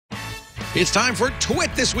It's time for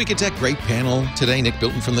TWiT This Week in Tech. Great panel today. Nick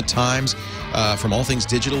Bilton from The Times, from All Things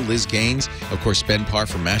Digital, Liz Gannes, of course, Ben Parr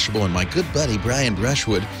from Mashable, and my good buddy, Brian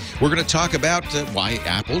Brushwood. We're going to talk about why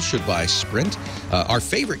Apple should buy Sprint, our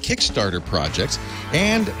favorite Kickstarter projects,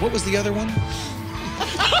 and what was the other one?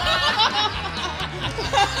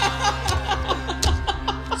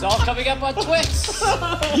 It's all coming up on TWiT.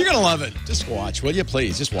 You're going to love it. Just watch, will you,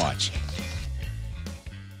 please? Just watch.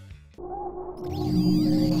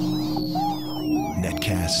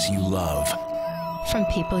 Netcasts you love. From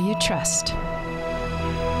people you trust.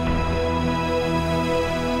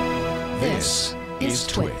 This is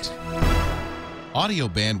TWiT. Audio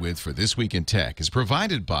bandwidth for This Week in Tech is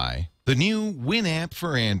provided by the new Winamp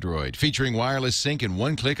for Android, featuring wireless sync and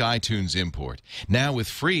one-click iTunes import. Now with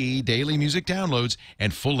free daily music downloads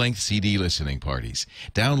and full-length CD listening parties.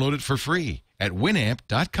 Download it for free at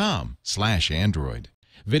winamp.com/Android.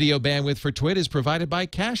 Video bandwidth for TWiT is provided by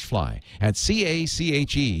CacheFly at CacheFly.com.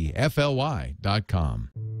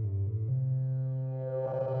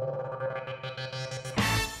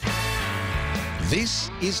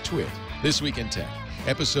 This is TWiT, This Week in Tech,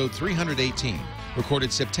 episode 318,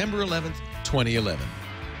 recorded September 11th, 2011.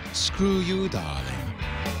 Screw you, darling.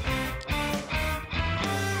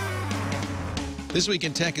 This Week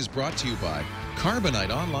in Tech is brought to you by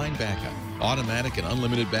Carbonite Online Backup. Automatic and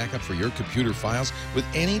unlimited backup for your computer files with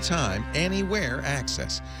anytime, anywhere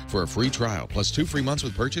access. For a free trial plus 2 free months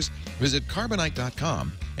with purchase, visit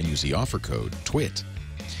Carbonite.com and use the offer code TWiT.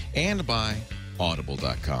 And by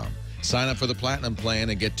Audible.com. Sign up for the Platinum plan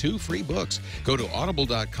and get 2 free books. Go to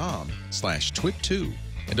audible.com/TWiT2.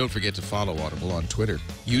 And don't forget to follow Audible on Twitter.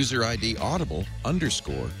 User ID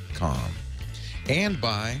Audible_com. And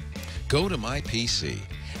by Go to My PC.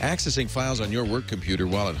 Accessing files on your work computer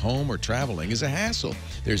while at home or traveling is a hassle.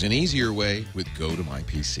 There's an easier way with Go to My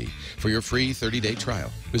PC. For your free 30-day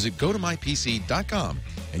trial, visit gotomypc.com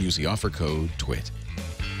and use the offer code TWiT.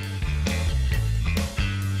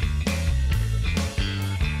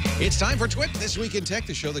 It's time for TWiT This Week in Tech,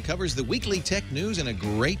 the show that covers the weekly tech news, and a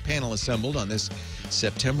great panel assembled on this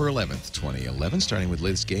September 11th, 2011, starting with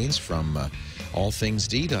Liz Gannes from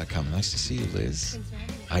allthingsd.com. Nice to see you, Liz. Thanks for having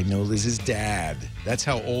me. I know Liz's dad. That's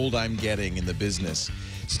how old I'm getting in the business.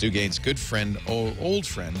 Stu Gannes, good friend, old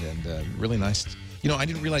friend, and really nice. You know, I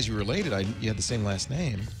didn't realize you were related. You had the same last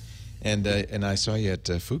name. And I saw you at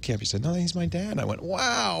food camp. You said, no, he's my dad. And I went,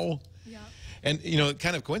 wow. Yeah. And, you know,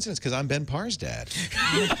 kind of coincidence because I'm Ben Parr's dad.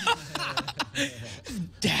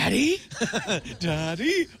 Daddy?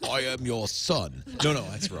 Daddy? I am your son. No,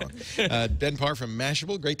 that's wrong. Ben Parr from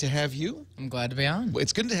Mashable, great to have you. I'm glad to be on.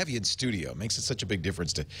 It's good to have you in studio. It makes it such a big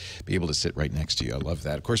difference to be able to sit right next to you. I love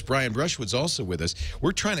that. Of course, Brian Brushwood's also with us.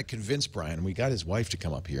 We're trying to convince Brian. We got his wife to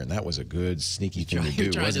come up here, and that was a good, sneaky thing to do,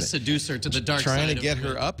 You're trying to wasn't it? seduce her to the dark side. Trying to get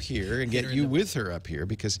her up here and get you with her up here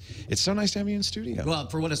because it's so nice to have you in studio. Well,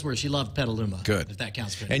 for what it's worth, she loved Petaluma. Good. If that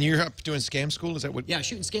counts for And you're up doing Scam School? Is that what? Yeah,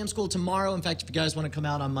 shooting Scam School tomorrow. In fact, if you guys want to come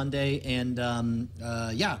out on Monday, and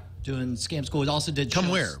yeah, doing Scam School. We also did Come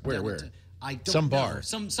shows. where? I don't Some know. bar.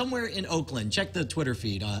 Somewhere in Oakland. Check the Twitter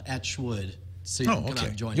feed at Schwood. So you can come out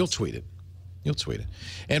and join You'll us. tweet it. You'll tweet it.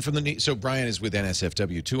 And from so Brian is with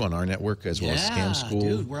NSFW too on our network as well as Scam School.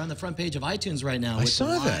 Dude, we're on the front page of iTunes right now. I with saw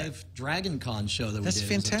the that. live Dragon Con show that That's we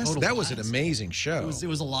did. fantastic. That was an amazing show. It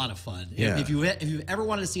was a lot of fun. Yeah. If you ever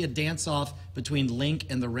wanted to see a dance-off between Link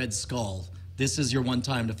and the Red Skull, this is your one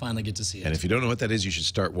time to finally get to see it. And if you don't know what that is, you should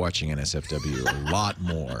start watching NSFW a lot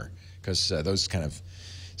more because those kind of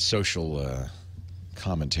social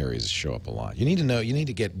commentaries show up a lot. You need to know. You need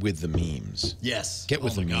to get with the memes. Yes. Get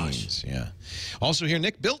with the my memes. Yeah. Also here,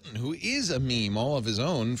 Nick Bilton, who is a meme all of his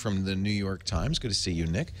own from the New York Times. Good to see you,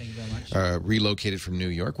 Nick. Thank you very much. Relocated from New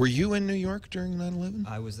York. Were you in New York during 9/11?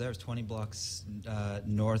 I was there. It was 20 blocks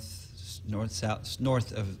north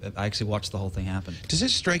of. I actually watched the whole thing happen. Does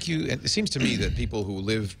this strike you? It seems to me that people who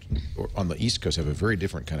live on the East Coast have a very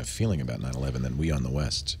different kind of feeling about 9/11 than we on the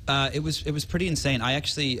West. It was pretty insane. I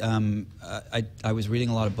actually I was reading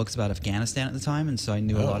a lot of books about Afghanistan at the time, and so I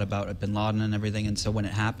knew a lot about Bin Laden and everything. And so when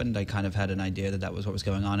it happened, I kind of had an idea that that was what was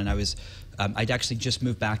going on. And I was I'd actually just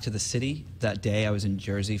moved back to the city that day. I was in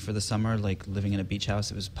Jersey for the summer, like living in a beach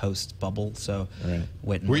house. It was post bubble, so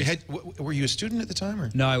went. Were you a student at the time, or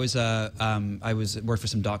no? I was worked for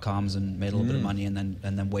some .coms and made a little bit of money, and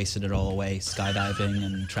then wasted it all away skydiving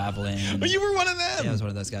and traveling. And, you were one of them. Yeah, I was one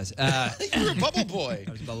of those guys. You were a bubble boy.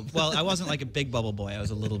 Well, I wasn't like a big bubble boy. I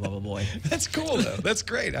was a little bubble boy. That's cool, though. That's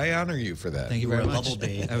great. I honor you for that. Thank you You were very a much. bubble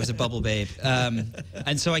babe. I was a bubble babe.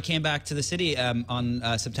 And so I came back to the city on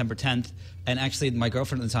September 10th. And actually, my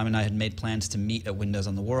girlfriend at the time and I had made plans to meet at Windows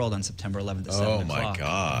on the World on September 11th at 7 Oh, o'clock. my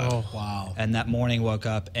God. Oh, wow. And that morning, woke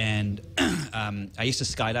up, and I used to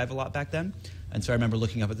skydive a lot back then. And so I remember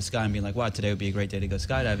looking up at the sky and being like, wow, today would be a great day to go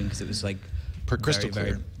skydiving, because it was like Crystal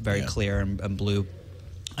very, clear. very Yeah. clear and blue.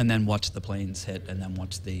 And then watch the planes hit, and then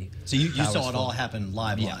watch the So you towers saw it all fall. happen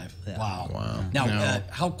live. Yeah. Wow. Wow. Now,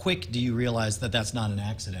 how quick do you realize that that's not an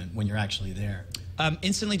accident when you're actually there?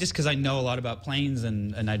 Instantly, just because I know a lot about planes,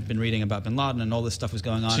 and I'd been reading about Bin Laden, and all this stuff was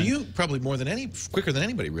going on. So you probably quicker than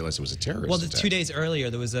anybody realized it was a terrorist Well, attack. 2 days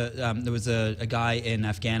earlier, there was a guy in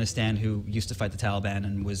Afghanistan who used to fight the Taliban,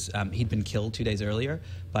 and was he'd been killed 2 days earlier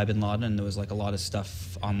by Bin Laden, and there was like a lot of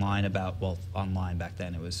stuff online about, well, online back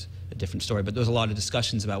then it was a different story, but there was a lot of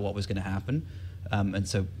discussions about what was going to happen, and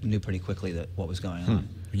so knew pretty quickly that what was going on.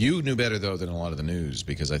 You knew better, though, than a lot of the news,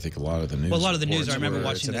 because I think a lot of the news. Well, a lot of the news, I reports remember were,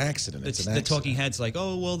 watching It's an accident. It's an the accident. talking heads like,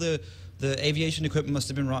 oh, well, the aviation equipment must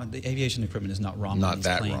have been wrong. The aviation equipment is not wrong. Not on these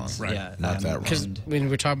that planes. wrong, right. Yeah, Not that wrong. Because and- when we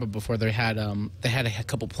were talking about before, they had a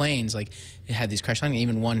couple planes, like it had these crash landing.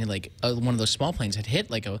 Even one, like one of those small planes had hit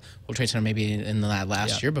like a World Trade Center maybe in the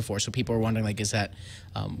last year before. So people were wondering, like, is that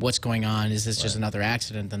what's going on? Is this just another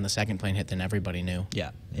accident? Then the second plane hit, then everybody knew.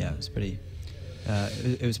 Yeah, it was pretty.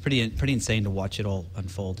 It was pretty insane to watch it all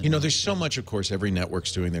unfold. You know, there's so much, of course, every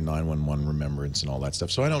network's doing their 911 remembrance and all that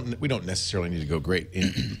stuff. So we don't necessarily need to go great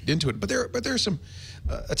into it. But there are some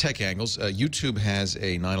tech angles. YouTube has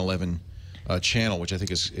a 9/11 channel, which I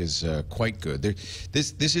think is quite good.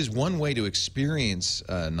 This is one way to experience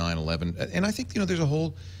 9/11, and I think there's a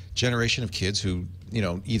whole generation of kids who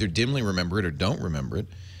either dimly remember it or don't remember it.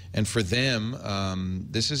 And for them,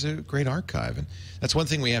 this is a great archive, and that's one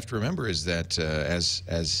thing we have to remember is that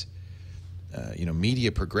as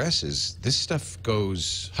media progresses, this stuff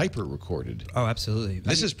goes hyper-recorded. Oh, absolutely.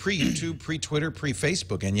 This is pre-YouTube, pre-Twitter,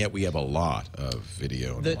 pre-Facebook, and yet we have a lot of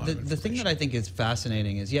video. And The thing that I think is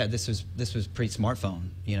fascinating is, this was pre-smartphone,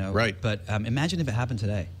 Right. But imagine if it happened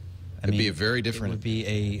today. It'd be a very different.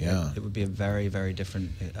 It would be a very, very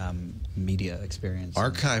different media experience.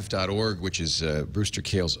 Archive.org, which is Brewster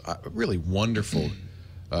Kahle's really wonderful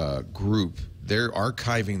group. They're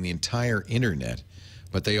archiving the entire internet,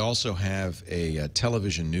 but they also have a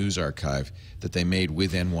television news archive that they made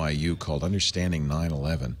with NYU called Understanding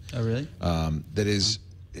 9/11. Oh, really? That is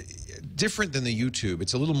different than the YouTube.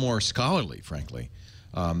 It's a little more scholarly, frankly.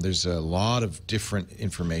 There's a lot of different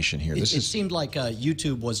information here. It seemed like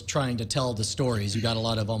YouTube was trying to tell the stories. You got a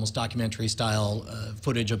lot of almost documentary-style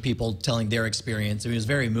footage of people telling their experience. It was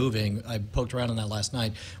very moving. I poked around on that last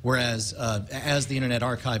night. Whereas, as the Internet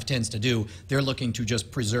Archive tends to do, they're looking to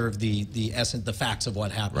just preserve the essence, the facts of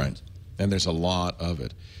what happened. Right. And there's a lot of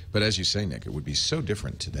it. But as you say, Nick, it would be so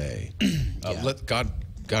different today. Let God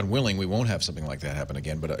willing, we won't have something like that happen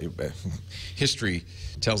again, but history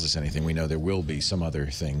tells us anything. We know there will be some other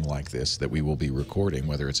thing like this that we will be recording,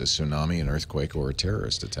 whether it's a tsunami, an earthquake, or a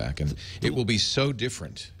terrorist attack, and it will be so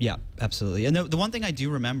different. Yeah, absolutely. And the one thing I do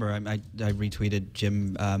remember, I retweeted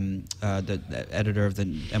Jim, the editor of the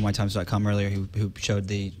NYTimes.com earlier, who showed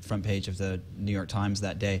the front page of the New York Times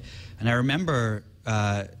that day, and I remember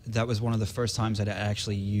that was one of the first times I'd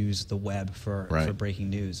actually used the web for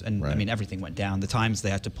breaking news. And I mean, everything went down. The Times,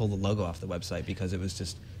 they had to pull the logo off the website because it was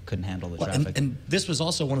just couldn't handle the traffic. And this was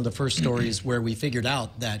also one of the first stories where we figured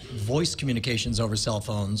out that voice communications over cell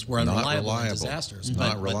phones were unreliable and disasters.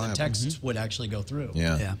 But the texts would actually go through.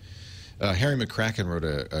 Yeah. Harry McCracken wrote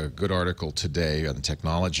a good article today on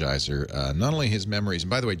Technologizer. Not only his memories, and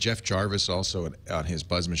by the way, Jeff Jarvis also on his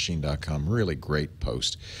buzzmachine.com, really great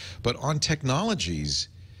post, but on technologies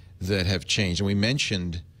that have changed. And we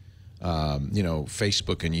mentioned,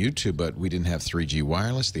 Facebook and YouTube, but we didn't have 3G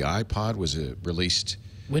wireless. The iPod was released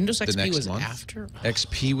Windows the XP next was month. after?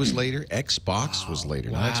 XP was later. Xbox was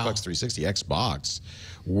later. Not Xbox 360, Xbox.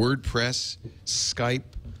 WordPress, Skype,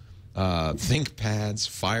 ThinkPads,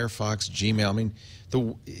 Firefox, Gmail. I mean,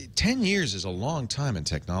 10 years is a long time in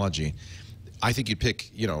technology. I think you'd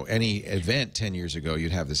pick, any event 10 years ago,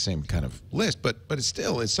 you'd have the same kind of list. But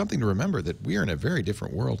it's something to remember that we are in a very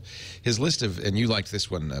different world. His list of, and you liked this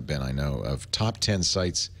one, Ben, I know, of top 10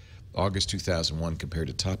 sites August 2001 compared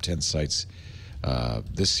to top 10 sites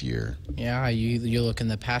this year. Yeah, you look in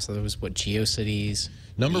the past, there was GeoCities.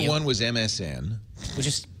 Number one was MSN. Which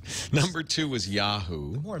is... Number two was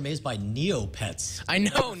Yahoo. I'm more amazed by Neopets. I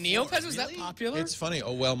know, Neopets was that popular? It's funny.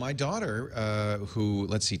 Oh, well, my daughter, who,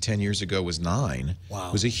 10 years ago was 9,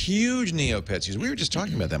 was a huge Neopets user. We were just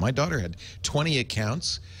talking about that. My daughter had 20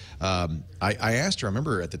 accounts. I asked her, I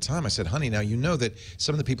remember at the time, I said, honey, now you know that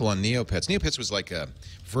some of the people on Neopets was like a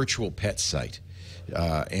virtual pet site.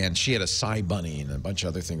 And she had a Psy Bunny and a bunch of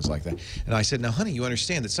other things like that. And I said, now, honey, you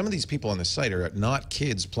understand that some of these people on the site are not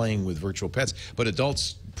kids playing with virtual pets, but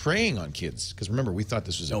adults preying on kids. Because remember, we thought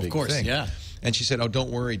this was a big thing. Yeah. And she said, oh,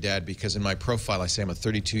 don't worry, Dad, because in my profile I say I'm a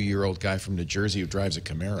 32-year-old guy from New Jersey who drives a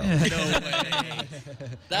Camaro. No way.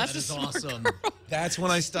 That's That is smart awesome. That's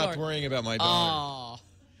when I stopped worrying about my dog.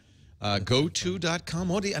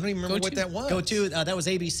 GoTo.com? I don't even remember what that was. GoTo, that was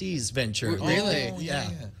ABC's venture. Really? Yeah.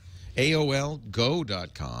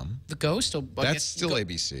 AOLGo.com. The Go still. That's still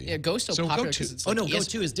ABC. Yeah, Go's still So popular. GoTo. It's Oh, like no,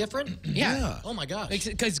 GoTo is different? Yeah. Oh, my gosh.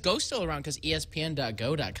 Because Go's still around because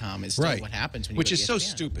ESPN.go.com is still Right. what happens when you Which go is to so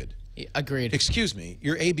ESPN. stupid. Yeah, agreed. Excuse me,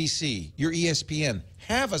 you're ABC, you're ESPN.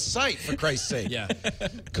 Have a site, for Christ's sake. Yeah.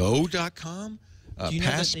 Go.com? Do you know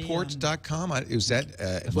that the, Passport.com? Is that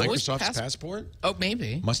What was Microsoft's Passport? Oh,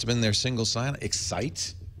 maybe. Must have been their single sign.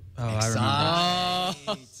 Excite? Oh, I remember.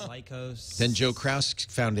 Oh. Lycos. Then Joe Kraus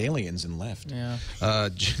found aliens and left. Yeah. Uh,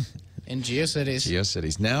 In GeoCities.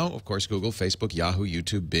 GeoCities. Now, of course, Google, Facebook, Yahoo,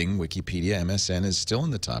 YouTube, Bing, Wikipedia, MSN is still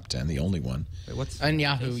in the top 10, the only one. Wait, what's And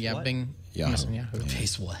Yahoo, Face yeah, what? Bing. Yahoo. MSN Yahoo.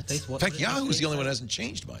 Face what? Face what? In fact, What is Yahoo's the only Face one that hasn't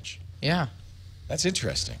changed much. Yeah. That's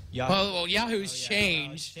interesting. Yahoo. Well, Yahoo's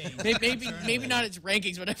changed. Maybe not its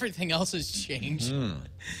rankings, but everything else has changed.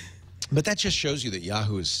 But that just shows you that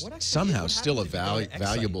Yahoo is What actually- somehow what still a happened to Excite?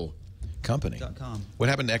 valuable company. .com. What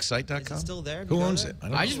happened to Excite.com? Is it still there? Who You got owns it? it? I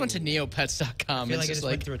don't I know. just went to neopets.com. I feel It's like I just just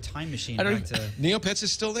went through a time machine I don't- back to... Neopets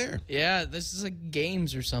is still there. yeah, this is like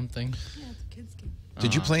games or something. Yeah, it's a kid's game.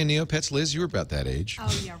 Did you play in Neopets, Liz? You were about that age.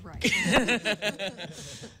 Oh, yeah, right.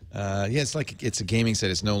 Yeah, it's like it's a gaming set.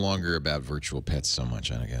 It's no longer about virtual pets so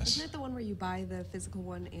much, I guess. Isn't it the one where you buy the physical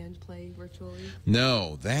one and play virtually?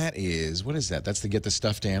 No, that is, what is that? That's to get the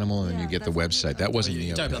stuffed animal and then Yeah, you get the that's what website. Neopets That wasn't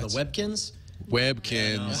You talking about Neopets. the Webkins?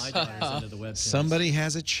 Webkins. No, I was into the Webkins. Somebody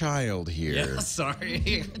has a child here. Yeah, sorry.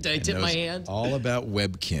 Did I and tip my knows hand? all about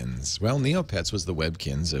Webkins. Well, Neopets was the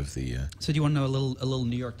Webkins of the, So do you want to know a little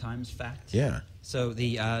New York Times fact? yeah. So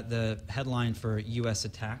the headline for U.S.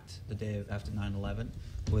 attacked the day after 9/11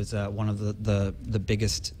 was one of the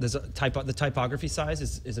biggest. There's the typography size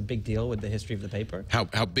is a big deal with the history of the paper. How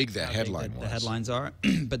big that How big headline was. the headlines are,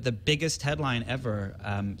 but the biggest headline ever.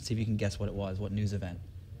 See if you can guess what it was. What news event?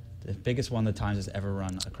 The biggest one the Times has ever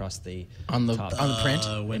run across the On the top. print?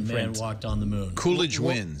 When In man print. walked on the moon. Coolidge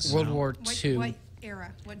wins. World War What, II. what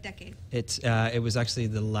era? What decade? It was actually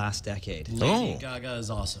the last decade. Lady Oh. Gaga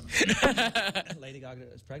is awesome. Lady Gaga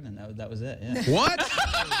was pregnant. That was it. Yeah. What?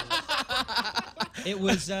 It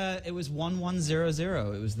was 1100.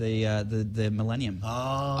 It was the millennium.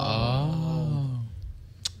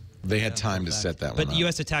 They had time to set that one But up.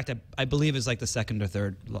 U.S. attacked, I believe, is like the second or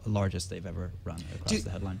third largest they've ever run across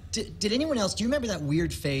the headline. Did anyone else, do you remember that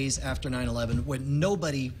weird phase after 9/11 when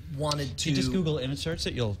nobody wanted to... If you just Google image search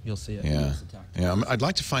it, you'll see it. Yeah. US attacked. Yeah, I'd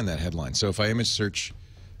like to find that headline. So if I image search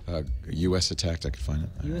U.S. attacked, I could find it.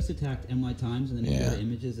 U.S. attacked NY Times, and then if you Yeah. go to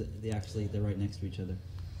images, they're right next to each other.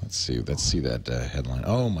 Let's see that headline.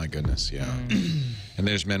 Oh my goodness, yeah. And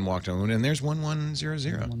there's men walked on the moon, and there's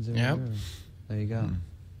 1100. 100. Yep. There you go.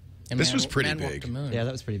 And This was pretty walked big. the moon. Yeah,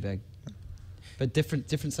 that was pretty big. But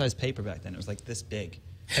different size paper back then. It was like this big.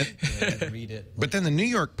 You had to read it. But then the New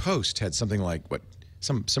York Post had something like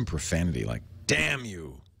some profanity, like "damn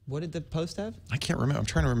you." What did the Post have? I can't remember. I'm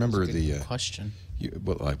trying to remember the. Question.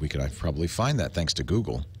 Well, we could probably find that thanks to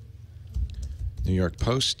Google. New York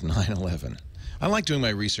Post 9/11. I like doing my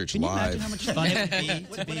research Can you live. imagine how much fun it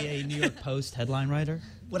would be to be a New York Post headline writer?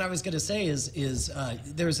 What I was going to say is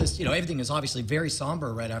there's this, everything is obviously very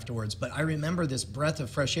somber right afterwards, but I remember this breath of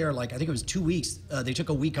fresh air, like I think it was 2 weeks, they took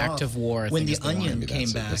a week off. Act of War, I when think the is the one. Onion Maybe came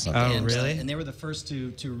that's it. back. That's not the one. And, Oh, really? And they were the first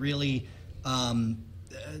to really, I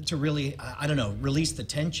don't know, release the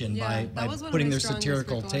tension by that was one putting of my their strongest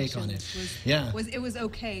satirical take on it. recollections Yeah. it was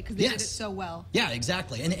okay because they did it Yes. so well. Yeah,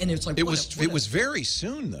 exactly. And it's like It what was a- what a- it was very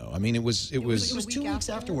soon though. I mean, it was It was a week 2 weeks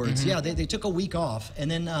after? afterwards. Yeah, they took a week off,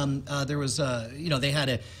 and then there was they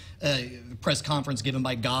had a press conference given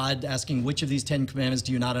by God asking which of these 10 commandments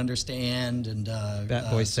do you not understand, and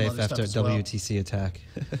Bat Boy some safe other after stuff as well. WTC attack.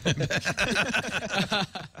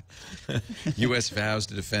 U.S. vows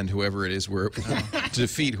to defend whoever it is to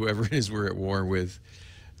defeat whoever it is we're at war with.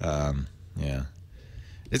 Yeah,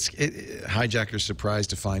 hijackers surprised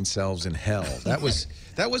to find selves in hell. That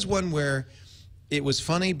was one where it was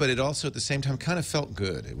funny, but it also at the same time kind of felt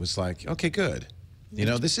good. It was like, okay, good. You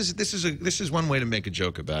know, this is one way to make a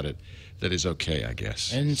joke about it that is okay, I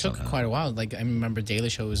guess. And it took quite a while. Like, I remember Daily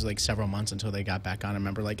Show was like several months until they got back on. I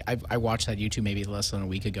remember, like, I watched that YouTube maybe less than a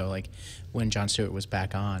week ago, like when Jon Stewart was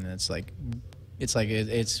back on, and it's a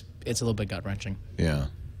little bit gut wrenching. Yeah,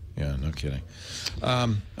 yeah, no kidding.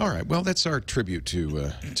 All right, well, that's our tribute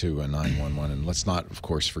to 911, and let's not, of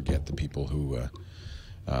course, forget the people who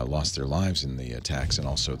lost their lives in the attacks, and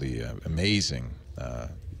also the amazing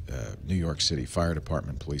New York City Fire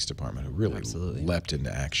Department, Police Department, who really leapt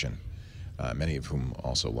into action. Many of whom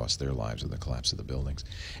also lost their lives in the collapse of the buildings.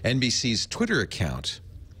 NBC's Twitter account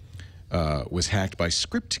was hacked by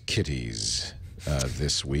script kitties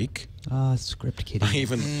this week. Script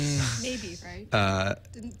kitties. Maybe, right?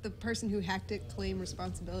 Didn't the person who hacked it claim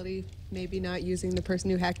responsibility, maybe not using the person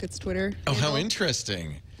who hacked its Twitter Oh, handle? how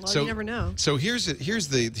interesting. Well, so, you never know. So here are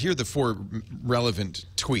the 4 relevant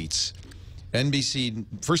tweets. NBC,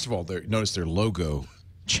 first of all, notice their logo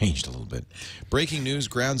changed a little bit. Breaking news,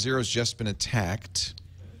 Ground Zero's just been attacked.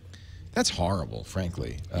 That's horrible,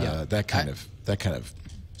 frankly. That kind of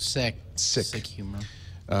sick humor.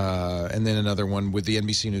 And then another one with the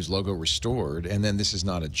NBC News logo restored. And then this is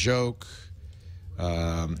not a joke.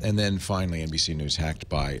 And then finally, NBC News hacked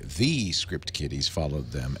by the script kitties,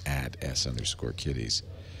 followed them at @S_kitties.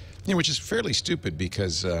 You know, which is fairly stupid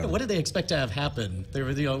because... what did they expect to have happen? They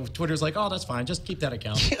were, Twitter's like, oh, that's fine. Just keep that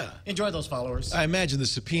account. Yeah. Enjoy those followers. I imagine the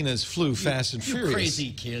subpoenas flew fast and furious.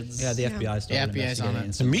 Crazy kids. Yeah, the FBI started FBI's on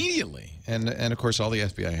it. Immediately. And of course, all the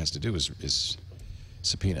FBI has to do is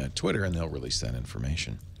subpoena Twitter, and they'll release that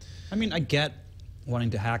information. I mean, I get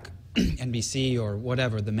wanting to hack NBC or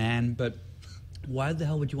whatever, the man, but why the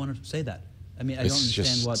hell would you want to say that? I mean, I don't understand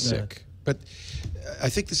just what sick. But I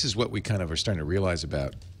think this is what we kind of are starting to realize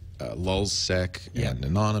about lulzsec and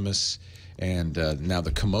Anonymous, and now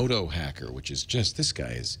the Komodo hacker, which is just, this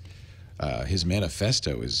guy is, his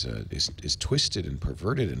manifesto is twisted and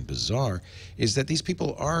perverted and bizarre, is that these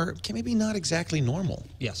people are maybe not exactly normal.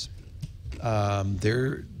 Yes.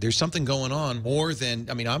 There's something going on more than,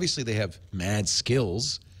 I mean, obviously they have mad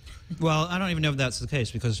skills. Well, I don't even know if that's the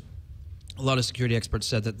case, because a lot of security experts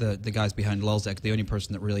said that the guys behind lulzsec, the only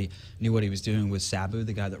person that really knew what he was doing was Sabu,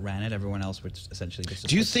 the guy that ran it. Everyone else was essentially just...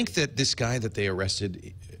 Do you think that this guy that they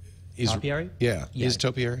arrested is... Topiary? Yeah. Is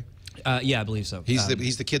Topiary? Yeah, I believe so. He's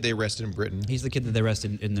the kid they arrested in Britain. He's the kid that they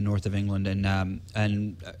arrested in the north of England,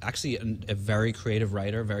 and actually a very creative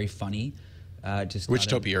writer, very funny. Which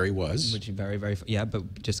Topiary was. Which yeah,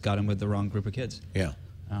 but just got him with the wrong group of kids. Yeah.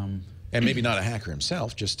 And maybe not a hacker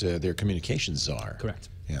himself, just their communications czar. Correct.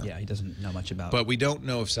 Yeah, he doesn't know much about. But we don't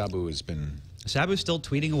know if Sabu has been... Sabu's still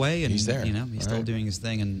tweeting away, and he's there. You know, he's still doing his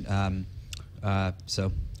thing, and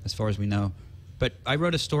so as far as we know. But I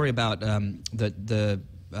wrote a story about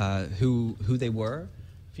who they were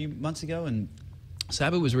a few months ago, and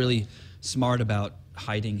Sabu was really smart about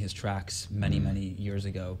hiding his tracks many years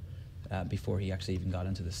ago. Before he actually even got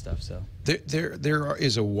into this stuff, so there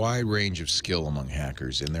is a wide range of skill among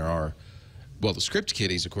hackers, and there are, well, the script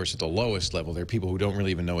kiddies, of course, at the lowest level. There are people who don't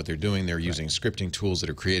really even know what they're doing. They're using scripting tools that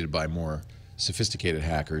are created by more sophisticated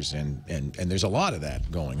hackers, and there's a lot of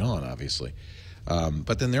that going on, obviously.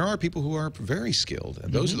 But then there are people who are very skilled,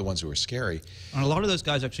 and those are the ones who are scary. And a lot of those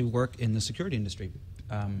guys actually work in the security industry.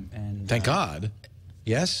 And thank God.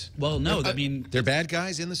 Yes? Well, no, I mean... They're bad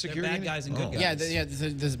guys in the security? They're bad guys and good guys. Yeah,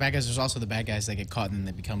 there's bad guys. There's also the bad guys that get caught and then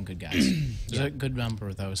they become good guys. There's a good number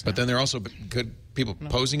of those. But then there are also good people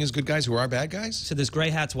posing as good guys who are bad guys? So there's gray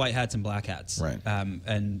hats, white hats, and black hats. Right.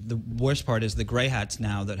 And the worst part is the gray hats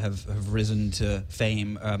now that have risen to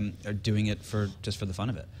fame are doing it just for the fun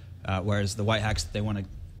of it. Whereas the white hats, they want to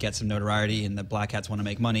get some notoriety, and the black hats want to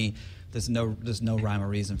make money. There's no rhyme or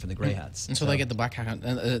reason for the gray hats. And so like at the black hat,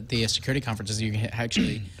 the security conferences, you can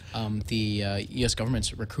actually the U.S.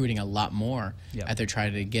 government's recruiting a lot more as they're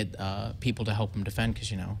trying to get people to help them defend,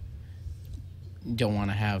 because you don't want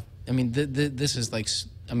to have. I mean, this is like,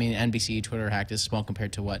 I mean, NBC Twitter hacked is small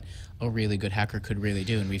compared to what a really good hacker could really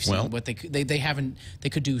do, and we've seen what they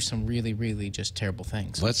could do some really just terrible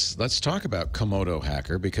things. Let's talk about Komodo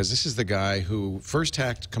hacker, because this is the guy who first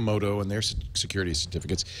hacked Komodo and their security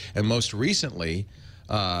certificates, and most recently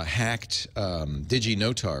hacked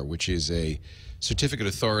DigiNotar, which is a certificate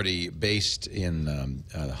authority based in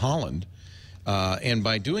Holland. And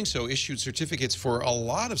by doing so, issued certificates for a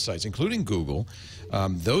lot of sites, including Google.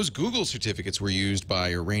 Those Google certificates were used by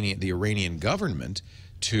the Iranian government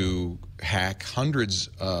to hack hundreds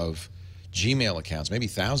of Gmail accounts, maybe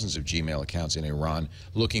thousands of Gmail accounts in Iran,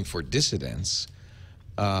 looking for dissidents.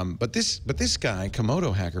 But this guy,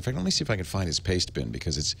 Komodo hacker, in fact, let me see if I can find his paste bin,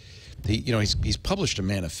 because he's published a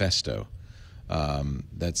manifesto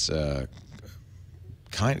that's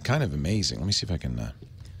kind of amazing. Let me see if I can.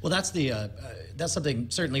 Well, that's something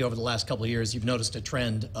certainly over the last couple of years you've noticed a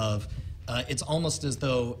trend of. It's almost as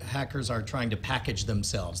though hackers are trying to package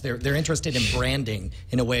themselves. They're interested in branding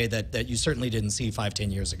in a way that you certainly didn't see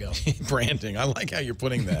 5-10 years ago. Branding. I like how you're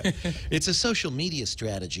putting that. It's a social media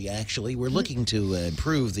strategy, actually. We're looking to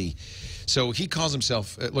improve the... So he calls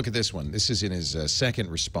himself... look at this one. This is in his second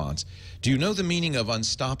response. Do you know the meaning of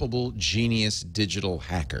unstoppable genius digital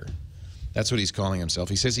hacker? That's what he's calling himself.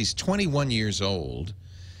 He says he's 21 years old.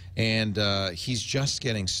 And he's just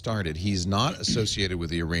getting started. He's not associated with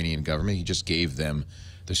the Iranian government. He just gave them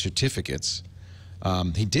the certificates.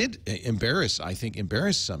 He did embarrass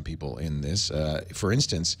some people in this. For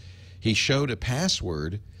instance, he showed a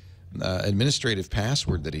password, administrative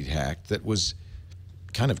password that he'd hacked that was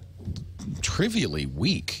kind of trivially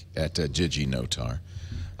weak at DigiNotar.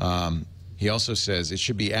 He also says it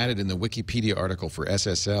should be added in the Wikipedia article for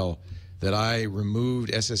SSL that I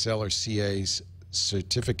removed SSL or CA's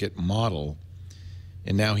certificate model,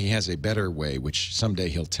 and now he has a better way, which someday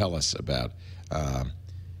he'll tell us about.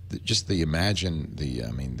 Just the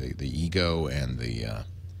ego and the,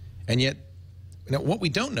 and yet, now what we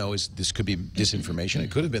don't know is this could be disinformation.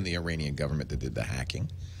 It could have been the Iranian government that did the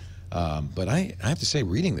hacking. But I have to say,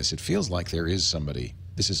 reading this, it feels like there is somebody.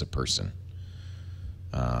 This is a person.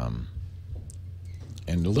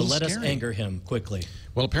 And a little let scary. us anger him quickly.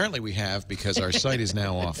 Well, apparently we have, because our site is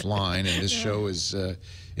now offline and this show is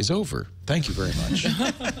over. Thank you very much.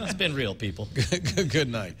 It's been real, people. Good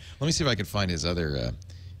night. Let me see if I can find his other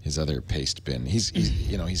paste bin.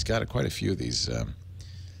 He's got quite a few of these.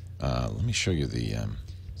 Let me show you the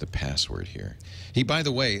password here. He, by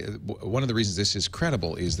the way, one of the reasons this is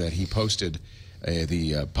credible is that he posted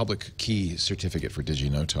the public key certificate for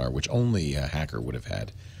DigiNotar, which only a hacker would have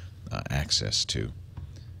had access to.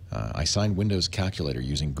 I signed Windows Calculator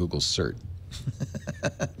using Google Cert.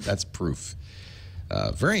 That's proof.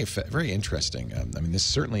 Very interesting. I mean, this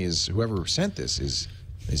certainly is, whoever sent this is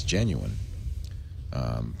genuine,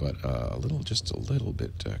 but just a little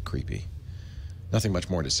bit creepy. Nothing much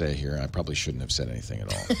more to say here. I probably shouldn't have said anything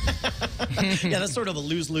at all. Yeah, that's sort of a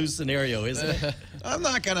lose-lose scenario, isn't it? I'm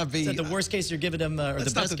not going to be... Is that the worst case you're giving them, or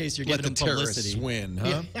the best case you're giving them publicity? Win,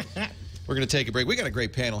 huh? We're going to take a break. We got a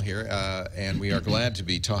great panel here, and we are glad to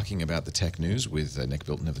be talking about the tech news with Nick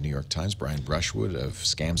Bilton of the New York Times, Brian Brushwood of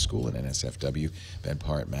Scam School and NSFW, Ben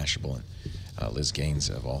Parr at Mashable, and Liz Gaines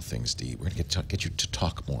of All Things D. We're going to get you to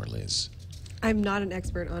talk more, Liz. I'm not an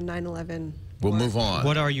expert on 9/11. We'll move on.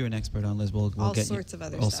 What are you an expert on, Liz? We'll all get sorts of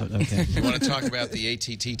other also, stuff. Okay. You want to talk about the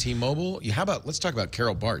AT&T T-Mobile? How about let's talk about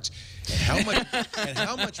Carol Bartz and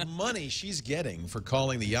how much money she's getting for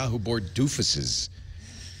calling the Yahoo board doofuses.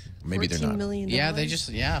 Maybe they're not. $14 million.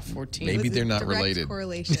 Yeah, 14. Maybe they're not Direct related.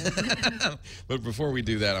 Correlation. But before we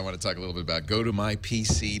do that, I want to talk a little bit about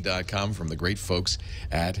GoToMyPC.com from the great folks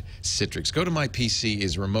at Citrix. GoToMyPC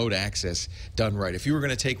is remote access done right. If you were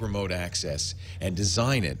going to take remote access and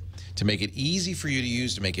design it to make it easy for you to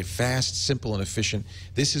use, to make it fast, simple, and efficient,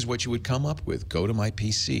 this is what you would come up with.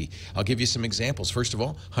 GoToMyPC. I'll give you some examples. First of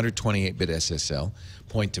all, 128-bit SSL,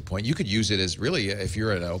 point-to-point. You could use it as really, if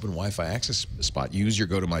you're at an open Wi-Fi access spot, use your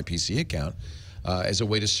GoToMyPC account as a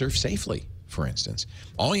way to surf safely, for instance.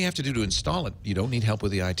 All you have to do to install it, you don't need help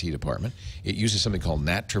with the IT department. It uses something called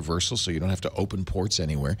NAT Traversal, so you don't have to open ports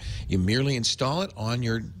anywhere. You merely install it on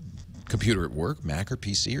your computer at work, Mac or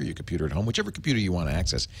PC, or your computer at home, whichever computer you want to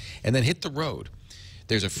access, and then hit the road.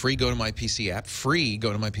 There's a free GoToMyPC app, for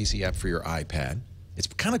your iPad. It's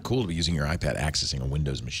kind of cool to be using your iPad accessing a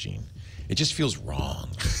Windows machine. It just feels wrong.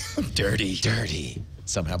 Dirty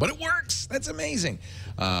somehow, but it works. That's amazing.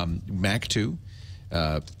 Mac too,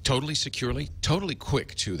 totally securely, totally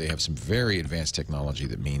quick too. They have some very advanced technology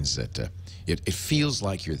that means that it feels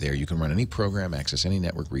like you're there. You can run any program, access any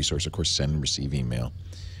network resource, of course, send and receive email.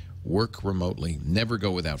 Work remotely, never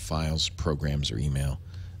go without files, programs, or email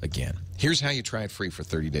again. Here's how you try it free for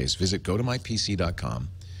 30 days. Visit GoToMyPC.com.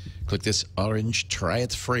 Click this orange Try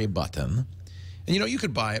It Free button. And, you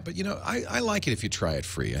could buy it, but, I like it if you try it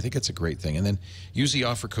free. I think it's a great thing. And then use the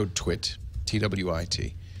offer code TWiT,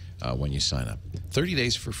 T-W-I-T, when you sign up. 30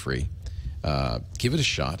 days for free. Give it a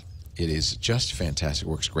shot. It is just fantastic.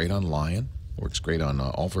 Works great on Lion. Works great on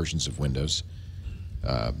all versions of Windows.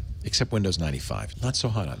 Except Windows 95. Not so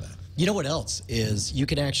hot on that. You know what else is you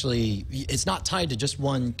can actually, it's not tied to just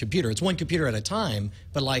one computer. It's one computer at a time,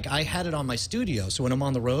 but like I had it on my studio. So when I'm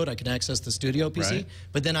on the road, I can access the studio PC. Right.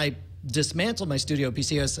 But then I dismantled my studio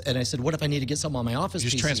PC and I said, what if I need to get something on my office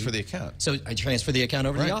Just PC? transfer the account. So I transfer the account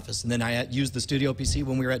over to Right. the office. And then I used the studio PC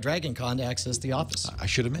when we were at DragonCon to access the office. I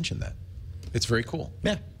should have mentioned that. It's very cool.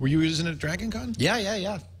 Yeah. Were you using it at DragonCon?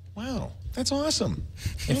 Yeah. Wow. That's awesome.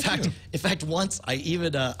 In fact, once I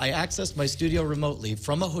even I accessed my studio remotely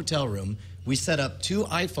from a hotel room. We set up 2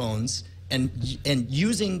 iPhones, and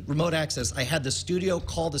using remote access, I had the studio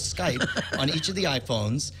call the Skype on each of the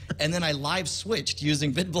iPhones, and then I live switched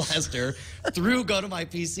using VidBlaster through Go to My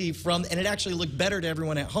PC and it actually looked better to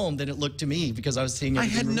everyone at home than it looked to me because I was seeing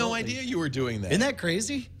everything I had no remotely. idea you were doing that. Isn't that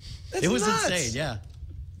crazy? That's it was nuts. insane, yeah.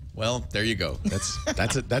 Well, there you go.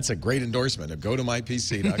 That's a great endorsement of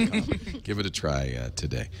GoToMyPC.com. Give it a try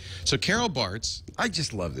today. So Carol Bartz, I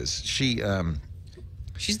just love this.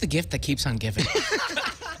 She's the gift that keeps on giving.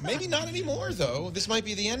 maybe not anymore though. This might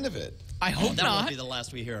be the end of it. I hope that not. won't be the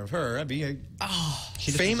last we hear of her. I mean,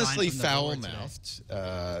 She just famously resigned from the board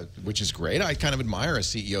foul-mouthed, which is great. I kind of admire a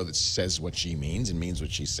CEO that says what she means and means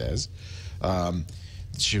what she says.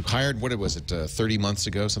 She hired, what was it, 30 months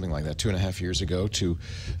ago, something like that, 2.5 years ago, to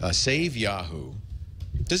save Yahoo.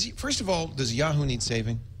 First of all, does Yahoo need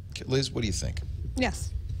saving? Liz, what do you think?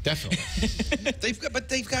 Yes. Definitely.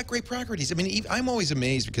 they've got great properties. I mean, I'm always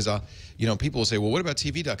amazed because, people will say, well, what about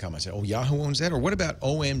TV.com? I say, oh, Yahoo owns that. Or what about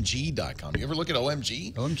OMG.com? You ever look at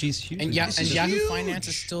OMG? OMG's huge. And Yahoo huge. Finance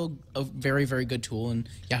is still a very, very good tool, and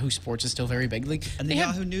Yahoo Sports is still very big. And the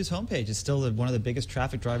Yahoo News homepage is still one of the biggest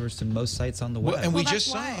traffic drivers to most sites on the web. Well, and we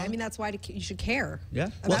just that's why. saw. I mean, that's why you should care. Yeah.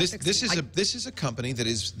 Well, about this is a company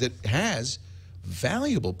that has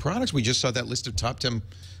valuable products. We just saw that list of top 10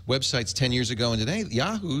 websites 10 years ago, and today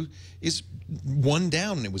Yahoo is 1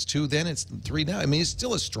 down, and it was 2 then, it's 3 now. I mean, it's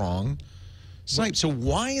still a strong site. So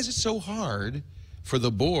why is it so hard for the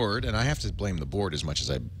board, and I have to blame the board as much as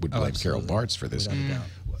I would blame Carol Bartz for this.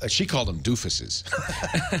 She called them doofuses,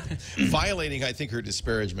 violating, I think, her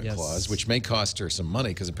disparagement clause, which may cost her some money,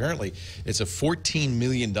 because apparently it's a $14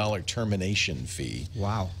 million termination fee.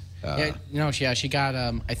 Wow. She got,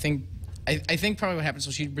 I think probably what happened,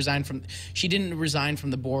 so she didn't resign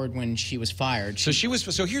from the board when she was fired. So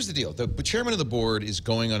here's the deal. The chairman of the board is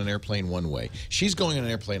going on an airplane one way. She's going on an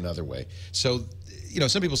airplane another way. So,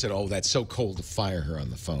 some people said, oh, that's so cold to fire her on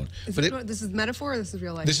the phone. This is metaphor or this is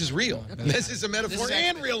real life? This is real. Okay. This is a metaphor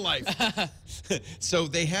and real life. So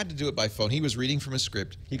they had to do it by phone. He was reading from a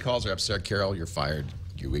script. He calls her up, said, Carol, you're fired,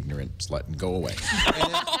 you ignorant slut, and go away.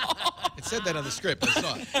 It said that on the script. I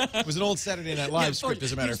saw it. It was an old Saturday Night Live script,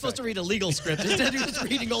 as a matter of fact. You're supposed to read a legal script. Instead, he was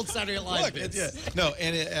reading old Saturday Night Live bits. Yeah. No,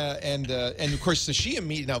 and of course, so she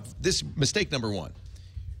immediately, now, this mistake number 1.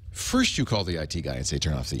 First, you call the IT guy and say,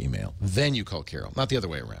 turn off the email. Then you call Carol, not the other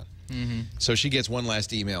way around. So she gets one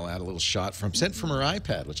last email out, a little shot sent from her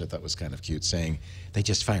iPad, which I thought was kind of cute, saying, they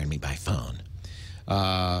just fired me by phone.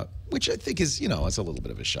 Which I think is, it's a little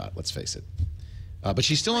bit of a shot, let's face it. But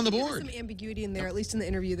she's still on the board. There was some ambiguity in there, at least in the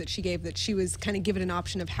interview that she gave, that she was kind of given an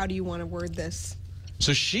option of how do you want to word this.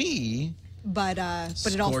 So she... But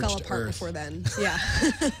it all fell apart before then. Yeah.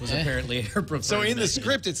 Was apparently her preferred. So in the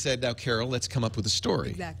script it said, now Carol, let's come up with a story.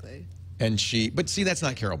 Exactly. And but see, that's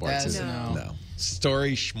not Carol Bartz, is it? No.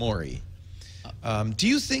 Story schmory. Do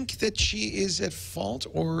you think that she is at fault,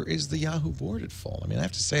 or is the Yahoo board at fault? I mean, I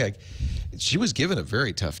have to say, she was given a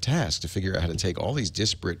very tough task to figure out how to take all these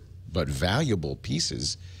disparate but valuable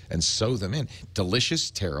pieces and sew them in. Delicious,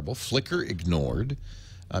 terrible, Flickr ignored.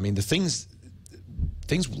 I mean, the things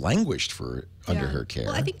languished under her care.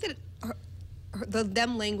 Well, I think that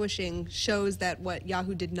them languishing shows that what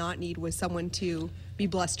Yahoo did not need was someone to be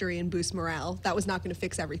blustery and boost morale. That was not going to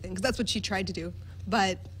fix everything, because that's what she tried to do.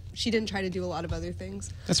 But she didn't try to do a lot of other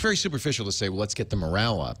things. That's very superficial to say, well, let's get the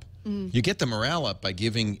morale up. You get the morale up by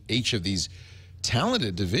giving each of these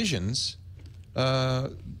talented divisions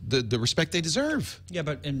the respect they deserve. Yeah,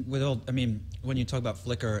 but when you talk about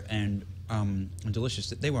Flickr and Delicious,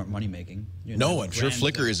 they weren't money making. No, I'm sure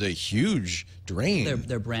Flickr is a huge drain.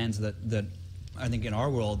 They're brands that I think in our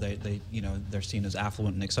world they're seen as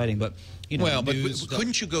affluent and exciting. But but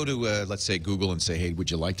couldn't you go to let's say Google and say, hey, would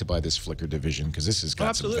you like to buy this Flickr division, because this has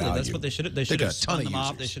got some value? That's what they should have. They should have spun them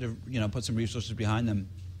off. They should have put some resources behind them,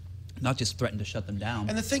 not just threatened to shut them down.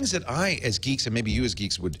 And the things that I, as geeks, and maybe you as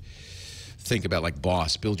geeks, would think about, like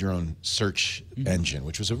Boss, build your own search engine,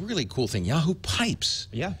 which was a really cool thing. Yahoo Pipes.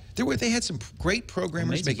 Yeah. They had some great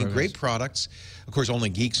programmers making great products. Of course, only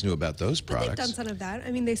geeks knew about those products. But they've done some of that.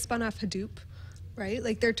 I mean, they spun off Hadoop, right?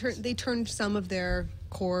 Like they turned some of their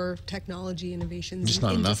core technology innovations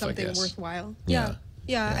into something worthwhile. Yeah.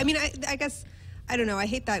 I mean, I guess, I don't know. I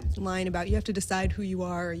hate that line about you have to decide who you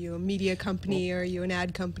are. Are you a media company? Are you an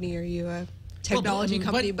ad company? Are you a technology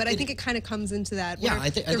company? But I think it kind of comes into that. Yeah,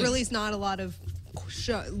 I think there really is not a lot of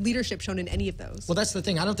leadership shown in any of those. Well, that's the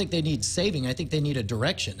thing. I don't think they need saving. I think they need a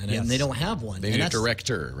direction, and they don't have one. They need a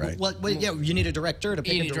director, right? Well, yeah, you need a director to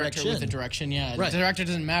pick a direction. With a direction, yeah. Right. The director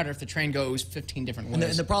doesn't matter if the train goes 15 different ways.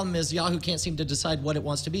 And the problem is Yahoo can't seem to decide what it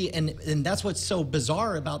wants to be, and that's what's so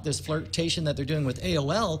bizarre about this flirtation that they're doing with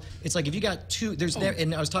AOL. It's like if you got two,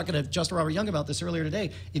 and I was talking to Justin Robert Young about this earlier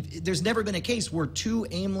today. There's never been a case where two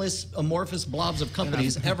aimless, amorphous blobs of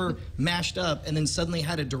companies ever mashed up and then suddenly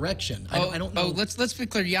had a direction. I don't know. Let's be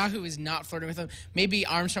clear. Yahoo is not flirting with them. Maybe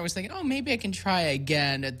Armstrong was thinking, oh, maybe I can try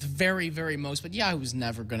again at the very, very most. But Yahoo's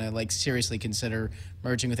never going to like seriously consider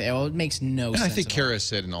merging with AOL. It makes no sense. And I think Kara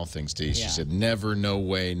said in All Things D, she said, never, no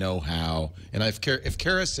way, no how. And if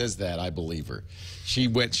Kara says that, I believe her. She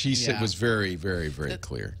said was very, very, very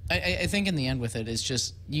clear. I think in the end with it, it's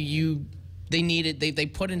just they needed they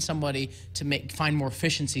put in somebody to find more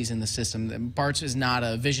efficiencies in the system. Bartz is not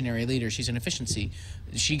a visionary leader; she's an efficiency.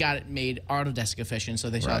 She got it made Autodesk efficient, so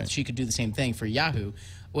they thought she could do the same thing for Yahoo.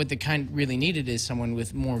 What they really needed is someone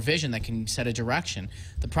with more vision that can set a direction.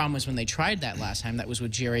 The problem was when they tried that last time, that was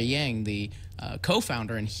with Jerry Yang, the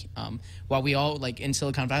co-founder, and while we all like in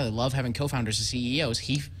Silicon Valley love having co-founders as CEOs,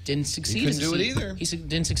 he didn't succeed. He couldn't do it either. He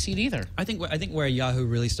didn't succeed either. I think where Yahoo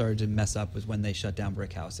really started to mess up was when they shut down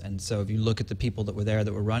Brickhouse. And so if you look at the people that were there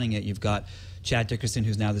that were running it, you've got Chad Dickerson,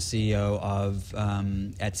 who's now the CEO of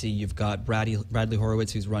Etsy. You've got Bradley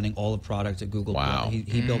Horowitz, who's running all the product at Google. Wow.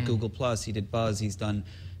 He built Google Plus. He did Buzz.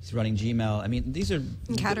 He's running Gmail. I mean, these are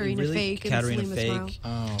Katarina Fake. Katarina Fake.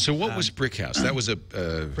 Oh. So what was Brickhouse? That was a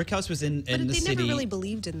Brickhouse was in the city. They never really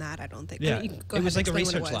believed in that. I don't think. Yeah, it was like a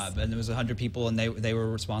research lab, and there was 100 people, and they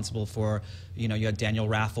were responsible for. You had Daniel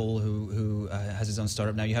Raffel, who has his own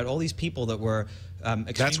startup now. You had all these people that were.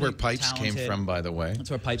 That's where Pipes talented. came from, by the way. That's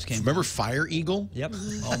where Pipes came Remember from. Fire Eagle? Yep.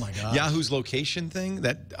 Oh my God. Yahoo's location thing.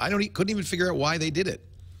 That couldn't even figure out why they did it.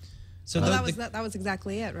 So that was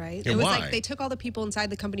exactly it, right? Yeah, it was why? like they took all the people inside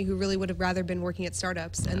the company who really would have rather been working at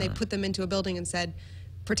startups, and they put them into a building and said,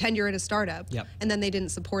 pretend you're at a startup. Yep. And then they didn't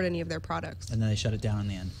support any of their products. And then they shut it down in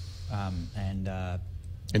the end.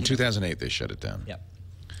 In 2008, they shut it down. Yep.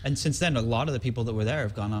 And since then, a lot of the people that were there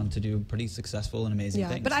have gone on to do pretty successful and amazing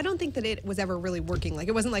things. But I don't think that it was ever really working. Like,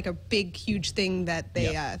 it wasn't like a big, huge thing that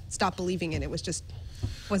they stopped believing in. It was just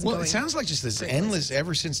wasn't going. It sounds like just this endless,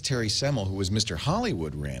 ever since Terry Semel, who was Mr.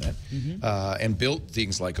 Hollywood, ran it and built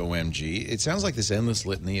things like OMG, it sounds like this endless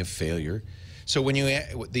litany of failure. So when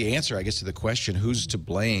the answer, I guess, to the question, who's to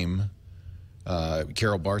blame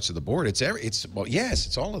Carol Bartz of the board,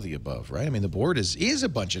 it's all of the above, right? I mean, the board is a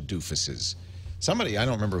bunch of doofuses. Somebody, I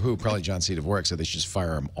don't remember who, probably John C. Dvorak, said they should just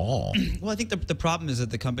fire them all. Well, I think the problem is that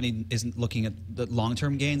the company isn't looking at the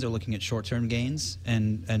long-term gains, they're looking at short-term gains,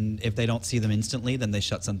 and if they don't see them instantly, then they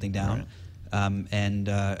shut something down. Right. And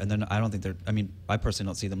then I don't think they're, I mean, I personally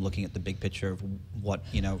don't see them looking at the big picture of what,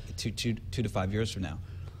 2 to 5 years from now.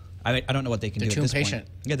 I don't know what they can do at this point. They're too impatient.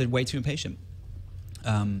 Yeah, they're way too impatient.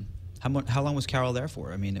 How long was Carol there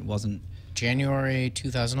for? I mean, it wasn't... January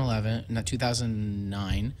 2011, not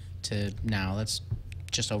 2009 to now. That's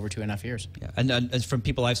just over 2.5 years. Yeah, and from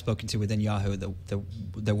people I've spoken to within Yahoo,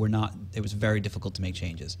 there were not. It was very difficult to make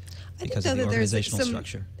changes because of the organizational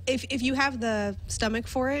structure. If you have the stomach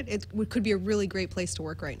for it, it could be a really great place to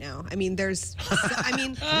work right now. I mean, there's. I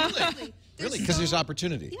mean, really, because there's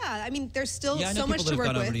opportunity. Yeah, I mean, there's still so much to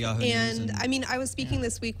work with. And I mean, I was speaking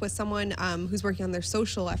this week with someone who's working on their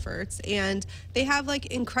social efforts, and they have like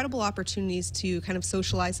incredible opportunities to kind of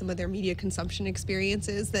socialize some of their media consumption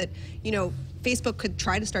experiences that, Facebook could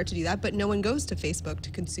try to start to do that, but no one goes to Facebook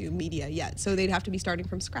to consume media yet. So they'd have to be starting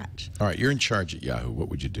from scratch. All right, you're in charge at Yahoo. What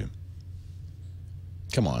would you do?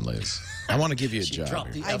 Come on, Liz. I want to give you a job.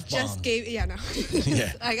 I just gave, no.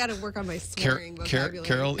 Yeah. I got to work on my swearing vocabulary.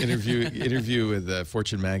 Carol, interview with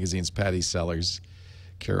Fortune Magazine's Patty Sellers.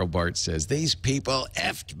 Carol Bartz says, these people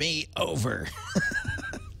effed me over.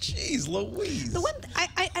 Jeez Louise. The one,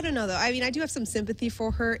 I don't know, though. I mean, I do have some sympathy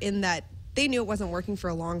for her in that they knew it wasn't working for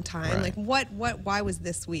a long time. Right. Like, why was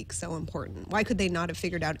this week so important? Why could they not have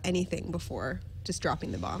figured out anything before just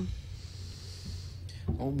dropping the bomb?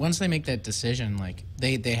 Well, once they make that decision, like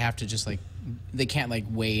they have to just they can't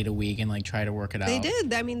wait a week and try to work it out. They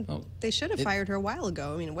did. I mean, they should have fired her a while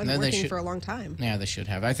ago. I mean, it wasn't working for a long time. Yeah, they should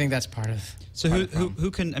have. I think that's part of. So who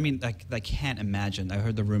can? I mean, I can't imagine. I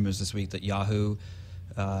heard the rumors this week that Yahoo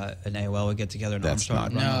and AOL would get together and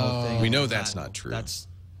Armstrong run the whole thing. We know that's not true. That's,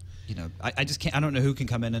 I just can't. I don't know who can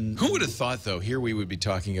come in and. Who would have thought, though? Here we would be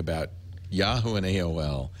talking about Yahoo and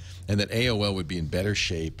AOL, and that AOL would be in better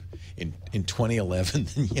shape in 2011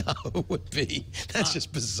 than Yahoo would be. That's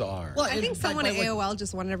just bizarre. Well, I think someone at AOL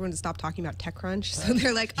just wanted everyone to stop talking about TechCrunch, so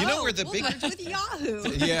they're like, you know where the we'll big merge with Yahoo.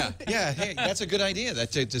 Yeah. Hey, that's a good idea.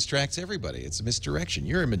 That distracts everybody. It's a misdirection.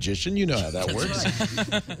 You're a magician. You know how that works.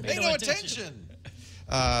 Pay no attention.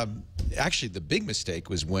 Actually, the big mistake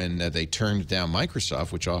was when they turned down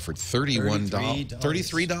Microsoft, which offered $33,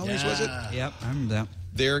 was it? Yep, I remember that.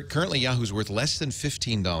 Currently Yahoo's worth less than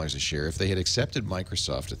 $15 a share. If they had accepted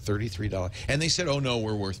Microsoft at $33, and they said, "Oh no,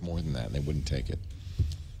 we're worth more than that," and they wouldn't take it.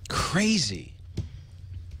 Crazy.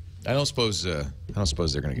 I don't suppose they're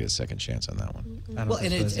going to get a second chance on that one.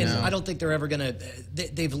 I don't think they're ever going to.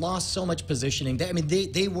 They've lost so much positioning.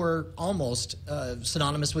 They were almost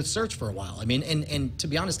synonymous with search for a while. I mean, and to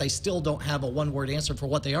be honest, I still don't have a one-word answer for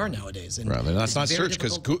what they are nowadays. And right, and that's not search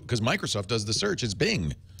because Microsoft does the search. It's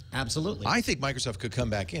Bing. Absolutely. I think Microsoft could come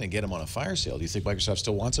back in and get them on a fire sale. Do you think Microsoft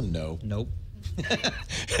still wants them? No. Nope. In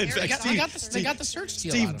fact, they got the search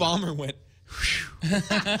deal. Steve Ballmer went,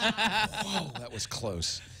 whoa, that was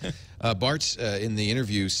close. Bartz, in the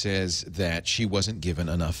interview, says that she wasn't given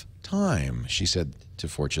enough time. She said to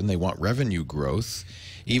Fortune, they want revenue growth,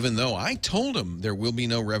 even though I told them there will be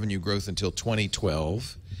no revenue growth until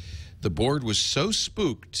 2012. The board was so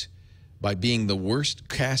spooked by being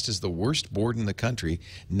cast as the worst board in the country.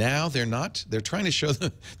 Now they're trying to show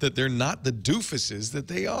them that they're not the doofuses that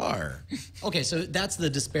they are. Okay, so that's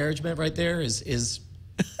the disparagement right there is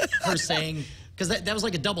her saying, because that was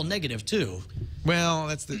like a double negative too. Well,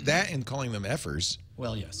 that's that and calling them effers.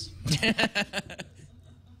 Well, yes.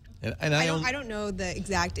 And I don't know the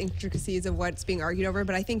exact intricacies of what's being argued over,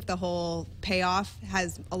 but I think the whole payoff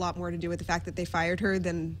has a lot more to do with the fact that they fired her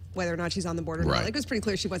than whether or not she's on the board or not. Like, it was pretty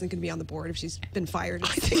clear she wasn't going to be on the board if she's been fired as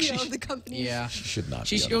CEO of the company. Yeah, she should not.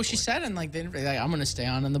 She said in like the interview, like, I'm going to stay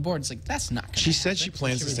on the board. It's like that's not. She said she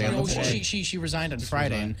plans to stay on the board. She resigned on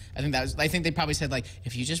Friday, and I think they probably said like,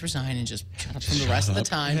 if you just resign and just shut up from the rest of the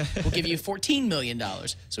time, we'll give you $14 million.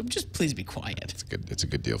 So just please be quiet. It's a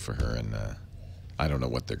good deal for her, and I don't know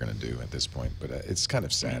what they're going to do at this point, but it's kind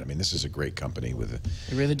of sad. I mean, this is a great company with a...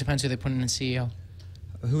 It really depends who they put in as CEO.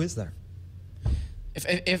 Who is there?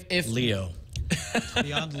 If Leo.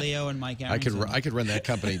 Beyond Leo and Mike Arrington. I could run that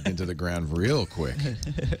company into the ground real quick.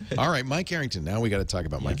 All right, Mike Arrington. Now we got to talk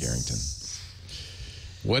about Mike Arrington.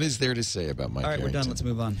 What is there to say about Mike Arrington? All right, we're done. Let's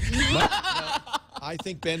move on. I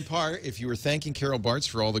think, Ben Parr, if you were thanking Carol Bartz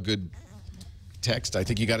for all the good text, I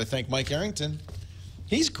think you got to thank Mike Arrington.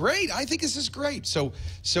 He's great. I think this is great. So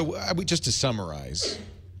just to summarize,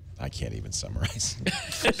 I can't even summarize.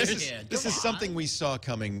 This is something we saw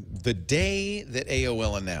coming the day that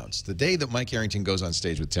AOL announced, the day that Mike Arrington goes on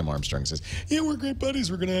stage with Tim Armstrong and says, "Yeah, we're great buddies.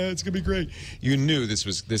 It's gonna be great." You knew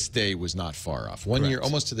this day was not far off. One year,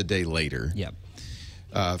 almost to the day later. Yep.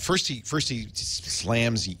 First he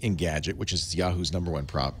slams Engadget, which is Yahoo's #1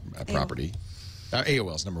 property.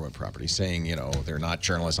 AOL's #1 property, saying, you know, they're not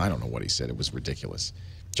journalists. I don't know what he said. It was ridiculous.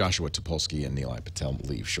 Joshua Topolsky and Nilay Patel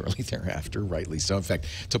leave shortly thereafter, rightly so. In fact,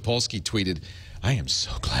 Topolsky tweeted, "I am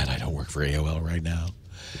so glad I don't work for AOL right now,"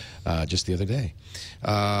 just the other day.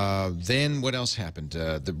 Then what else happened?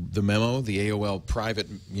 The memo, the AOL private,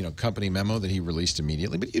 company memo that he released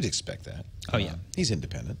immediately, but you'd expect that. Oh, yeah. He's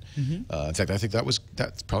independent. In fact, I think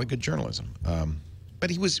that's probably good journalism. But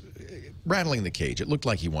he was rattling the cage. It looked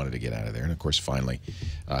like he wanted to get out of there. And, of course, finally,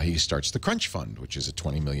 he starts the Crunch Fund, which is a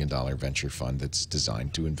 $20 million venture fund that's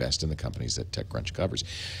designed to invest in the companies that TechCrunch covers.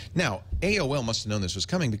 Now, AOL must have known this was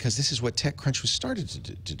coming because this is what TechCrunch was started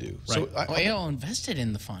to do. Right. So, AOL invested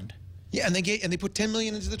in the fund. Yeah, and they put $10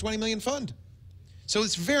 million into the $20 million fund. So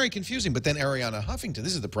it's very confusing. But then Arianna Huffington,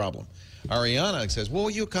 this is the problem. Arianna says,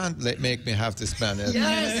 "Well, you can't make me have this man.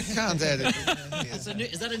 Yes. You can't edit."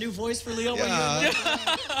 Is that a new voice for Leo? Yeah.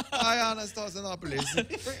 Arianna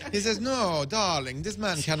he says, "No, darling, this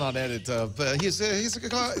man cannot edit. He's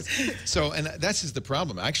so, and this is the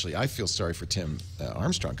problem. Actually, I feel sorry for Tim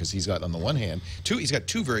Armstrong because he's got, on the one hand, he's got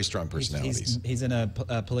two very strong personalities. He's in a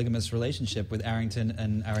polygamous relationship with Arrington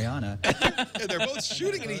and Arianna. And they're both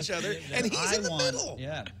shooting at each other, and he's in the middle.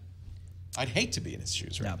 Yeah. I'd hate to be in his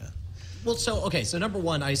shoes right now. Well, so number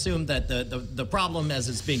one, I assume that the problem, as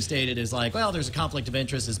it's being stated, is like, well, there's a conflict of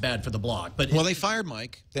interest, is bad for the blog. But they fired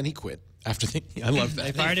Mike, then he quit. I love that.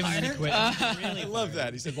 They fired him and then he quit. I love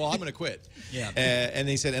that. He said, "Well, I'm going to quit." Yeah. And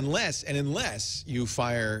he said, unless you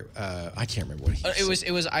fire, I can't remember what he said.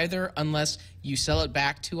 It was either unless you sell it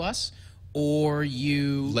back to us, or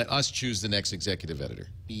you let us choose the next executive editor.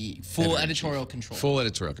 Full editorial control. Full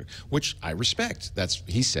editorial control, which I respect. That's,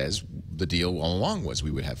 he says the deal all along was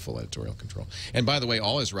we would have full editorial control. And by the way,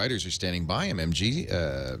 all his writers are standing by him. MG,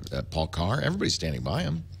 Paul Carr, everybody's standing by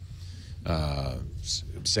him,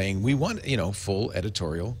 saying we want, you know, full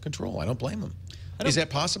editorial control. I don't blame them. Is that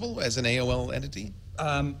possible as an AOL entity?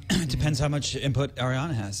 Depends how much input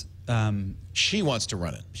Ariana has. She wants to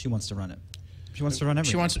run it. She wants to run it. She wants to run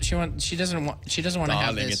everything. She doesn't want to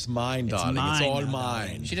have this. It's mine, darling. It's all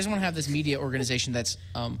mine. She doesn't want to have this media organization that's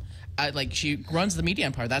like she runs the media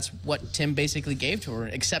empire. That's what Tim basically gave to her,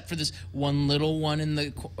 except for this one little one in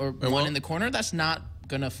the in the corner. That's not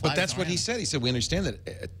gonna fly. But that's what he said. He said we understand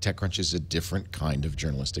that TechCrunch is a different kind of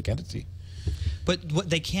journalistic entity. But what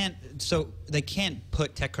they can't. So they can't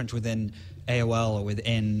put TechCrunch within AOL or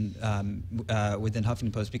within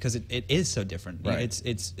Huffington Post because it is so different. Right.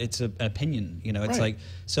 It's an opinion. You know, it's right. like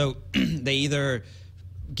so they either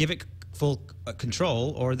give it full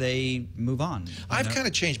control or they move on. I've kind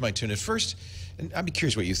of changed my tune at first. And I'd be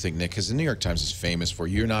curious what you think, Nick, because the New York Times is famous for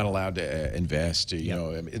you're not allowed to invest. You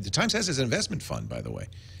know, the Times has an investment fund, by the way,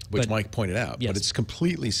 which Mike pointed out, but it's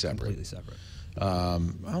completely separate. Completely separate.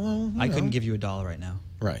 Although, I couldn't give you $1 right now.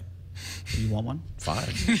 Right. You want one?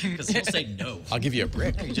 $5. Because he'll say no. I'll give you a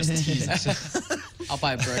brick. You just tease us. I'll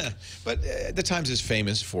buy a brick. But the Times is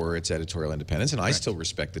famous for its editorial independence, and I still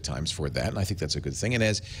respect the Times for that, and I think that's a good thing. And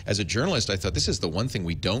as a journalist, I thought this is the one thing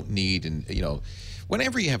we don't need. And you know,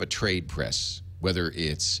 whenever you have a trade press, whether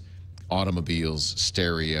it's automobiles,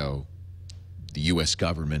 stereo, the U.S.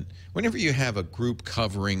 government, whenever you have a group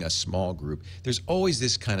covering a small group, there's always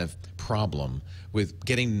this kind of problem with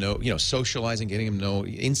getting to know, you know, socializing, getting them to know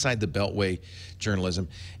inside the beltway journalism.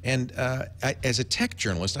 And as a tech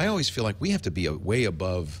journalist, I always feel like we have to be way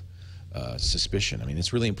above suspicion. I mean,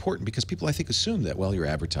 it's really important because people, I think, assume that, well, your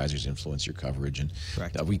advertisers influence your coverage, and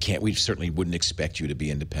we certainly wouldn't expect you to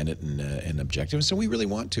be independent and objective, and so we really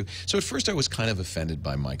want to. So at first I was kind of offended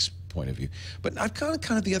by Mike's point of view, but I've gone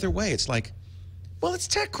kind of the other way. It's like, well, it's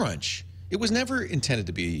TechCrunch. It was never intended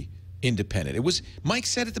to be independent. It was, Mike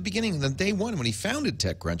said at the beginning, the day one when he founded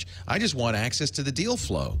TechCrunch, I just want access to the deal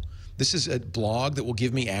flow. This is a blog that will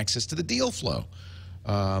give me access to the deal flow.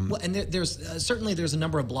 Well, and there's certainly there's a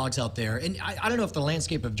number of blogs out there, and I don't know if the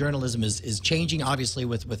landscape of journalism is changing, obviously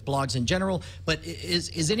with blogs in general. But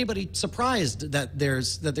is anybody surprised that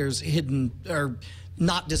there's hidden or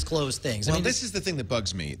not disclosed things? Well, I mean, this is the thing that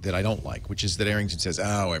bugs me that I don't like, which is that Arrington says,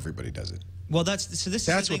 "Oh, everybody does it." Well,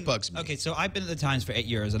 that's what bugs me. Okay, so I've been at the Times for 8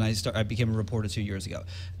 years, and I became a reporter 2 years ago,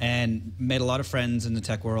 and made a lot of friends in the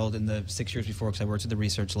tech world in the 6 years before, because I worked at the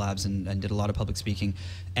research labs and did a lot of public speaking.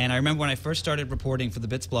 And I remember when I first started reporting for the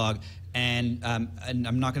Bits blog, and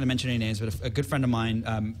I'm not going to mention any names, but a good friend of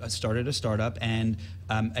mine started a startup and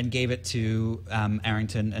gave it to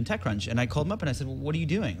Arrington and TechCrunch. And I called him up and I said, well, what are you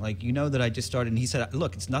doing? Like, you know that I just started. And he said,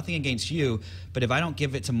 look, it's nothing against you, but if I don't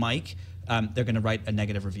give it to Mike, they're going to write a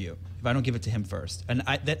negative review if I don't give it to him first. And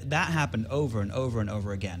that happened over and over and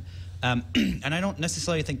over again. And I don't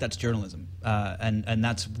necessarily think that's journalism. And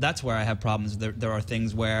that's where I have problems. There are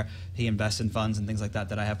things where he invests in funds and things like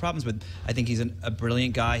that I have problems with. I think he's a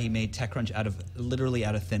brilliant guy. He made TechCrunch literally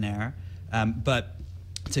out of thin air. But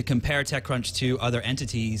to compare TechCrunch to other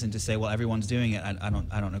entities and to say, well, everyone's doing it, I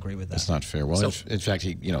don't agree with that. That's not fair. Well, in fact,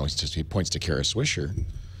 he points to Kara Swisher,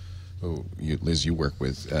 who Liz, you work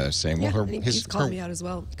with, saying, well, he's called me out as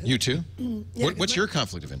well. You too? Yeah, what's your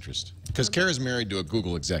conflict of interest? Because Kara's married to a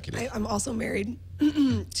Google executive. I'm also married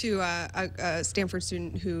to a Stanford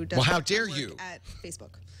student who does. Well, how dare work you? At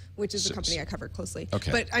Facebook, which is the company I cover closely.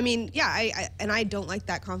 Okay. But I mean, yeah, I don't like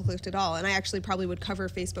that conflict at all, and I actually probably would cover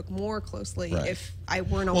Facebook more closely if I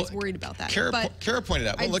weren't always worried about that. Kara pointed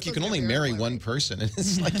out, well, look, you can only marry one person, and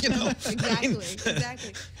it's like, you know.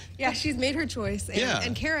 Exactly. Yeah, she's made her choice,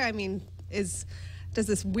 and Kara, I mean, does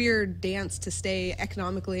this weird dance to stay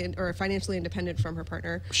economically or financially independent from her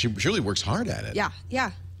partner. She really works hard at it.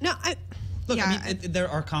 Yeah. No, Look, I mean, there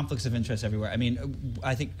are conflicts of interest everywhere. I mean,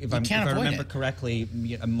 I think if I remember correctly,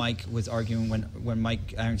 Mike was arguing when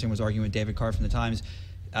Mike Arrington was arguing with David Carr from the Times.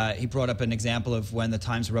 He brought up an example of when the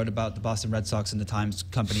Times wrote about the Boston Red Sox and the Times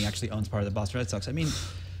company actually owns part of the Boston Red Sox. I mean,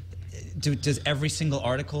 does every single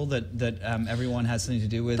article that everyone has something to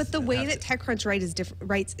do with? But the way that TechCrunch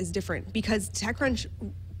writes is different, because TechCrunch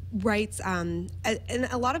writes, and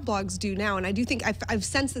a lot of blogs do now, and I do think I've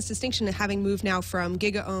sensed this distinction of having moved now from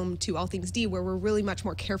GigaOM to All Things D, where we're really much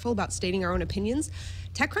more careful about stating our own opinions.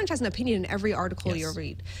 TechCrunch has an opinion in every article you'll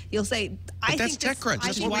read. You'll say, I think that's TechCrunch.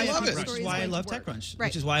 That's why I love it. Which is why I love TechCrunch.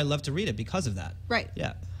 Which is why I love to read it, because of that. Right.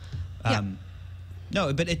 Yeah.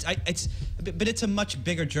 No, but it's a much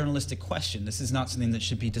bigger journalistic question. This is not something that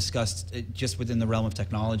should be discussed just within the realm of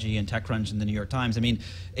technology and TechCrunch and the New York Times. I mean,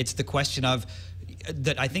 it's the question of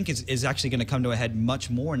that I think is actually going to come to a head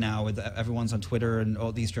much more now with everyone's on Twitter and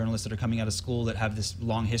all these journalists that are coming out of school that have this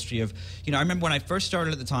long history of, I remember when I first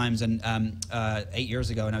started at the Times and 8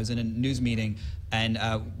 years ago, and I was in a news meeting, and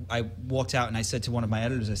I walked out and I said to one of my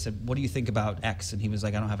editors, I said, "What do you think about X?" And he was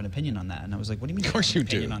like, "I don't have an opinion on that." And I was like, "What do you mean? Of course you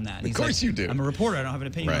do. Opinion on that?" And of course like, you do. I'm a reporter. I don't have an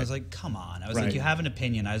opinion. Right. I was like, "Come on." I was like, "You have an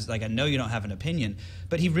opinion." I was like, "I know you don't have an opinion,"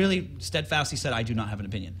 but he really steadfastly said, "I do not have an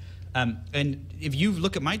opinion." And if you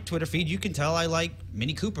look at my Twitter feed, you can tell I like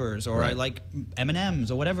Mini Coopers or I like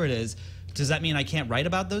M&Ms or whatever it is. Does that mean I can't write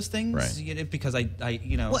about those things? Right. Because I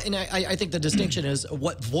Well, and I think the distinction is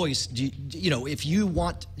what voice do if you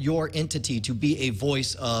want your entity to be a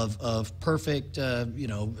voice of perfect,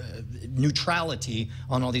 neutrality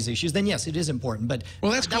on all these issues, then yes, it is important. But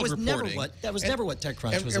that's that was reporting. never what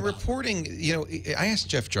TechCrunch was about. Reporting, I asked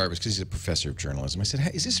Jeff Jarvis, because he's a professor of journalism, I said,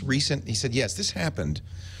 "Hey, is this recent?" He said, "Yes, this happened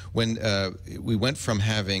when we went from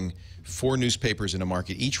having 4 newspapers in a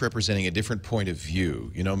market, each representing a different point of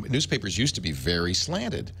view. Newspapers used to be very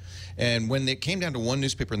slanted. And when it came down to one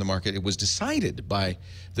newspaper in the market, it was decided by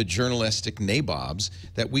the journalistic nabobs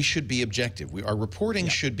that we should be objective. Our reporting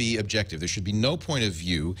should be objective. There should be no point of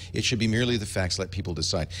view. It should be merely the facts, let people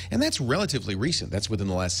decide." And that's relatively recent. That's within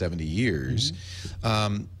the last 70 years.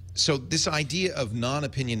 So this idea of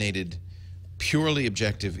non-opinionated, purely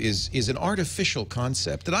objective is an artificial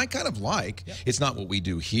concept that I kind of like. It's not what we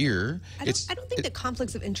do here. I don't think that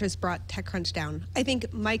conflicts of interest brought TechCrunch down. I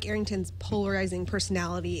think Mike Arrington's polarizing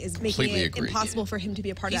personality is making it impossible for him to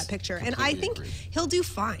be a part of that picture. And I think he'll do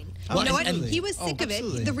fine. You know what? He was sick of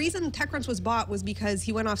it. The reason TechCrunch was bought was because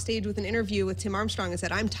he went off stage with an interview with Tim Armstrong and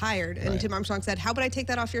said, "I'm tired." And Tim Armstrong said, "How about I take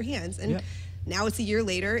that off your hands?" And now it's a year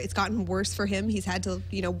later. It's gotten worse for him. He's had to,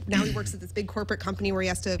 now he works at this big corporate company where he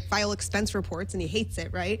has to file expense reports, and he hates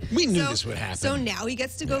it, right? We knew this would happen. So now he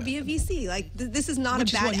gets to go be a VC. Like, this is not a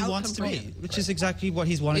bad outcome for him. Which is exactly what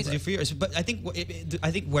he's wanted to do for years. But I think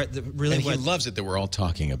where he loves it that we're all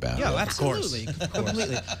talking about it. Yeah, absolutely,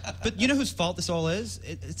 completely. But you know whose fault this all is?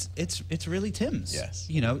 It's really Tim's. Yes.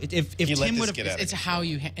 If Tim would have, it's how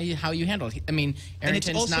you handle it. I mean, and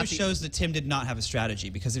it also shows that Tim did not have a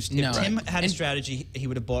strategy, because if Tim had a strategy, he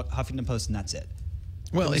would have bought Huffington Post, and that's it.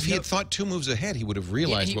 Well, if he had thought 2 moves ahead, he would have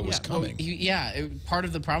realized what was coming. Part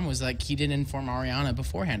of the problem was like he didn't inform Ariana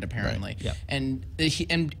beforehand, apparently. Right. And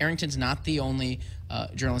Arrington's not the only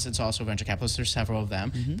journalist that's also a venture capitalist. There's several of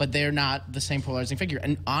them, but they're not the same polarizing figure.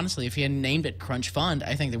 And honestly, if he had named it Crunch Fund,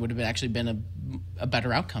 I think there would have actually been a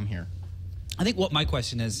better outcome here. I think what my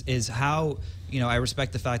question is how, I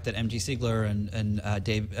respect the fact that MG Siegler and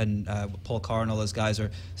Dave and Paul Carr and all those guys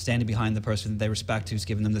are standing behind the person that they respect who's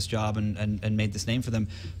given them this job and made this name for them.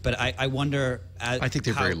 But I wonder. I think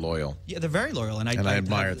they're very loyal. Yeah, they're very loyal, and I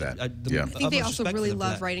admire that. I think they also really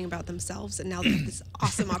love writing about themselves, and now they have this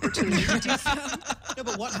awesome opportunity to do so. No,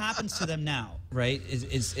 but what happens to them now, right?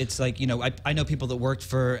 It's like, I know people that worked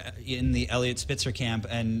in the Elliot Spitzer camp,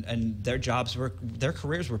 and their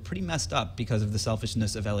careers were pretty messed up because of the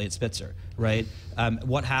selfishness of Elliot Spitzer, right?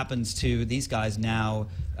 What happens to these guys now,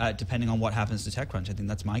 depending on what happens to TechCrunch? I think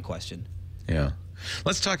that's my question. Yeah.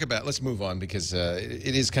 Let's move on, because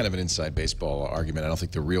it is kind of an inside baseball argument. I don't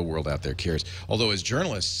think the real world out there cares. Although as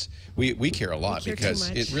journalists, we care a lot, because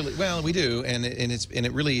it really, we do, and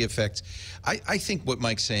it really affects. I think what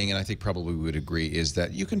Mike's saying, and I think probably we would agree, is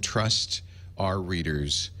that you can trust our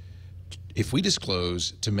readers, if we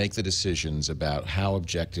disclose, to make the decisions about how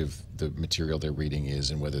objective the material they're reading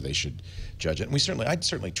is and whether they should judge it. And I'd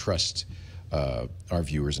certainly trust our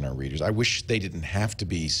viewers and our readers. I wish they didn't have to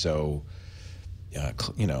be so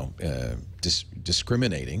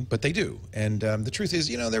discriminating, but they do. And the truth is,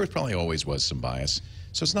 there probably always was some bias.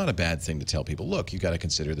 So it's not a bad thing to tell people, look, you got to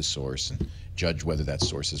consider the source and judge whether that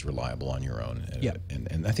source is reliable on your own.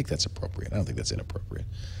 And I think that's appropriate. I don't think that's inappropriate.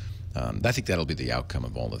 I think that'll be the outcome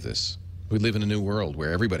of all of this. We live in a new world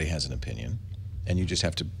where everybody has an opinion, and you just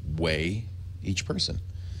have to weigh each person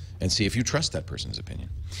and see if you trust that person's opinion.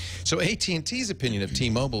 So AT&T's opinion of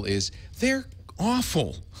T-Mobile is, they're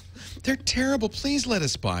awful. They're terrible. Please let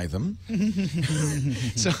us buy them.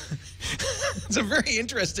 So it's a very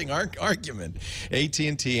interesting argument.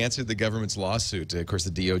 AT&T answered the government's lawsuit. Of course,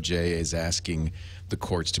 the DOJ is asking the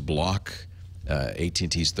courts to block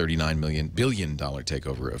AT&T's $39 billion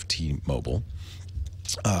takeover of T-Mobile.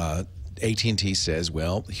 AT&T says,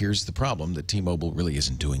 well, here's the problem, that T-Mobile really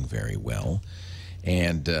isn't doing very well.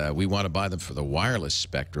 And we want to buy them for the wireless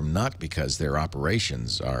spectrum, not because their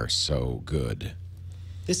operations are so good.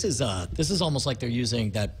 This is almost like they're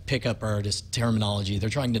using that pickup artist terminology. They're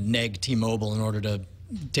trying to neg T-Mobile in order to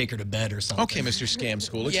take her to bed or something. Okay, Mr. Scam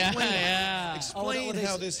School, explain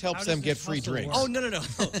how this helps them get free drinks. Oh, no.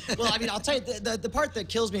 Well, I mean, I'll tell you, the part that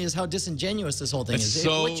kills me is how disingenuous this whole thing is. It's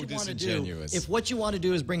so disingenuous. If what you want to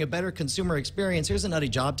do is bring a better consumer experience, here's a nutty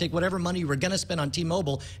job. Take whatever money you were going to spend on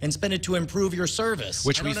T-Mobile and spend it to improve your service.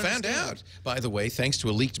 Which we found out, by the way, thanks to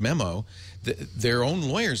a leaked memo. Their own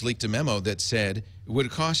lawyers leaked a memo that said it would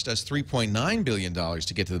cost us $3.9 billion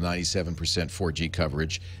to get to the 97% 4G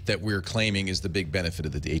coverage that we're claiming is the big benefit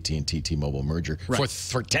of the AT&T T-Mobile merger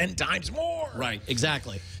for 10 times more. Right,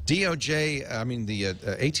 exactly. DOJ, I mean, the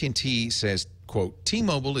AT&T says, quote,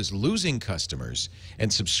 T-Mobile is losing customers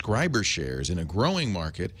and subscriber shares in a growing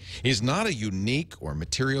market, is not a unique or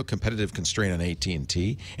material competitive constraint on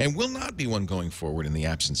AT&T, and will not be one going forward in the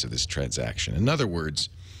absence of this transaction. In other words,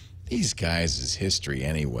 these guys is history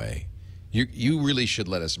anyway. You really should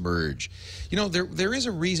let us merge. You know, there is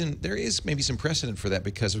a reason, there is maybe some precedent for that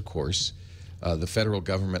because, of course, the federal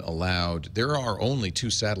government allowed, there are only 2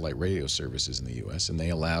 satellite radio services in the U.S., and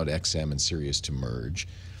they allowed XM and Sirius to merge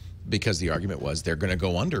because the argument was they're going to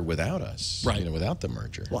go under without us, you know, without the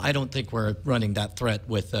merger. Well, I don't think we're running that threat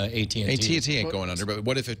with AT&T. AT&T ain't going under, but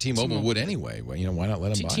what if T-Mobile would anyway? Well, you know, why not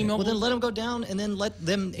let them buy it? Well, then let them go down and then let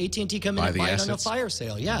them AT&T come in and buy it on a fire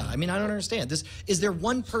sale. Yeah, I mean, I don't understand. Is there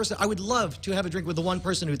one person? I would love to have a drink with the one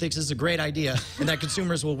person who thinks this is a great idea and that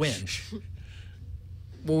consumers will win.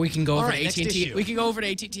 Well, we can go over to AT&T. We can go over to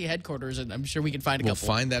AT&T headquarters, and I'm sure we can find a couple.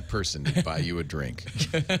 We'll find that person to buy you a drink.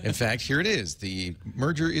 In fact, here it is. The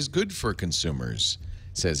merger is good for consumers,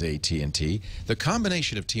 says AT&T. The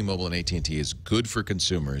combination of T-Mobile and AT&T is good for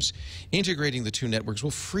consumers. Integrating the 2 networks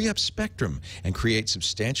will free up spectrum and create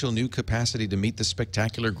substantial new capacity to meet the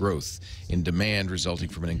spectacular growth in demand resulting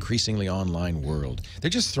from an increasingly online world. They're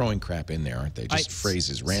just throwing crap in there, aren't they? Just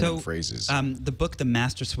phrases, random phrases. The book The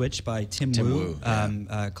Master Switch by Tim Wu.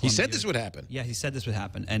 He said this would happen. Yeah, he said this would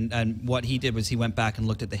happen. And what he did was he went back and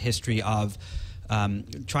looked at the history of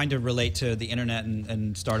trying to relate to the internet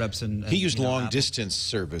and startups and he used long distance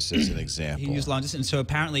service as an example. He used long distance. So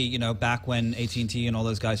apparently, you know, back when AT&T and all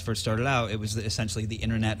those guys first started out, it was essentially the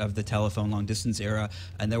internet of the telephone long distance era,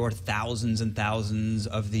 and there were thousands and thousands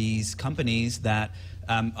of these companies that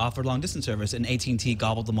offered long distance service, and AT&T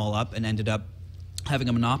gobbled them all up and ended up having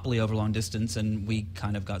a monopoly over long distance, and we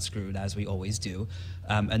kind of got screwed, as we always do.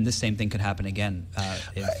 And this same thing could happen again.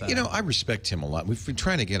 You know, I respect him a lot. We've been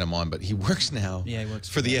trying to get him on, but he works now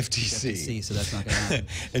for the FTC. So that's not going to happen.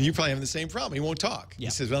 And you probably have the same problem. He won't talk. Yeah.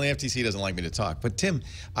 He says, well, the FTC doesn't like me to talk. But Tim,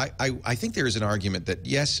 I think there is an argument that,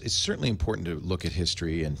 yes, it's certainly important to look at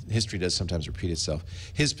history, and history does sometimes repeat itself.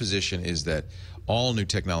 His position is that all new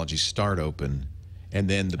technologies start open, and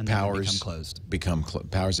then the powers become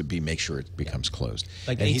closed. Powers that be make sure it becomes closed.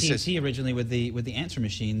 Like AT&T originally with the answer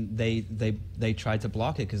machine, they tried to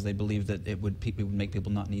block it because they believed that it would make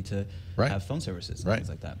people not need to have phone services and things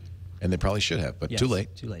like that. And they probably should have, but too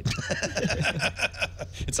late. Too late.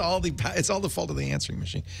 It's all the fault of the answering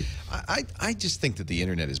machine. I just think that the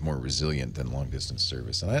internet is more resilient than long distance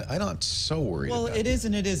service, and I'm not so worried. Well, about it is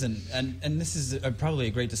and it isn't, and this is probably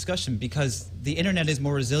a great discussion because the internet is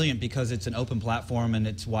more resilient because it's an open platform, and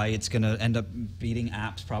it's why it's going to end up beating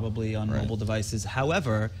apps probably on mobile devices.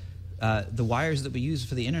 However, the wires that we use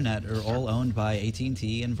for the internet are all owned by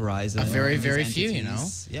AT&T and Verizon. Very, very few, you know.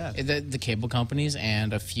 Yeah. The cable companies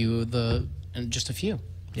and just a few.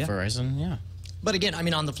 Yeah. Verizon, yeah. But again, I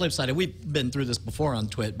mean, on the flip side, we've been through this before on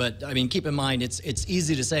TWiT, but I mean, keep in mind, it's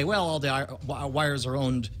easy to say, well, all the wires are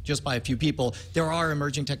owned just by a few people. There are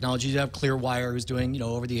emerging technologies. You have Clearwire who's doing, you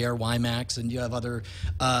know, over-the-air WiMAX, and you have other.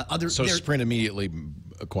 So Sprint immediately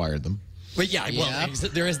acquired them. Well, yeah, well,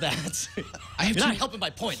 there is that. You're not helping my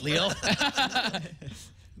point, Leo.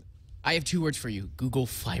 I have 2 words for you: Google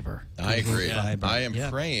Fiber. I agree. I am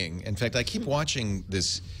praying. In fact, I keep watching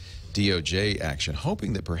this DOJ action,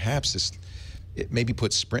 hoping that perhaps it maybe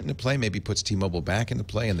puts Sprint into play, maybe puts T-Mobile back into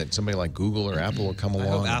play, and that somebody like Google or Apple will come along.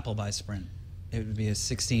 I hope Apple buys Sprint. It would be a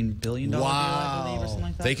 $16 billion deal, I believe, or something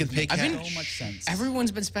like that. They can pay cash. So much sense.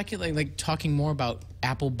 Everyone's been speculating, like talking more about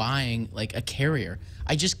Apple buying like a carrier.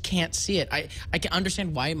 I just can't see it. I can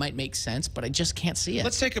understand why it might make sense, but I just can't see it.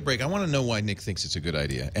 Let's take a break. I want to know why Nick thinks it's a good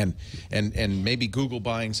idea, and maybe Google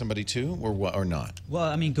buying somebody too, or not. Well,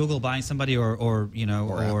 I mean, Google buying somebody, or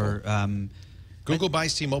Google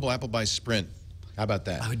buys T-Mobile, Apple buys Sprint. How about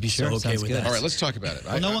that? I would be okay with that. All right, let's talk about it.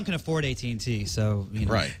 Well, no one can afford AT&T, so you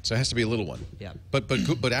know. Right. So it has to be a little one. Yeah.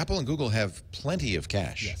 But Apple and Google have plenty of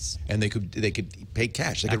cash. Yes. And they could pay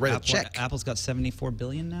cash. They could write a check. Apple's got $74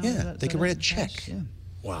 billion now. Yeah. They could write a check. Yeah.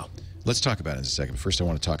 Wow. Let's talk about it in a second. First, I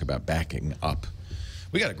want to talk about backing up.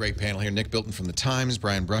 We got a great panel here. Nick Bilton from The Times,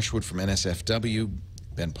 Brian Brushwood from NSFW,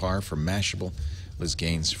 Ben Parr from Mashable, Liz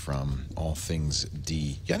Gaines from All Things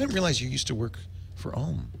D. Yeah, I didn't realize you used to work for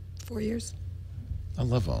Ohm. 4 years. I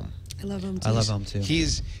love Ohm. I love him too. I love him too.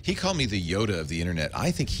 He called me the Yoda of the internet.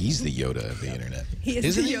 I think he's the Yoda of the internet. He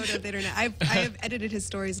is the Yoda of the internet. I have edited his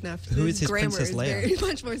stories enough. Who is his grammar Princess is Leia? very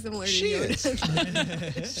much more similar to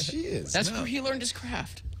Yoda. She is. That's where he learned his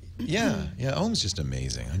craft. Yeah, yeah. Ohm's just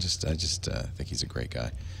amazing. I just think he's a great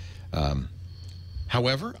guy.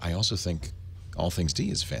 However, I also think All Things D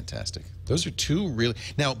is fantastic. Those are two really.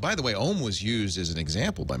 Now, by the way, Ohm was used as an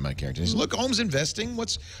example by Mike Harrington. He said, "Look, Ohm's investing.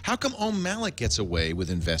 How come Ohm Malik gets away with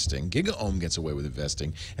investing? Giga Ohm gets away with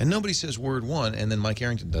investing, and nobody says word one, and then Mike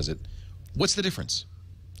Harrington does it. What's the difference?"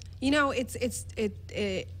 You know,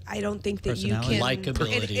 I don't think that you can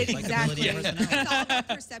likability. Exactly. It's all about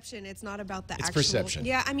perception. It's not about the actual. Perception.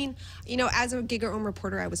 Yeah, I mean, you know, as a Giga Ohm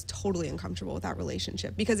reporter, I was totally uncomfortable with that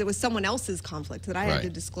relationship because it was someone else's conflict that I had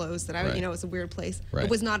to disclose. That you know, it was a weird place. Right.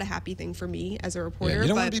 It was not a happy thing for me as a reporter. Yeah, you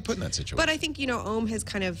don't want to be put in that situation. But I think, you know, Ohm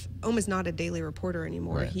is not a daily reporter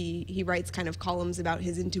anymore. Right. He writes kind of columns about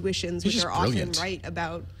his intuitions, He's which just are brilliant. often right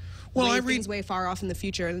about. Well, I I read things read way far off in the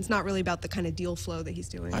future, and it's not really about the kind of deal flow that he's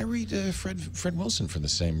doing. I read Fred Wilson for the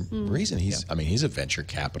same reason. I mean, he's a venture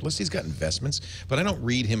capitalist. He's got investments, but I don't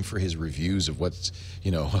read him for his reviews of what's,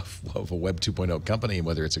 you know, of a Web 2.0 company and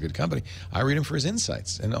whether it's a good company. I read him for his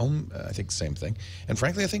insights, and I think the same thing. And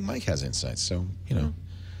frankly, I think Mike has insights. So, you know,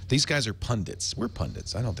 these guys are pundits. We're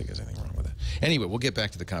pundits. I don't think there's anything wrong with it. Anyway, we'll get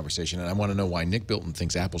back to the conversation, and I want to know why Nick Bilton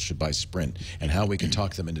thinks Apple should buy Sprint and how we can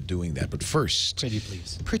talk them into doing that. But first, Pretty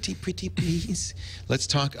please. Pretty please. Let's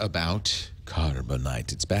talk about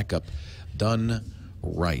Carbonite. It's back up, done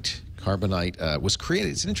right. Carbonite was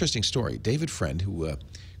created. It's an interesting story. David Friend, who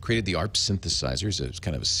created the ARP synthesizers, is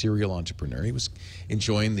kind of a serial entrepreneur. He was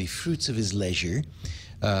enjoying the fruits of his leisure.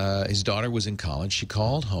 His daughter was in college. She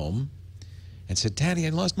called home and said, "Daddy,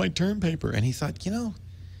 I lost my term paper." And he thought, you know,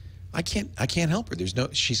 I can't help her.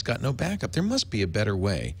 She's got no backup. There must be a better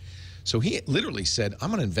way. So he literally said,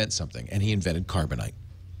 "I'm going to invent something," and he invented Carbonite.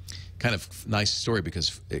 Kind of nice story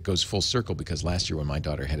because it goes full circle, because last year when my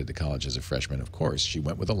daughter headed to college as a freshman, of course, she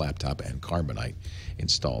went with a laptop and Carbonite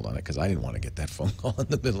installed on it because I didn't want to get that phone call in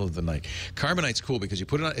the middle of the night. Carbonite's cool because you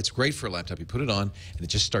put it on, it's great for a laptop. You put it on and it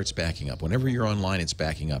just starts backing up. Whenever you're online, it's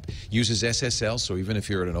backing up. Uses SSL, so even if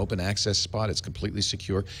you're at an open access spot, it's completely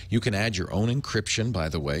secure. You can add your own encryption, by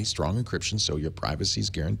the way, strong encryption, so your privacy is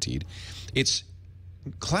guaranteed. It's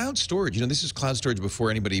cloud storage. You know, this is cloud storage before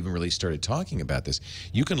anybody even really started talking about this.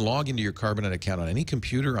 You can log into your Carbonite account on any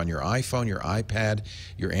computer, on your iPhone, your iPad,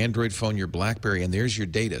 your Android phone, your BlackBerry, and there's your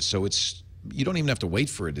data. So you don't even have to wait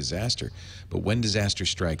for a disaster. But when disaster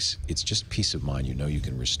strikes, it's just peace of mind. You know you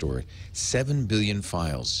can restore it. 7 billion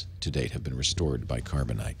files to date have been restored by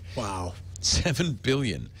Carbonite. Wow. 7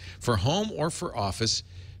 billion. For home or for office,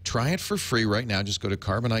 try it for free right now. Just go to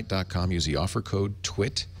carbonite.com. Use the offer code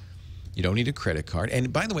TWiT. You don't need a credit card.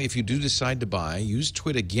 And by the way, if you do decide to buy, use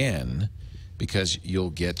TWiT again, because you'll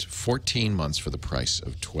get 14 months for the price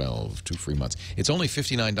of 12, 2 free months. It's only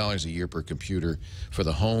 $59 a year per computer for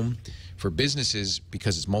the home. For businesses,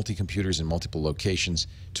 because it's multi-computers in multiple locations,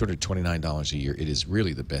 $229 a year. It is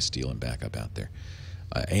really the best deal in backup out there.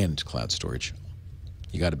 And cloud storage.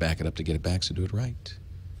 You got to back it up to get it back, so do it right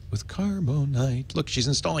with Carbonite. Look, she's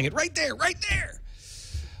installing it right there, right there.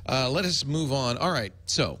 Let us move on. All right,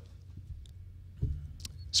 so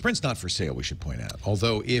Sprint's not for sale, we should point out.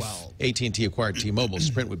 Although if AT&T acquired T-Mobile,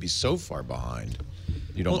 Sprint would be so far behind,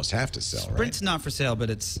 you'd almost have to sell, right? Sprint's not for sale, but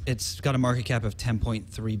it's got a market cap of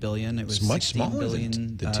 10.3 billion. It was It's much 16 smaller billion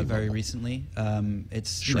than T-Mobile. very recently.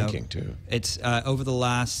 It's Shrinking, too. It's over the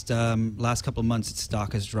last couple of months, its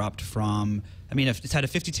stock has dropped from. I mean, it's had a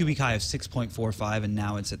 52-week high of 6.45, and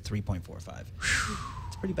now it's at 3.45.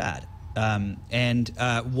 It's pretty bad.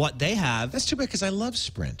 What they have. That's too bad, because I love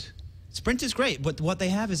Sprint. Sprint is great, but what they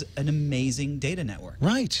have is an amazing data network.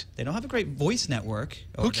 Right. They don't have a great voice network.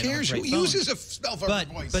 Who cares? Who uses a cell phone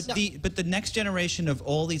voice? But the next generation of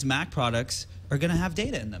all these Mac products are going to have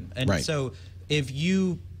data in them. And so if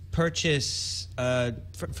you purchase for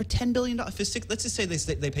 $10 billion, let's just say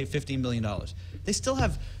they pay $15 billion, they still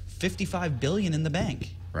have $55 billion in the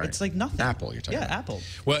bank. Right. It's like nothing. Apple, you're talking about. Yeah, Apple.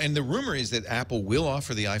 Well, and the rumor is that Apple will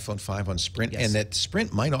offer the iPhone 5 on Sprint, Yes. and that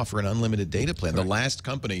Sprint might offer an unlimited data plan. Correct. The last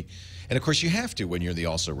company, and of course you have to when you're the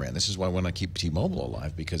also-ran. This is why I want to keep T-Mobile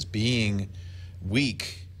alive, because being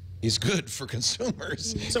weak is good for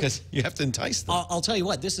consumers because you have to entice them. I'll tell you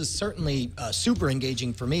what, this is certainly super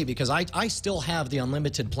engaging for me because I still have the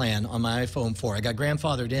unlimited plan on my iPhone 4. I got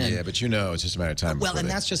grandfathered in. Yeah, but you know it's just a matter of time. Well, and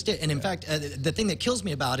that's just it. And in fact, the thing that kills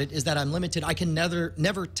me about it is that I'm limited. I can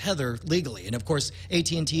never tether legally. And of course,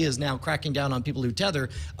 AT&T is now cracking down on people who tether.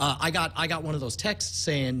 I got one of those texts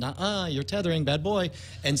saying, "You're tethering, bad boy."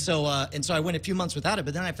 And so I went a few months without it.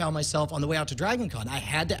 But then I found myself on the way out to DragonCon. I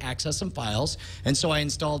had to access some files, and so I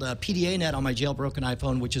installed PDA-Net on my jailbroken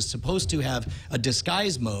iPhone, which is supposed to have a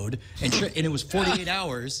disguise mode, and it was 48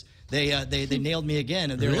 hours. They nailed me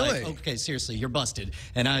again, and they were like, "Okay, seriously, you're busted."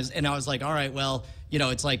 And I was like, "All right, well, you know,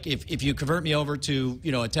 it's like if you convert me over to,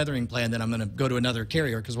 you know, a tethering plan, then I'm going to go to another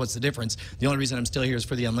carrier because what's the difference? The only reason I'm still here is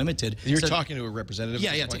for the unlimited." You're talking to a representative?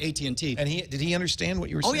 Yeah, to AT&T. And did he understand what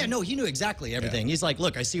you were saying? Oh, yeah, no, he knew exactly everything. Yeah. He's like,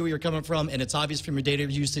 "Look, I see where you're coming from, and it's obvious from your data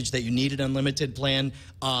usage that you need an unlimited plan.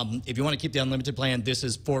 If you want to keep the unlimited plan, this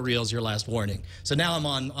is for reals, your last warning." So now I'm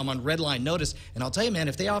on red line notice, and I'll tell you, man,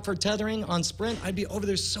 if they offered tethering on Sprint, I'd be over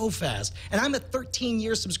there so fast. And I'm a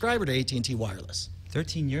 13-year subscriber to AT&T Wireless.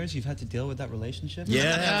 13 years you've had to deal with that relationship?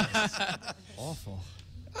 Yeah. Awful.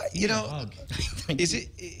 You know,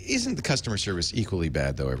 isn't the customer service equally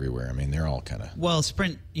bad though everywhere? I mean, they're all kind of. Well,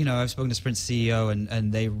 Sprint. You know, I've spoken to Sprint's CEO,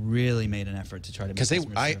 and they really made an effort to try to. Because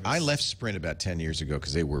I left Sprint about 10 years ago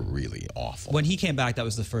because they were really awful. When he came back, that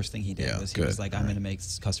was the first thing he did. Yeah, he was like, "I'm going to make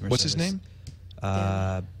customer." What's service. his name?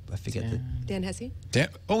 I forget Dan Hesse.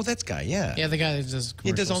 Oh, that guy. Yeah. Yeah, the guy that does.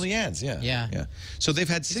 He does all the ads. Yeah. Yeah. So they've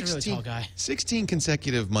had He's a really tall guy. 16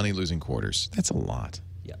 consecutive money-losing quarters. That's a lot.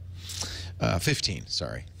 Yeah. 15.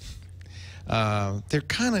 Sorry. They're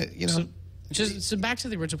kind of, you know. So back to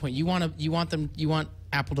the original point. You want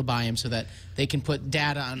Apple to buy them so that they can put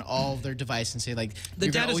data on all of their devices and say, like,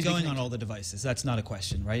 the data's going on all the devices. That's not a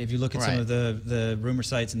question, right? If you look at some of the rumor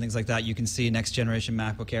sites and things like that, you can see next generation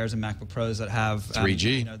MacBook Airs and MacBook Pros that have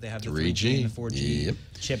 3G. You know, they have the 3G and the 4G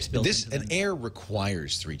chips built into them. An Air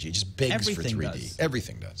requires 3G. It just begs for 3D. Does.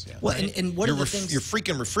 Everything does. Yeah. Well, and what are the things? Your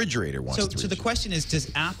freaking refrigerator wants 3G. So the question is,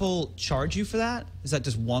 does Apple charge you for that? Is that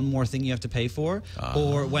just one more thing you have to pay for?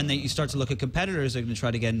 Or when you start to look at competitors, they're going to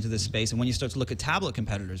try to get into this space, and when you start to look at tablet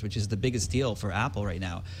competitors, which is the biggest deal for Apple right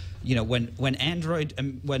now, you know, when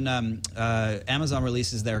Amazon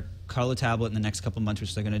releases their color tablet in the next couple of months,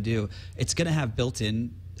 which they're going to do, it's going to have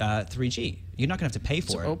built-in 3G. You're not going to have to pay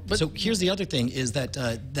for it. So here's the other thing is that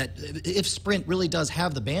if Sprint really does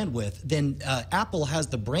have the bandwidth, then Apple has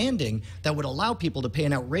the branding that would allow people to pay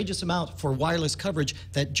an outrageous amount for wireless coverage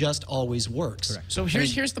that just always works. Correct. So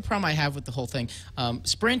here's the problem I have with the whole thing.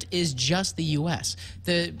 Sprint is just the U.S.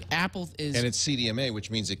 The Apple is, and it's CDMA,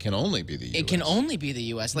 which means it can only be the U.S. It can only be the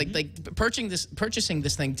U.S. Like purchasing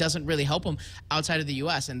this thing doesn't really help them outside of the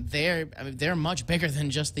U.S. And they're much bigger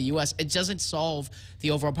than just the U.S. It doesn't solve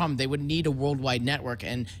the overall problem. They would need a worldwide network,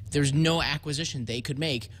 and there's no acquisition they could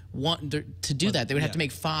make to do that. They would have to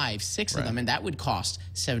make 5, 6 of them, and that would cost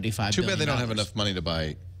 $75 billion. Too bad they don't have enough money to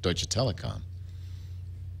buy Deutsche Telekom.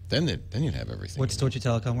 Then you'd have everything. What's Deutsche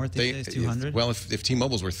Telekom worth these days? 200? Well, if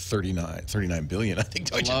T-Mobile's worth 39 billion, I think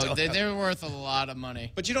Deutsche Telekom. They're worth a lot of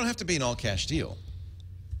money. But you don't have to be an all-cash deal.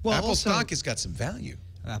 Well, Apple stock has got some value.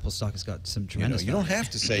 Apple stock has got some tremendous. You don't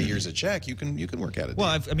have to say here's a check. You can work out a deal.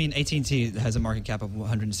 Well, I mean, AT&T has a market cap of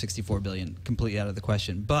 164 billion, completely out of the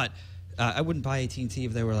question. But I wouldn't buy AT&T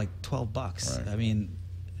if they were like $12. Right. I mean,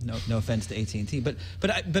 no offense to AT&T, but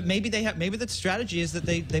maybe the strategy is that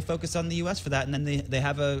they focus on the U.S. for that, and then they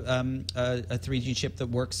have a 3G chip that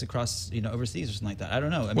works across overseas or something like that. I don't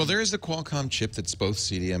know. Well, there is the Qualcomm chip that's both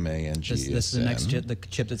CDMA and GSM. This is the next chip, the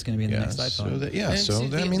chip that's going to be in the next iPhone.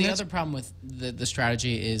 The other problem with the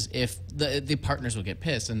strategy is if the partners will get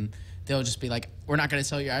pissed and they'll just be like, "We're not going to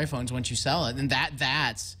sell your iPhones once you sell it," and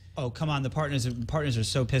that's. Oh, come on! The partners are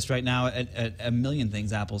so pissed right now at a million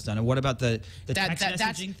things Apple's done. And what about the text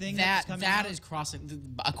messaging thing that's coming out? That is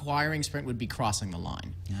crossing. Acquiring Sprint would be crossing the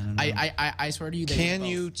line. I don't know. I swear to you. Can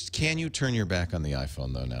you turn your back on the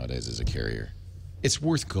iPhone though nowadays as a carrier? It's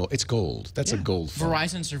worth gold. It's gold. That's a gold phone.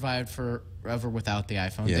 Verizon survived forever without the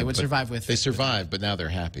iPhone. They would survive with. They survived, but now they're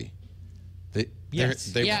happy.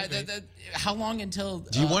 How long until?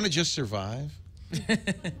 Do you want to just survive?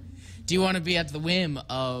 Do you want to be at the whim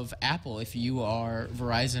of Apple if you are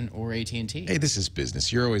Verizon or AT&T? Hey, this is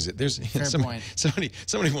business. You're always point. Somebody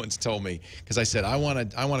once told me, because I said I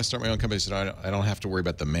want to start my own company. I said I don't have to worry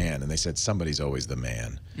about the man, and they said somebody's always the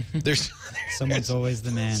man. Someone's always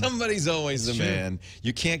the man. Somebody's always the man.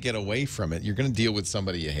 You can't get away from it. You're going to deal with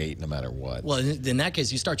somebody you hate no matter what. Well, in that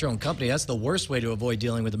case, you start your own company. That's the worst way to avoid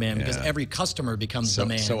dealing with the man because every customer becomes the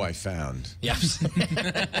man. So I found. Yeah.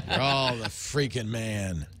 You're all the freaking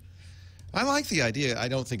man. I like the idea. I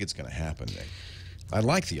don't think it's going to happen, Nick. I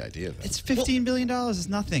like the idea, though. It's $15 billion. It's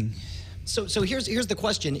nothing. So here's the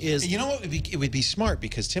question: is you know what? It would be smart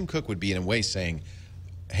because Tim Cook would be in a way saying,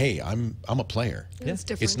 "Hey, I'm a player. It's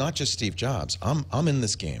different. It's not just Steve Jobs. I'm in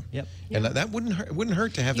this game." Yep. And that wouldn't hurt. It wouldn't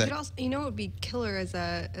hurt to have You that. could also, you know, what would be killer as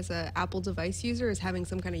a Apple device user is having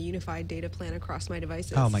some kind of unified data plan across my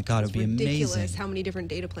devices. Oh my God, it would be ridiculous amazing. how many different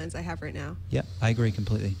data plans I have right now. Yep, I agree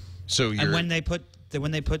completely. So And when they put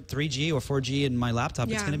 3G or 4G in my laptop,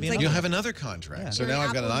 it's Yeah, going to be it's like- you'll enough. have another contract. Yeah. So You're now an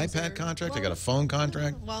I've got an Apple iPad user. contract. I Well, got a phone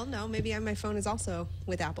contract. Well, no, maybe my phone is also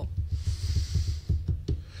with Apple.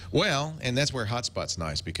 Well, and that's where hotspot's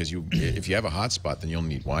nice because if you have a hotspot, then you'll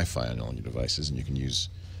need Wi-Fi on all your devices, and you can use.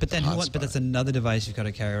 But then, the but that's another device you've got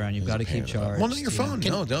to carry around. You've got to keep charged. Well, not your phone.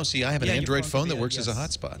 No. See, I have an Yeah, your Android phone could that be works as a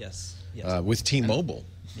yes, hotspot. Yes. Yes. With T-Mobile.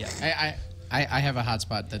 Yeah. I have a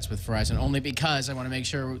hotspot that's with Verizon only because I want to make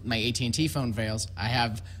sure my AT&T phone fails. I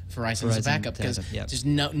have Verizon as a Verizon backup because has it, yep. just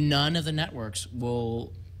none of the networks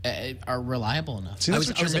are reliable enough. See, that's I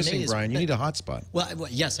what you're was missing, amazed Brian. You need a hotspot. Well,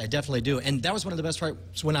 yes, I definitely do. And that was one of the best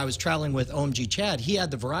parts when I was traveling with OMG Chad. He had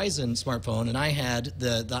the Verizon smartphone, and I had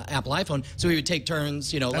the Apple iPhone. So we would take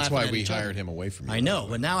turns, That's laughing why at we each other. hired him away from you. I know.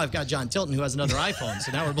 But now I've got John Tilton, who has another iPhone.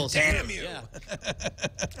 So now we're both. Damn you. Yeah.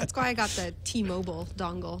 That's why I got the T-Mobile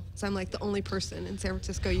dongle. So I'm like the only person in San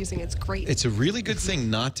Francisco using it. It's great. It's a really good thing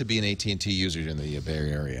not to be an AT&T user in the Bay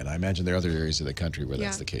Area, and I imagine there are other areas of the country where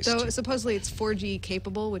that's the case. So too. supposedly it's 4G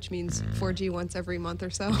capable, which means 4G once every month or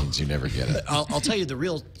so. Means you never get it. I'll tell you the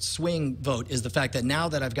real swing vote is the fact that now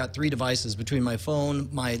that I've got 3 devices between my phone,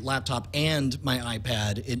 my laptop, and my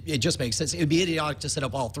iPad, it just makes sense. It would be idiotic to set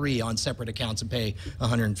up all 3 on separate accounts and pay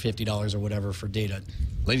 $150 or whatever for data.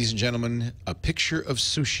 Ladies and gentlemen, a picture of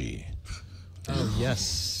sushi. Oh,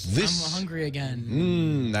 yes. This, I'm hungry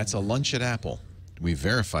again. that's a lunch at Apple. We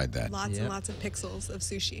verified that. Lots and lots of pixels of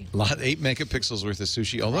sushi. 8 megapixels worth of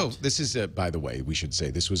sushi. Although this is, by the way, we should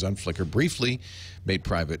say this was on Flickr briefly, made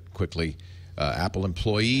private quickly. Apple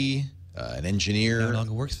employee, an engineer. No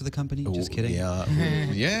longer works for the company. Just kidding. Yeah,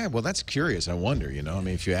 yeah. Well, that's curious. I wonder. I mean,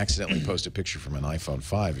 if you accidentally post a picture from an iPhone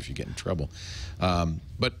 5, if you get in trouble.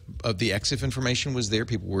 But the EXIF information was there.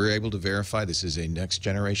 People were able to verify this is a next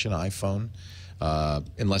generation iPhone,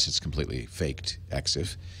 unless it's completely faked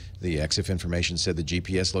EXIF. The EXIF information said the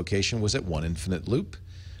GPS location was at 1 infinite loop.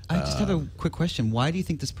 I just have a quick question. Why do you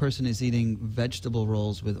think this person is eating vegetable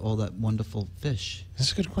rolls with all that wonderful fish?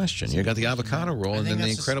 That's a good question. You got the avocado roll and then the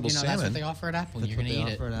incredible That's salmon. what they offer at Apple. That's You're what going to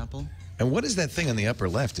they eat offer it. at Apple? And what is that thing on the upper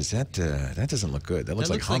left? Is that that doesn't look good? That looks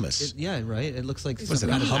like hummus. Yeah, right. It looks like What is some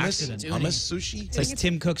it? kind of Hummus? accident. Hummus sushi? It's like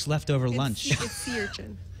Tim Cook's leftover lunch. It's sea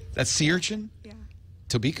urchin. That's sea urchin? Yeah.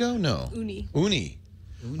 Tobiko? No. Uni. Uni.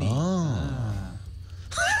 Oh.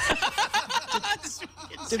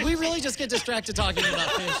 Did we really just get distracted talking about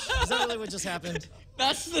fish? Is that really what just happened?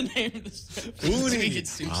 That's the name of the Uni.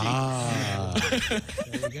 sushi. Ah.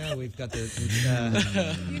 There you go. We've got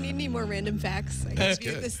the. You need any more random facts? I That's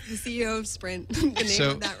guess good. The CEO of Sprint, the name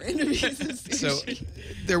So- of that random piece of sushi. So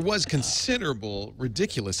there was considerable,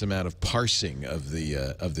 ridiculous amount of parsing of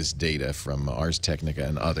the of this data from Ars Technica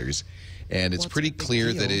and others, and it's pretty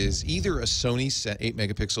clear that it is either a Sony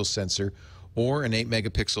 8-megapixel sensor or an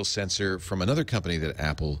 8-megapixel sensor from another company that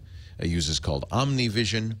Apple uses called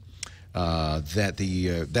OmniVision.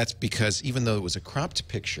 That's because even though it was a cropped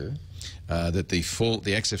picture, that the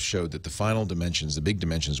EXIF showed that the final dimensions, the big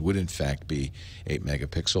dimensions, would in fact be 8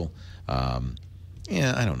 megapixel.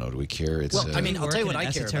 Yeah, I don't know. Do we care? It's Well, I mean, I'll tell you what I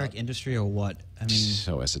care esoteric about. industry or what? I mean,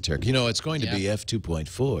 so esoteric. You know, it's going to be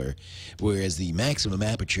f2.4, whereas the maximum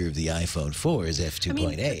aperture of the iPhone 4 is f2.8. I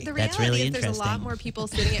mean, the That's reality really is there's a lot interesting. more people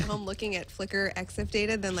sitting at home looking at Flickr EXIF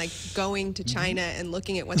data than like going to China and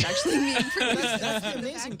looking at what's actually being produced. That's the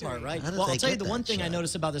amazing part, right? How did Well, they I'll tell you get the one that thing I shot?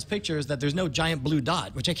 noticed about this picture is that there's no giant blue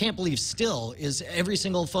dot, which I can't believe still is every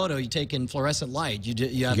single photo you take in fluorescent light. You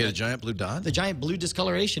have You get a that- giant blue dot? the giant blue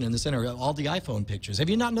discoloration in the center of all the iPhone pictures. Have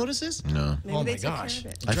you not noticed this? No. Maybe Oh they my took care gosh. of it.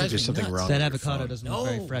 I think drives there's me something nuts. wrong that with your avocado phone. doesn't look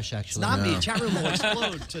very fresh, actually. It's not me. Chat room will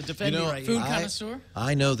explode to defend me right Food here. connoisseur?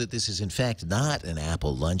 I know that this is in fact not an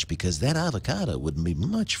Apple lunch because that avocado would be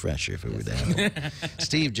much fresher if it were that.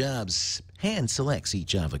 Steve Jobs hand selects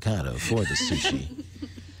each avocado for the sushi.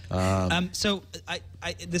 So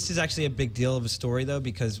this is actually a big deal of a story, though,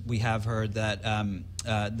 because we have heard that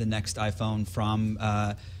the next iPhone from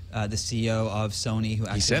the CEO of Sony, who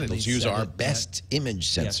actually He said it'll released use said our that- Best image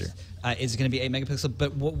sensor. Yes, is going to be 8 megapixel.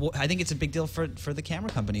 But I think it's a big deal for the camera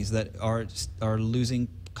companies that are losing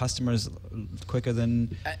customers quicker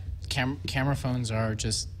than. Camera phones are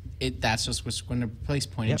just that's just what's going to replace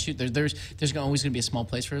point and shoot. There's always going to be a small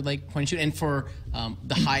place for like point and shoot, and for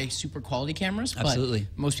the high super quality cameras. Absolutely.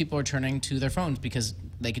 But most people are turning to their phones because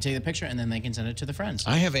they can take the picture and then they can send it to their friends.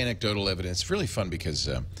 I have anecdotal evidence. It's really fun because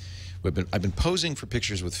I've been posing for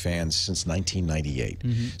pictures with fans since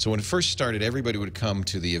 1998. So when it first started, everybody would come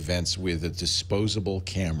to the events with a disposable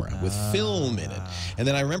camera with film in it. And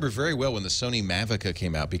then I remember very well when the Sony Mavica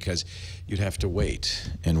came out, because you'd have to wait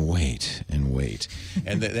and wait and wait,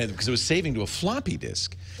 and because it was saving to a floppy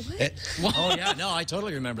disk. What? Oh yeah, no, I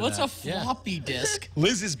totally remember What's that. What's a floppy disk?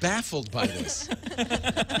 Liz is baffled by this.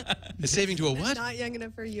 It's saving to a what? Not young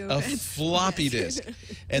enough for you. A floppy disk.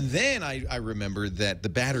 And then I remember that the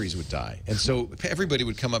batteries would die. And so everybody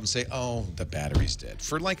would come up and say, oh, the battery's dead,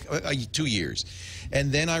 for like 2 years.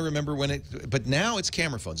 And then I remember but now it's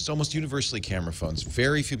camera phones. It's almost universally camera phones.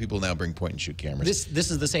 Very few people now bring point and shoot cameras. This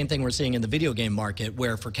is the same thing we're seeing in the video game market,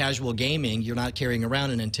 where for casual gaming, you're not carrying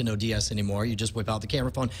around a Nintendo DS anymore. You just whip out the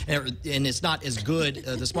camera phone, and it's not as good.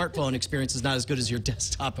 The smartphone experience is not as good as your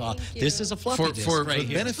desktop. This is a floppy disk for right the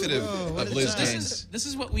here. benefit of Liz Gaines. This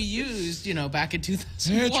is what we used, back in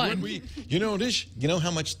 2001. You know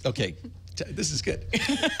how much? Okay, this is good.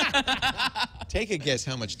 Take a guess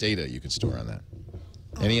how much data you can store on that.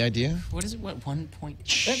 Any idea? What is it? What 1 point?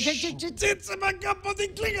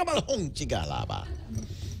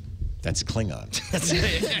 That's a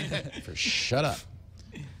Klingon. For shut up.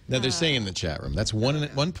 Now they're saying in the chat room that's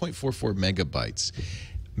 1.44 megabytes.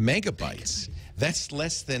 Megabytes. That's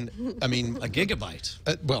less than, I mean, a gigabyte.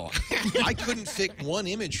 Well, I couldn't fit one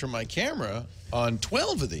image from my camera on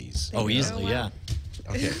 12 of these. Oh, easily, yeah.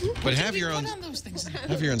 Okay, but have your own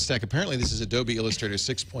stack. Apparently, this is Adobe Illustrator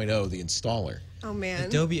 6.0, the installer. Oh man.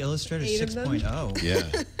 Adobe Illustrator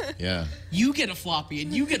 6.0. Yeah. You get a floppy,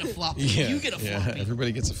 and you get a floppy, and you get a floppy. Yeah,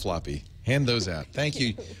 everybody gets a floppy. Hand those out. Thank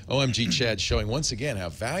you, OMG Chad, showing once again how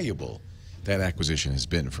valuable that acquisition has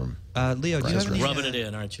been from Leo. Do you have any, rubbing it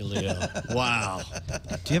in, aren't you, Leo? Wow.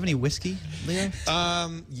 Do you have any whiskey, Leo?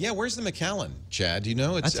 Yeah. Where's the Macallan, Chad? Do you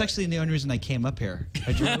know? That's actually the only reason I came up here.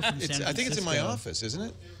 I drove from San Francisco. I think it's in my office, isn't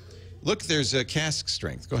it? Look, there's a cask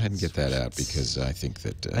strength. Go ahead and get that out, because I think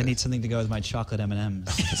that I need something to go with my chocolate M&Ms. Oh,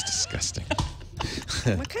 that's disgusting.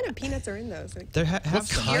 What kind of peanuts are in those? Like, What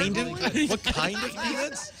kind of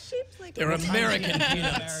peanuts? Like They're American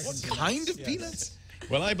peanuts. What kind of peanuts?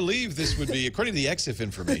 Well, I believe this would be, according to the EXIF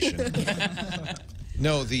information.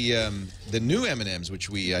 No, the new M&Ms, which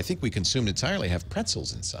I think we consumed entirely, have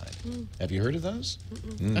pretzels inside. Have you heard of those?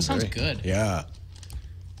 That sounds good. Yeah.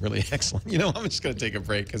 Really excellent. I'm just going to take a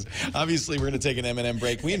break, because obviously we're going to take an M&M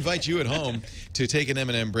break. We invite you at home to take an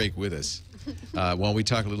M&M break with us while we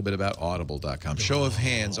talk a little bit about Audible.com. Show of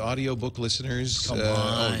hands, audiobook listeners. Come on.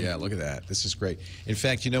 Oh, yeah, look at that. This is great. In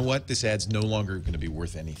fact, you know what? This ad's no longer going to be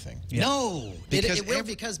worth anything. Yeah. No, it will,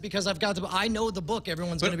 because I've got I know the book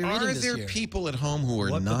everyone's going to be reading this year. Are there people at home who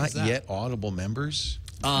are not yet Audible members?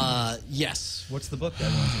 Yes. What's the book?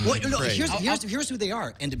 Here's who they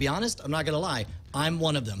are. And to be honest, I'm not going to lie. I'm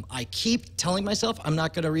one of them. I keep telling myself I'm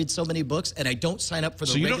not going to read so many books, and I don't sign up for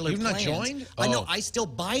the regular plans. You've not joined? I know. I still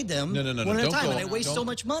buy them one at a time, and I waste so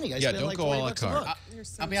much money. I spend like $20 a book.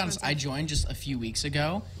 I'll be honest. I joined just a few weeks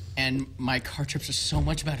ago, and my car trips are so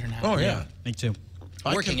much better now. Oh, yeah. Me too.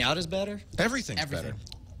 Working out is better? Everything's better.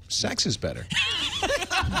 Sex is better.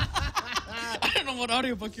 I don't know what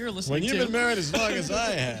audiobook you're listening to. When you've been married as long as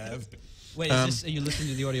I have. Wait, are you listening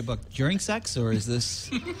to the audiobook during sex, or is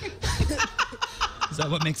this... Is that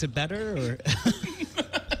what makes it better, or...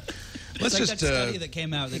 Let's like just that study that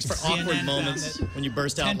came out. It's for awkward moments when you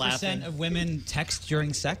burst out laughing. 10% of women text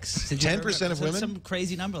during sex. 10% of women? Some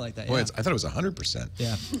crazy number like that. Boy, Yeah. I thought it was 100%.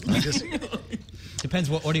 Yeah. I just Depends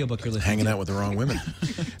what audiobook you're listening hanging to. out with the wrong women.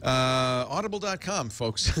 Audible.com,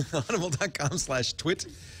 folks.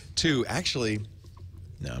 Audible.com/TWiT2. Actually,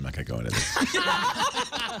 no, I'm not going to go into this.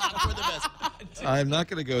 I'm not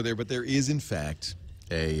going to go there, but there is, in fact,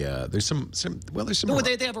 there's some. No,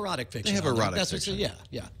 they have erotic fiction. They have erotic fiction. Yeah.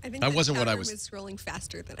 I think that wasn't what I was scrolling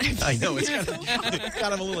faster than I know. It's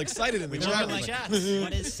got him a little excited in the chat.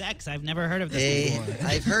 What is sex? I've never heard of this before.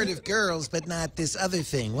 I've heard of girls, but not this other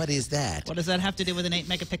thing. What is that? What does that have to do with an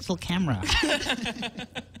 8-megapixel camera?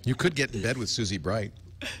 You could get in bed with Susie Bright.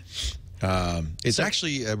 It's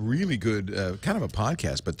actually a really good kind of a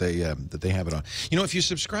podcast, but they have it on. If you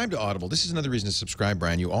subscribe to Audible, this is another reason to subscribe,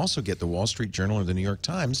 Brian. You also get the Wall Street Journal or the New York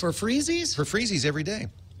Times for freezies. For freezies every day.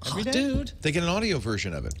 Every day, dude. They get an audio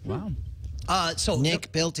version of it. Wow. So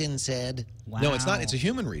Nick Bilton said, wow. No, it's not. It's a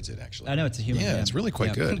human reads it, actually. I know it's a human. Yeah, it's really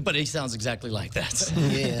quite good. But he sounds exactly like that.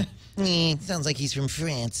 Yeah. Sounds like he's from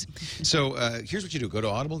France. So here's what you do. Go to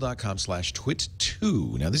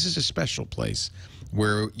audible.com/TWiT2. Now, this is a special place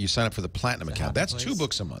where you sign up for the Platinum account. That's 2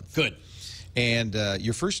 books a month. Good. And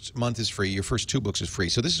your first month is free. Your first 2 books is free.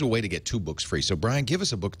 So this is a way to get 2 books free. So, Brian, give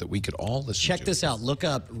us a book that we could all listen to. Check this out. Look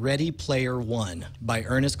up Ready Player One by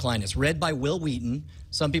Ernest Cline. It's read by Will Wheaton.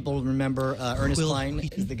 Some people remember Ernest Cline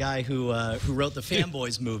is the guy who wrote the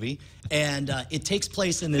Fanboys movie. And it takes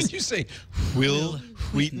place in this... Did you say Will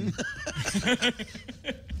Wheaton?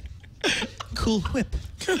 Cool whip.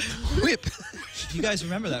 Whip. You guys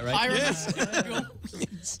remember that, right?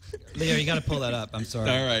 Yes. Leo, you got to pull that up. I'm sorry.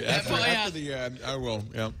 All right. After the I will.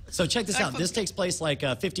 Yeah. So check this out. This takes place like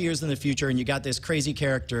 50 years in the future, and you got this crazy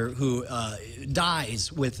character who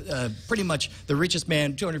dies with pretty much the richest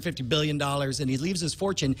man, $250 billion, and he leaves his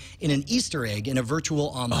fortune in an Easter egg in a virtual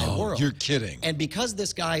online world. You're kidding. And because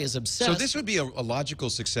this guy is obsessed... So this would be a logical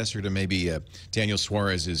successor to maybe Daniel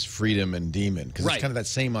Suarez's Freedom and Demon, because it's kind of that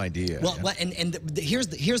same idea. Well, here's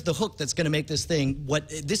the hook that's going to make this thing.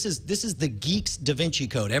 This is the geek's Da Vinci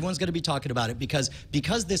Code. Everyone's going to be talking about it because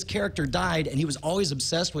this character died and he was always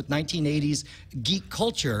obsessed with 1980s geek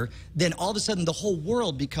culture. Then all of a sudden the whole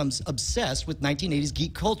world becomes obsessed with 1980s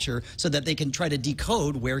geek culture so that they can try to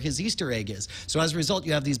decode where his Easter egg is. So as a result,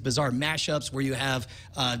 you have these bizarre mashups where you have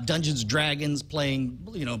Dungeons & Dragons playing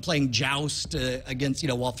Joust against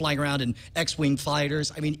while flying around in X-wing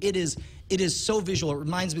fighters. I mean, it is so visual. It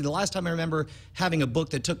reminds me, the last time I remember having a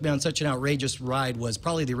book that took me on such an outrageous ride was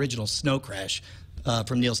probably the original Snow Crash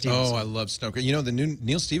from Neil Stephenson. Oh, I love Snow Crash. You know, the new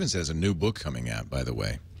Neil Stephenson has a new book coming out, by the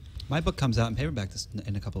way. My book comes out in paperback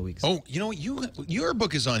in a couple of weeks. Oh, you know what? Your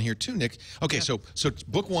book is on here too, Nick. Okay, so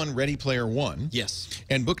book 1, Ready Player One. Yes.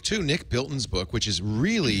 And book 2, Nick Bilton's book, which is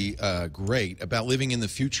really great about living in the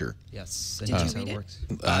future. Yes. And here's how it works.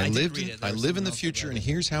 I live in the future, and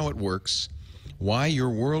here's how it works. Why your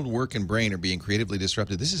world, work, and brain are being creatively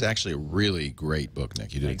disrupted. This is actually a really great book,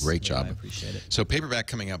 Nick. You did a great job. I appreciate it. So paperback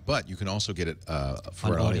coming out, but you can also get it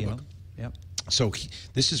for an audiobook. Yep. So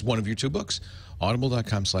this is one of your 2 books.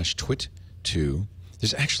 Audible.com/TWiT2.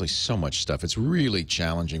 There's actually so much stuff. It's really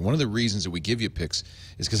challenging. One of the reasons that we give you picks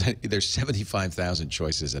is because there's 75,000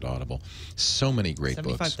 choices at Audible. So many great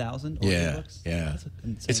books. 75,000 audiobooks? Yeah.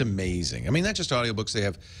 It's amazing. I mean, not just audiobooks. They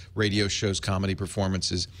have radio shows, comedy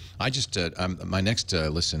performances. I just, my next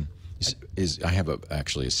listen is I have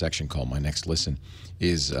actually a section called My Next Listen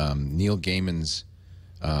is Neil Gaiman's,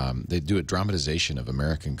 they do a dramatization of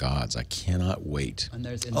American Gods. I cannot wait. And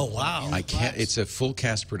there's wow. I can't. It's a full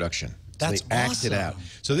cast production. That's they act it out.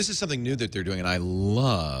 So this is something new that they're doing, and I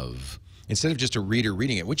love. Instead of just a reader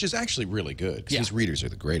reading it, which is actually really good, because these readers are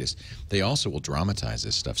the greatest, they also will dramatize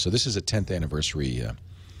this stuff. So this is a 10th anniversary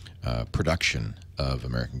production of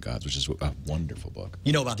American Gods, which is a wonderful book.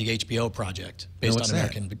 You know about the HBO project based on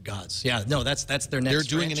American Gods. Yeah, no, that's their next They're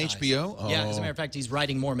doing franchise. an HBO? Oh. Yeah, as a matter of fact, he's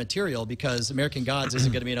writing more material because American Gods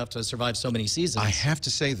isn't going to be enough to survive so many seasons. I have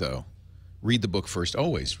to say, though, read the book first,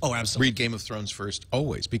 always. Oh, absolutely. Read Game of Thrones first,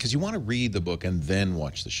 always, because you want to read the book and then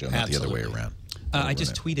watch the show, not the other way around. I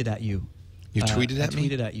just tweeted at you. You tweeted at me? I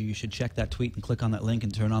tweeted at you. You should check that tweet and click on that link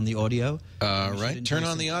and turn on the audio. Right. Turn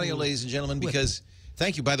on the audio, ladies and gentlemen, because...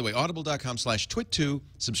 Thank you. By the way, audible.com/TWiT2.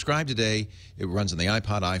 Subscribe today. It runs on the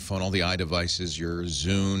iPod, iPhone, all the iDevices, your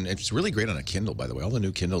Zune. It's really great on a Kindle, by the way. All the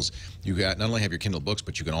new Kindles, you got not only have your Kindle books,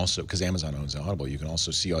 but you can also, because Amazon owns Audible, you can also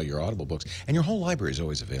see all your Audible books. And your whole library is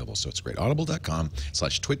always available, so it's great.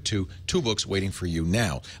 Audible.com/TWiT2. 2 books waiting for you.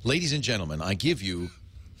 Now, ladies and gentlemen, I give you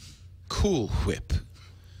Cool Whip.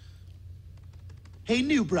 Hey,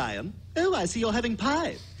 new Brian. Oh, I see you're having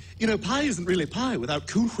pie. You know, pie isn't really pie without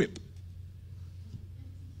Cool Whip.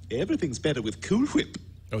 Everything's better with Cool Whip.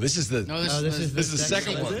 Oh, this is the this is the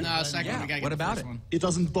second one. No, second one. What about it? It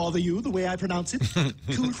doesn't bother you the way I pronounce it?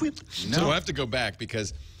 Cool Whip. No. So I have to go back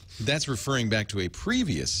because that's referring back to a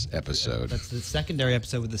previous episode. That's the secondary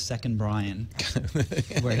episode with the second Brian,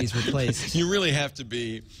 where he's replaced. You really have to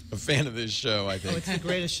be a fan of this show, I think. Oh, it's the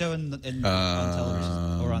greatest show on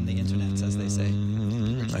television or on the internet, as they say.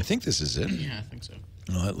 I think this is it. Yeah, I think so.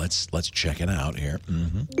 Well, let's check it out here.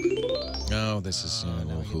 Oh, this is a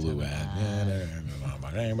little Hulu ad.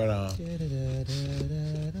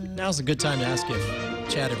 Now's a good time to ask if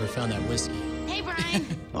Chad ever found that whiskey. Hey, Brian.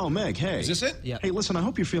 Oh, Meg, hey. Is this it? Yeah. Hey, listen, I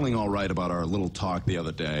hope you're feeling all right about our little talk the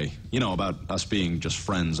other day. You know, about us being just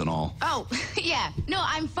friends and all. Oh, yeah. No,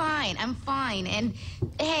 I'm fine. I'm fine. And,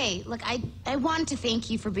 hey, look, I want to thank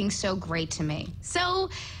you for being so great to me. So,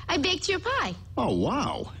 I baked your pie. Oh,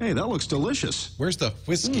 wow. Hey, that looks delicious. Where's the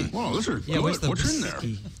whiskey? Wow, those are good. Where's the What's in there?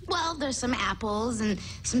 whiskey? Well, there's some apples and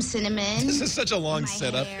some cinnamon. This is such a long my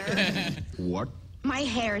setup. Hair. What? My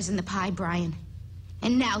hair is in the pie, Brian.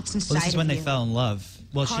 And now it's inside Well, this is when of they you. fell in love.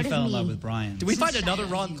 Well, Part she of fell in me. love with Brian. Did we find Inside another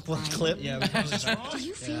of wrong you, Brian. clip? Yeah, we probably Do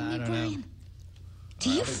you feel I me, don't know. Brian? Do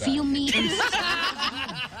you feel me?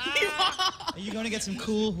 Are you going to get some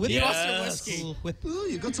Cool Whip? Yes. Cool Whip. Ooh,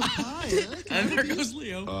 you got some pie. And there goes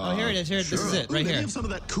Leo. Oh, here it is. Here, this is it, right Ooh, here. Have some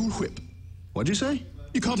of that Cool Whip. What'd you say?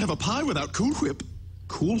 You can't have a pie without Cool Whip.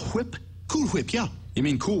 Cool Whip? Cool Whip, yeah. You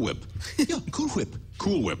mean Cool Whip? Yeah, Cool Whip.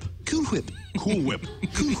 Cool Whip. Cool Whip. Cool Whip.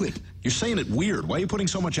 Cool Whip. You're saying it weird. Why are you putting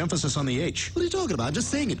so much emphasis on the H? What are you talking about? Just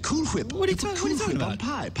saying it. Cool Whip. What are you put talking Cool Whip about? on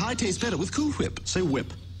pie. Pie tastes better with Cool Whip. Say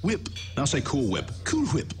whip. Whip. Now say Cool Whip. Cool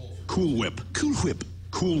Whip. Cool Whip. Cool Whip.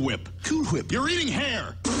 Cool Whip. Cool Whip. You're eating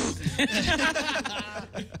hair.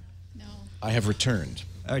 I have returned.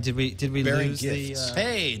 All right, did we Bearing lose gifts. the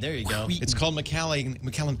Hey, there you go. It's called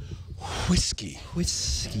Macallan whiskey.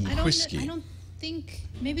 whiskey? I Whiskey. don't think.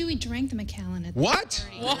 Maybe we drank the Macallan at What?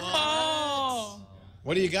 the party. Whoa!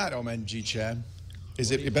 What do you got, OMG Chad?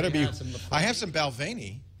 It better be. I have some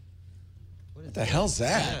Balvenie. What the hell's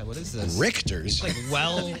that? Yeah, what is this? Richter's. Like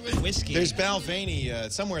well whiskey. There's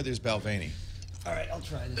Balvenie. Somewhere there's Balvenie. All right, I'll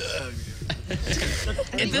try this. At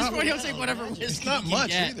this point, he'll take whatever whiskey It's not he can much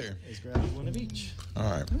get. either. Let's grab one of each. All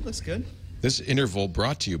right. That looks good. This interval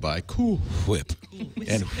brought to you by Cool Whip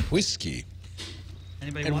and whiskey.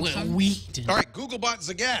 Anybody And want we some? wheat. All right, Googlebot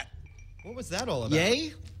Zagat. What was that all about?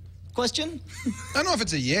 Yay? Question? I don't know if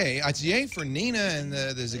it's a yay. It's yay for Nina and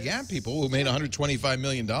the Zagat people who made $125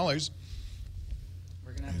 million.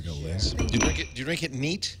 We're gonna have to share. Do you drink it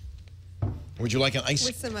neat? Or would you like an ice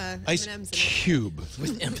With some ice M&Ms in it. cube?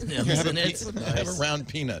 With Here, M&Ms have, in it. have a round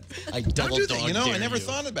peanut. I Don't double do that. dog You know, I dare never you.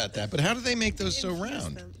 thought about that. But how do they make those so Infuse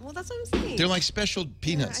round? them. Well, that's what I'm saying. They're like special Yeah, I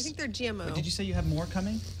peanuts. think they're GMO. Did you say you have more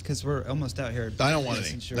coming? Because we're almost out here. I don't want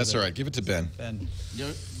Making any. sure That's that- all right. Give it to Ben. Ben,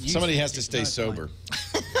 Somebody has to stay No, it's fine. sober.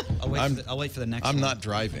 I'll wait for the next I'm one. not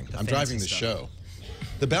driving. I'm fancy driving the stuff. show.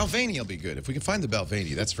 The Balvenie will be good. If we can find the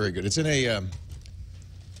Balvenie, that's very good. It's in a.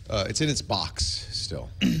 It's in its box still.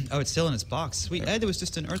 Oh, it's still in its box. Sweet. There was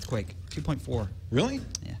just an earthquake. 2.4. Really?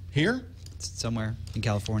 Yeah. Here? It's somewhere in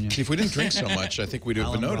California. If we didn't drink so much, I think we'd have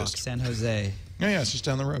Alum Rock, noticed. San Jose. Yeah, it's just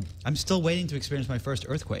down the road. I'm still waiting to experience my first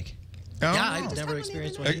earthquake. Oh. Yeah, I've never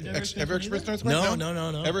experienced one. Ever experienced an earthquake?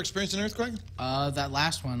 No. Ever experienced an earthquake? That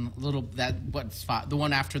last one, what spot? The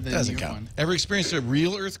one after the Doesn't New York count. one. Ever experienced a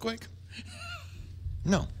real earthquake?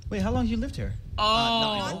 No. Wait, how long have you lived here?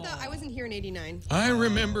 I wasn't here in '89. I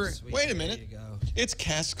remember. sweet. Wait a minute. There you go. It's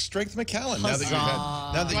cask strength Macallan. Now that Do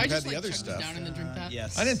I you've had just the like other chug this stuff. down and then drink that?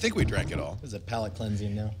 Yes. I didn't think we drank it all. Is it palate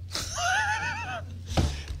cleansing now?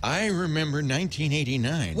 I remember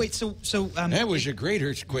 1989. Wait, so That was a great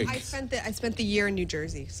earthquake. I spent the year in New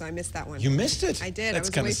Jersey, so I missed that one. You missed it. I did. That's I was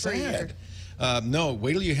kind away of for a year. sad. No,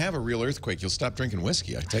 wait till you have a real earthquake. You'll stop drinking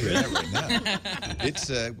whiskey. I tell you that right now. It's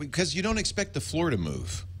because you don't expect the floor to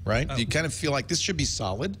move, right? You kind of feel like this should be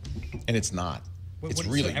solid, and it's not. Wait, It's what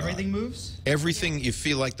is- really so everything not. moves? Everything. You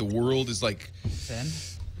feel like the world is like. Ben?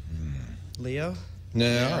 Leo?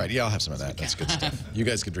 No, all right. Yeah, I'll have some of that. That's good stuff. You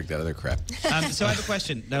guys can drink that other crap. So I have a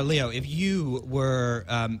question. Now, Leo, if you were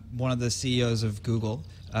one of the CEOs of Google,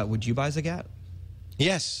 would you buy Zagat?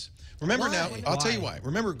 Yes. Remember Why? now, I'll tell you Why? why.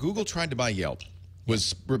 Remember, Google tried to buy Yelp,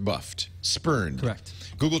 was rebuffed, spurned. Correct.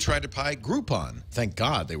 Google tried to buy Groupon. Thank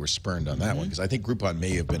God they were spurned on that one, because I think Groupon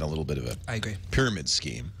may have been a little bit of a pyramid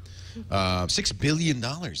scheme. $6 billion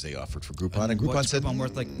they offered for Groupon, and Groupon What's said, Groupon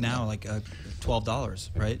worth like now, like $12,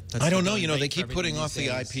 right? That's I don't know. the You know, rate they for keep everything putting off the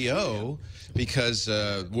these days. IPO because,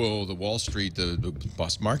 well, the Wall Street, the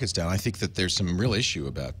Boston market's down. I think that there's some real issue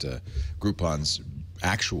about Groupon's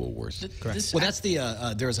actual worth. Well, that's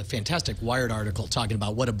the. There was a fantastic Wired article talking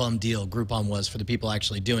about what a bum deal Groupon was for the people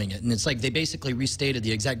actually doing it, and it's like they basically restated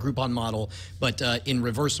the exact Groupon model, but in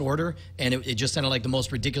reverse order, and it just sounded like the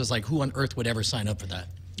most ridiculous. Like, who on earth would ever sign up for that?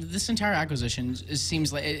 This entire acquisition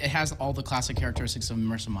seems like it has all the classic characteristics of a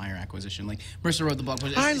Marissa Meyer acquisition. Like Marissa wrote the blog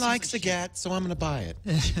post. I like Zagat, so I'm going to buy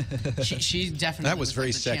it. She definitely. That was very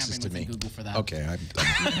like the champion sexist to within me. Google for that. Okay,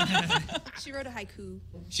 She wrote a haiku.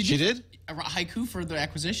 She did a haiku for the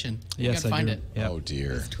acquisition. You gotta find it. Oh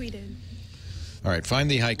dear. It's tweeted. All right, find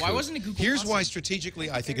the haiku. Why wasn't it Google Here's Plus? why strategically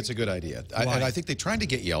I think it's a good idea. And Why? I think they tried to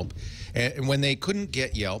get Yelp, and when they couldn't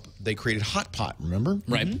get Yelp, they created Hotpot, remember?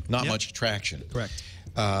 Right. Not much traction. Correct.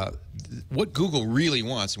 What Google really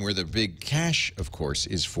wants, and where the big cash, of course,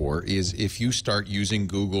 is for, is if you start using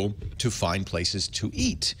Google to find places to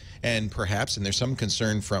eat. And perhaps, and there's some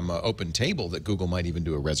concern from Open Table that Google might even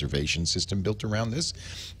do a reservation system built around this.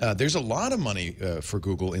 There's a lot of money for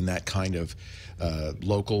Google in that kind of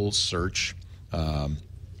local search.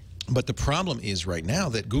 But the problem is right now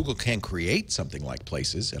that Google can create something like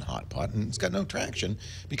Places and Hotpot, and it's got no traction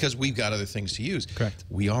because we've got other things to use. Correct.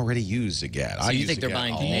 We already use Zagat. So you use think they're Zagat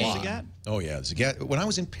buying a Gannes? lot. Zagat? Oh yeah, Zagat. When I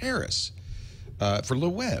was in Paris for Le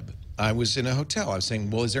Web, I was in a hotel. I was saying,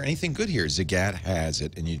 well, is there anything good here? Zagat has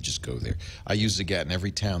it, and you just go there. I use Zagat in every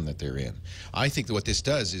town that they're in. I think that what this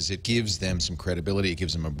does is it gives them some credibility. It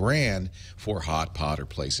gives them a brand for hot pot or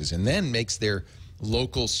places, and then makes their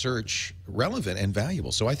local search relevant and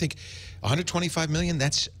valuable. So I think 125 million,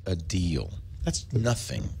 that's a deal. That's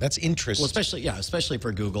nothing. That's interest. Well, especially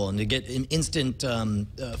for Google, and to get an instant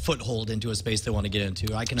foothold into a space they want to get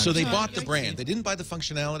into. So they bought the brand. They didn't buy the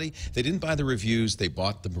functionality. They didn't buy the reviews. They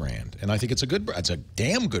bought the brand, and I think it's a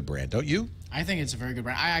damn good brand, don't you? I think it's a very good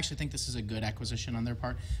brand. I actually think this is a good acquisition on their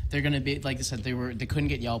part. They're going to be, like I said, they couldn't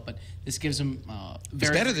get Yelp, but this gives them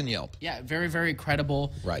it's better than Yelp. Yeah, very, very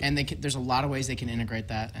credible. Right. And there's a lot of ways they can integrate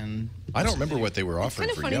that. And I don't remember what they were offering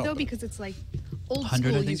for Yelp. It's kind of funny though, because it's like old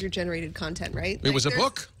school user-generated content, right? It was a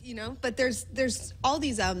book. You know, but there's all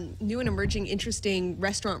these new and emerging, interesting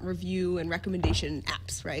restaurant review and recommendation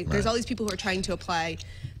apps, right? There's all these people who are trying to apply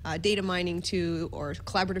data mining to, or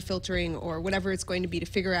collaborative filtering, or whatever it's going to be, to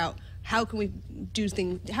figure out how can we do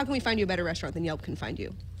things. How can we find you a better restaurant than Yelp can find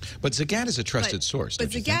you? But Zagat is a trusted source. But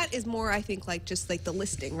Zagat is more, I think, like just like the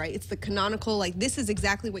listing, right? It's the canonical, like this is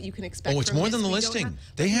exactly what you can expect. Oh, it's more than the listing.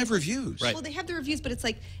 They have reviews. Right. Well, they have the reviews, but it's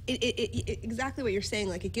like it exactly what you're saying.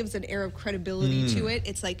 Like it gives an air of credibility to it.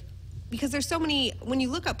 It's like, because there's so many, when you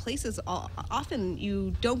look up places, often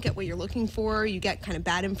you don't get what you're looking for. You get kind of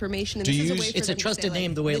bad information. And It's a trusted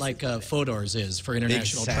name, the way like Fodor's is for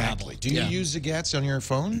international travel. Do you use Zagats on your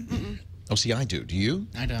phone? Mm-mm. Oh, see, I do. Do you?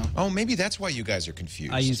 I don't. Oh, maybe that's why you guys are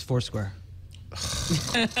confused. I use Foursquare.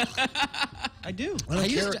 I do.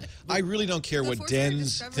 I really don't care what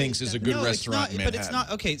Denz thinks is a good restaurant in Manhattan. But it's not.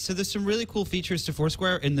 Okay, so there's some really cool features to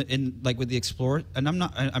Foursquare in like with the Explore, and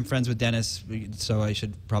I'm friends with Dennis, so I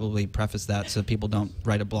should probably preface that so people don't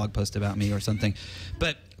write a blog post about me or something.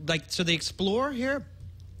 But like, so the Explore here,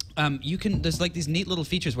 there's like these neat little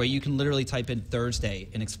features where you can literally type in Thursday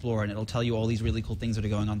in Explore, and it'll tell you all these really cool things that are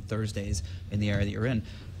going on Thursdays in the area that you're in.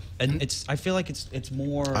 And I feel like it's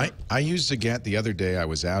more. I used Zagat the other day. I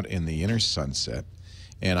was out in the inner Sunset,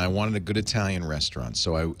 and I wanted a good Italian restaurant.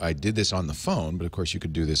 So I did this on the phone, but of course you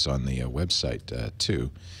could do this on the website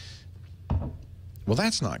too. Well,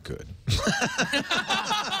 that's not good.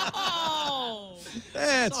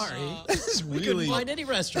 Sorry. That's We really couldn't find any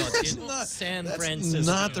restaurants in San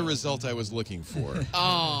Francisco. Not the result I was looking for.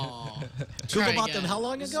 Oh. Google bought them how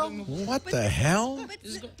long ago? What the hell? But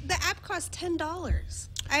the app costs $10.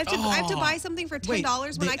 I have to buy something for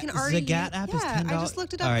 $10 when I can already. Zagat app is $10. I just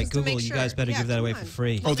looked it up. All right, just to Google, make sure. you guys better give that away for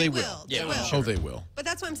free. Oh, they will. They will. Oh, they will. But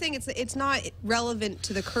that's what I'm saying. It's not relevant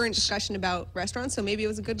to the current discussion about restaurants. So maybe it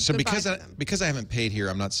was a good. So good because I haven't paid here,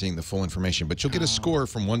 I'm not seeing the full information. But you'll get a score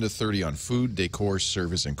from 1 to 30 on food, decor,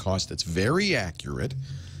 service, and cost. That's very accurate.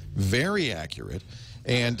 Very accurate.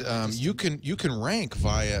 And you can rank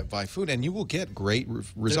by food, and you will get great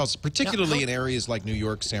results, particularly in areas like New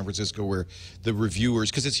York, San Francisco, where the reviewers,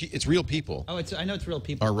 because it's real people. Oh, I know it's real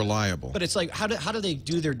people. Are reliable. But it's like, how do they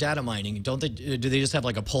do their data mining? Do they just have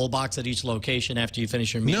like a poll box at each location after you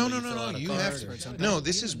finish your meal? No. You have to. No,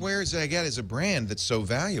 this is where Zagat is a brand that's so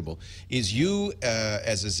valuable. Is you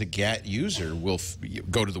as a Zagat user will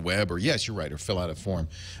go to the web, or yes, you're right, or fill out a form.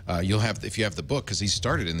 You'll have, if you have the book, because he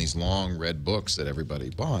started in these long red books that everybody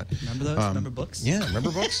bought. Remember those? Remember books? Yeah,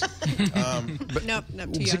 remember books? But nope, too young.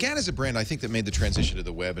 Zagat is a brand, I think, that made the transition to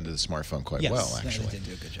the web and to the smartphone quite well, actually. They did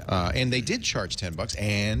do a good job. And they did charge $10,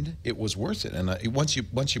 and it was worth it. And once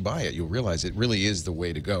you buy it, you'll realize it really is the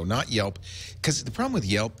way to go. Not Yelp, because the problem with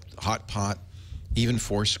Yelp, Hotpot, even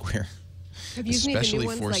Foursquare. Have you used any of the new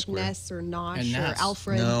ones like Ness or Nosh or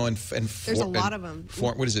Alfred? No, and there's a lot of them.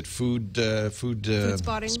 What is it? Food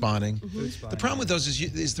spotting. The problem with those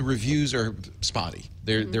is the reviews are spotty.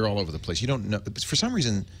 They're all over the place. You don't know. For some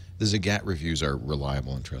reason, the Zagat reviews are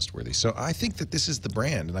reliable and trustworthy. So I think that this is the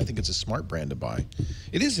brand, and I think it's a smart brand to buy.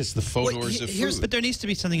 It is. It's the Fodor's of food. But there needs to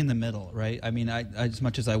be something in the middle, right? I mean, as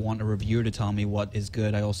much as I want a reviewer to tell me what is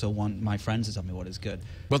good, I also want my friends to tell me what is good.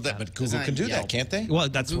 Well, but Google can do that, can't they? Well,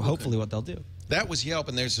 that's hopefully what they'll do. That was Yelp,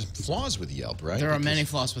 and there's flaws with Yelp, right? There are many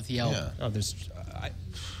flaws with Yelp. Yeah. Oh, there's.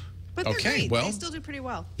 But they're great. Well, they still do pretty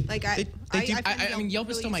well. Like I mean, Yelp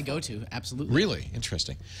is still my go-to. Absolutely. Really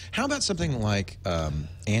interesting. How about something like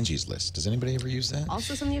Angie's List? Does anybody ever use that?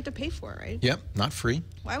 Also, something you have to pay for, right? Yep, not free.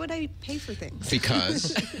 Why would I pay for things?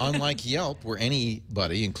 Because unlike Yelp, where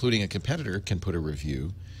anybody, including a competitor, can put a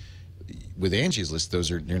review, with Angie's List,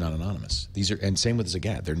 they're not anonymous. And same with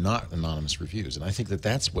Zagat, they're not anonymous reviews, and I think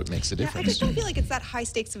that's what makes a difference. I just don't feel like it's that high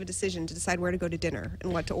stakes of a decision to decide where to go to dinner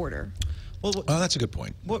and what to order. Well, oh, that's a good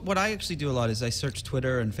point. What I actually do a lot is I search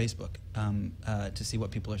Twitter and Facebook to see what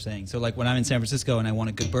people are saying. So like when I'm in San Francisco and I want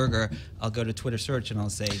a good burger, I'll go to Twitter search and I'll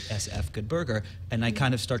say SF good burger, and I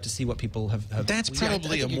kind of start to see what people have That's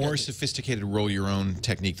probably a more sophisticated roll your own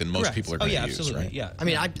technique than most people are going to use, absolutely. right? Yeah. I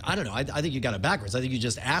mean, I don't know. I think you got it backwards. I think you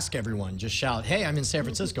just ask everyone, just shout, "Hey, I'm in San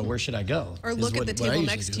Francisco. Where should I go?" Or look at the table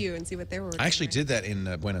next to you and see what they were ordering. I actually did that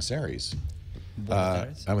in Buenos Aires. I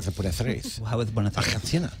went to Buenos Aires. How was Buenos Aires?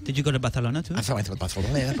 Argentina. Did you go to Barcelona too? I went to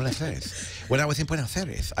Barcelona and Buenos Aires. When I was in Buenos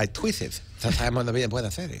Aires, I tweeted that I'm going to be in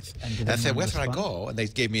Buenos Aires. And I said, where should I go? And they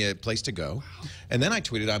gave me a place to go. And then I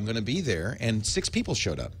tweeted, I'm going to be there. And 6 people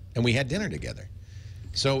showed up. And we had dinner together.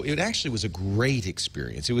 So it actually was a great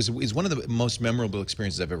experience. It was one of the most memorable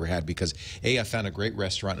experiences I've ever had because, A, I found a great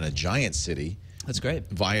restaurant in a giant city. That's great.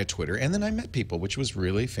 Via Twitter. And then I met people, which was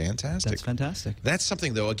really fantastic. That's fantastic. That's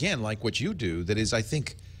something, though, again, like what you do, that is, I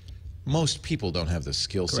think, most people don't have the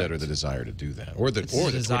skill set or the desire to do that. Or the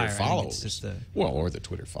Twitter followers. Well, or the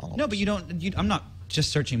Twitter followers. No, but you don't, I'm not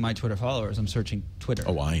just searching my Twitter followers. I'm searching Twitter.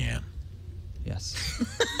 Oh, I am. Yes.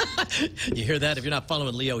 You hear that? If you're not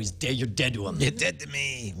following Leo, he's dead. You're dead to him. You're dead to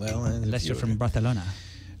me. Well, unless you're from Barcelona.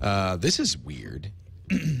 This is weird.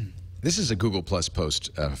 This is a Google Plus post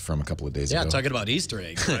from a couple of days ago. Yeah, talking about Easter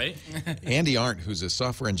eggs, right? Andy Arndt, who's a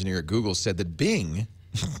software engineer at Google, said that Bing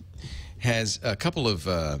has a couple of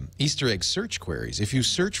Easter egg search queries. If you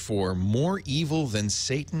search for more evil than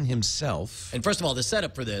Satan himself. And first of all, the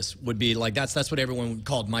setup for this would be like that's what everyone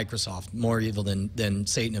called Microsoft. More evil than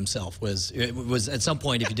Satan himself it was at some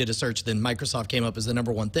point. If you did a search, then Microsoft came up as the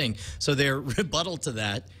 #1 thing. So their rebuttal to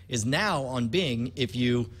that is now on Bing. If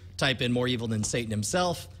you type in more evil than Satan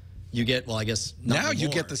himself, you get, well, I guess now you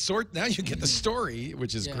get the now you get the story,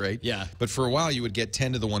 which is great. Yeah. But for a while, you would get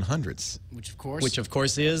 10 to the 100ths, which of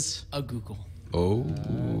course is a Google.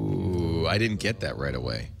 Oh, I didn't get that right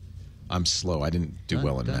away. I'm slow. I didn't do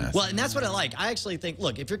well in math. Well, and that's what I like. I actually think,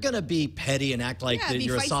 look, if you're going to be petty and act like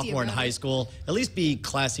you're a sophomore in high school, at least be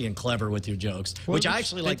classy and clever with your jokes, which I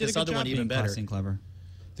actually like this other one even better. Classy and clever.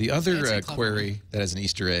 The other query that has an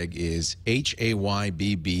Easter egg is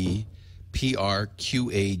HAYBB.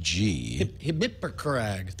 PRQAG.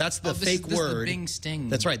 Hibipperkrag. That's the fake word. The Bing sting.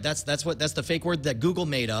 That's right. That's the fake word that Google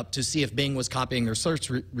made up to see if Bing was copying their search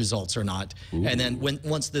results or not. Ooh. And then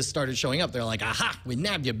once this started showing up, they're like, "Aha, we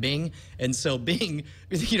nabbed you, Bing." And so Bing,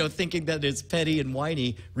 thinking that it's petty and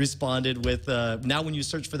whiny, responded with, "Now when you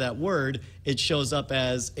search for that word, it shows up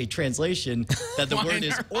as a translation that the word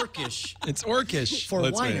is orcish." It's orcish for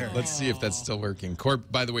whiner. Let's see if that's still working.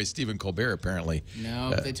 By the way, Stephen Colbert apparently.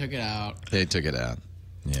 No, they took it out. They took it out.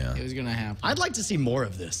 Yeah. It was going to happen. I'd like to see more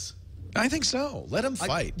of this. I think so. Let them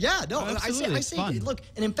fight. I say, look,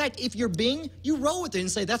 and in fact, if you're Bing, you roll with it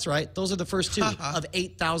and say, that's right, those are the first 2 of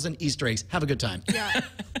 8,000 Easter eggs. Have a good time. Yeah.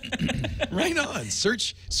 Right on.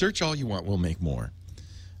 Search all you want. We'll make more.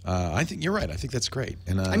 I think you're right. I think that's great.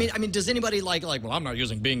 And I mean, does anybody like? Well, I'm not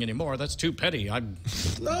using Bing anymore. That's too petty.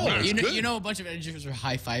 No, you know, a bunch of engineers were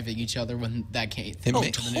high-fiving each other when that came.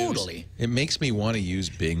 Totally. It makes me want to use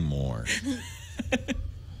Bing more.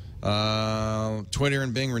 Twitter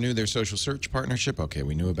and Bing renew their social search partnership. Okay,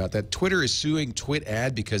 we knew about that. Twitter is suing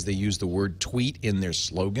TWiT because they use the word tweet in their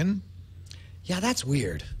slogan. Yeah, that's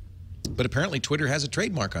weird. But apparently Twitter has a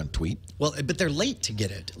trademark on tweet. Well, but they're late to get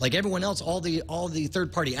it. Like everyone else, all the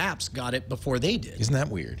third-party apps got it before they did. Isn't that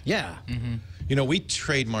weird? Yeah. Mm-hmm. We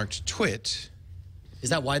trademarked TWiT. Is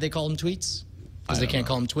that why they call them tweets? Because they can't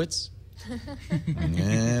call them twits? I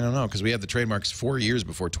don't know, because we had the trademarks 4 years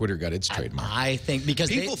before Twitter got its trademark. I think because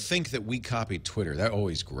people think that we copied Twitter. That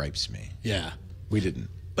always gripes me. Yeah. We didn't.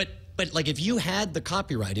 But like if you had the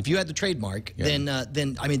copyright, if you had the trademark, then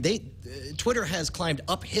I mean Twitter has climbed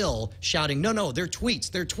uphill shouting, no, they're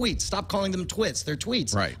tweets. Stop calling them twits. They're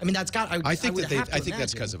tweets. Right. I mean that's got. I think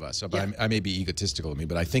that's because of us. So, but I may be egotistical of me,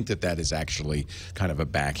 but I think that is actually kind of a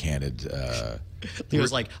backhanded. He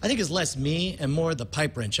was like, I think it's less me and more the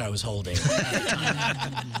pipe wrench I was holding.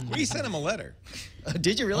 We sent him a letter.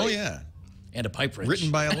 Did you really? Oh yeah. And a pipe wrench. Written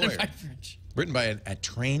by a lawyer. Written by a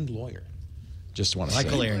trained lawyer. Just want to say.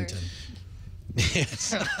 Michael Arrington.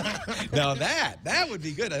 Yes. Now that would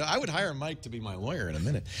be good. I would hire Mike to be my lawyer in a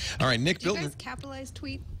minute. All right, Nick Bilton. Do you guys capitalize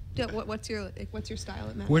tweet? What's your style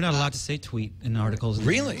at Matt? We're not allowed to say tweet in articles.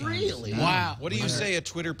 Really? Really? Wow. What do you say a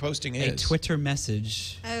Twitter posting is? A Twitter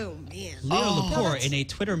message. Oh man. Leo Laporte in a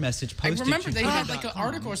Twitter message posted. I remember they had like an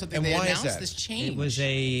article or something. And they why announced is that? this change. It was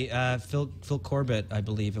a Phil Corbett, I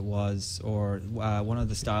believe it was, or one of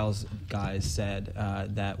the Styles guys said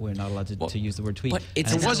that we're not allowed to use the word tweet. But it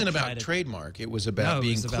wasn't about trademark. It was about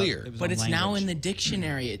being clear. But it's now in the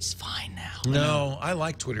dictionary. It's fine now. No, I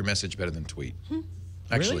like Twitter message better than tweet.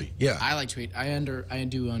 Actually, yeah. I like tweet. I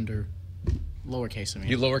do under lowercase. I mean,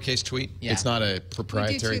 You lowercase tweet? Yeah. It's not a We do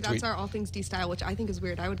proprietary too. tweet? That's our all things D style, which I think is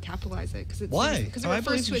weird. I would capitalize it because Why? Because it I refers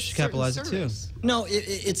believe to you a should certain capitalize it too. service. No,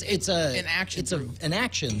 it's an action. It's an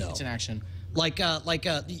action though. It's an action. Like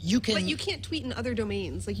you can. But you can't tweet in other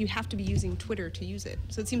domains. Like you have to be using Twitter to use it.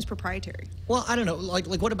 So it seems proprietary. Well, I don't know. Like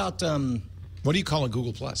what about What do you call a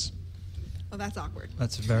Google Plus? Oh, that's awkward.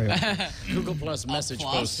 That's very Google Plus message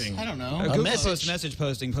posting? I don't know. Google Plus message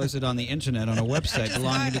posting posted on the internet on a website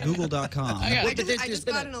belonging to Google.com. I just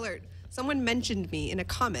got an alert. Someone mentioned me in a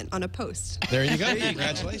comment on a post. There you go.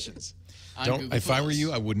 Congratulations. If I were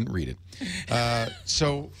you, I wouldn't read it.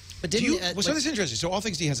 So this is interesting. So All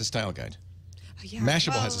Things D has a style guide. Yeah.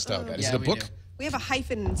 Mashable has a style guide. Is it a book? We have a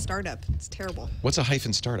hyphen in startup. It's terrible. What's a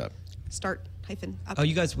hyphen startup? Start hyphen up. Oh,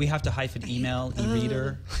 you guys, we have to hyphen email,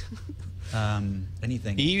 e-reader,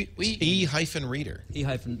 anything. E-hyphen reader.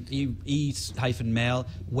 E-hyphen mail,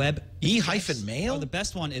 web. E-hyphen mail? Oh, the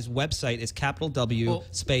best one is website is capital W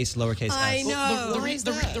space lowercase s. I know. The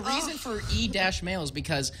reason for E-mail is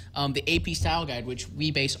because the AP style guide, which we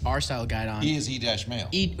base our style guide on. E is E-mail.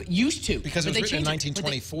 Used to. Because it was written in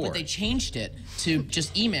 1924. But they changed it to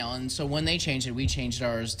just email, and so when they changed it, we changed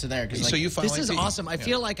ours to there. So you follow This is awesome. I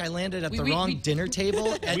feel like I landed at the wrong dinner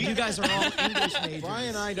table, and you guys are all English majors. Brian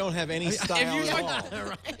and I don't have any style at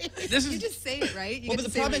all. This is You just say it, right? You well, get but the to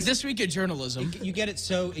say problem it is this week in journalism. You get it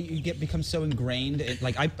so become so ingrained.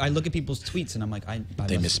 Like I look at people's tweets and I'm like, I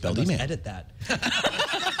misspelled must email. edit that.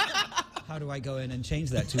 How do I go in and change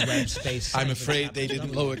that to web space? I'm afraid they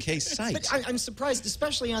didn't lowercase cite. But I'm surprised,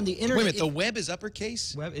 especially on the internet. Wait a minute, the web is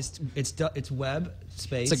uppercase? Web it's web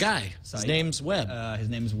space. It's a guy. Site. His name's Webb. His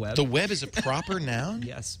name's Webb. The web is a proper noun?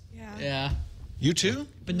 Yes. Yeah. You too?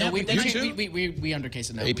 But no, we undercase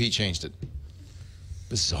it now. AP changed it.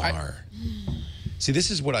 Bizarre. See,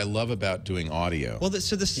 this is what I love about doing audio. Well, we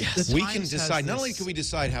can decide. Not only can we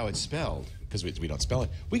decide how it's spelled, because we don't spell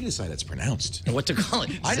it, we can decide how it's pronounced. And what to call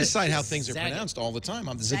it. I decide how things are pronounced all the time.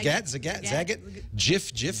 I'm Zagat,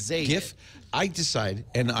 Jif, Gif. I decide,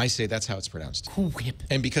 and I say that's how it's pronounced. Cool-whip.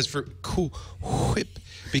 And because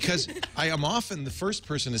because I am often the first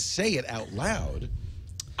person to say it out loud,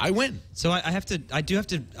 I win. So I have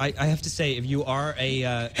to say, if you are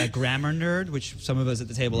a grammar nerd, which some of us at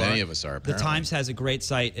the table are, many of us are. Apparently. The Times has a great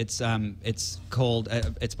site. It's called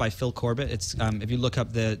it's by Phil Corbett. It's if you look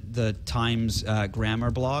up the Times grammar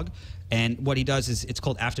blog, and what he does is it's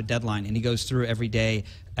called After Deadline, and he goes through every day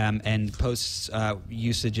and posts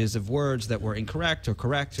usages of words that were incorrect or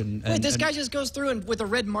correct. And wait, this guy just goes through and with a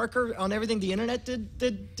red marker on everything the internet did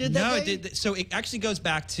that No, day? it did. So it actually goes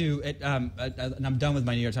back to, and I'm done with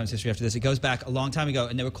my New York Times history after this. It goes back a long time ago,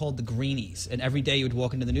 and they were called the Greenies. And every day you would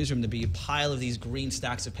walk into the newsroom, there'd be a pile of these green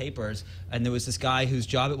stacks of papers, and there was this guy whose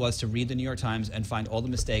job it was to read the New York Times and find all the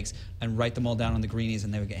mistakes and write them all down on the Greenies,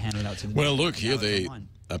 and they would get handed out to the Well, look, here they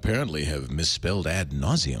apparently have misspelled ad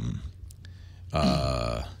nauseum.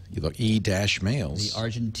 You look E-males. The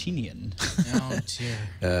Argentinian. Oh,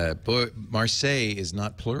 dear. Marseille is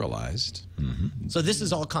not pluralized. Mm-hmm. So this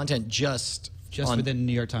is all content just within the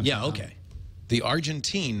New York Times. Yeah, okay. The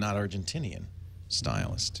Argentine, not Argentinian,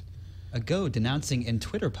 stylist. A go denouncing in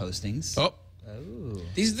Twitter postings. Oh.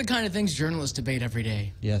 These are the kind of things journalists debate every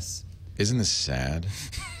day. Yes. Isn't this sad?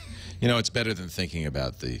 You know, it's better than thinking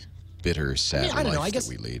about the bitter, sad I don't know. life that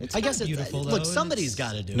we lead. I guess beautiful. Look, somebody's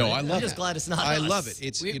got to do it. No, I love it. I'm just glad it's not I us. love it.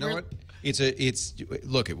 It's you know what?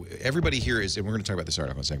 Look, everybody here is, and we're going to talk about this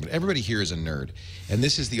article in a second, but everybody here is a nerd, and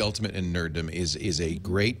this is the ultimate in nerddom, is a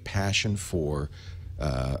great passion for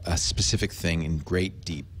a specific thing in great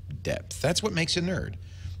deep depth. That's what makes a nerd.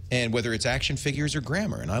 And whether it's action figures or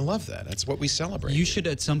grammar, and I love that. That's what we celebrate. You should,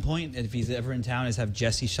 at some point, if he's ever in town, is have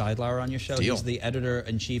Jesse Scheidlauer on your show. Deal. He's the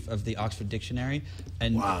editor-in-chief of the Oxford Dictionary,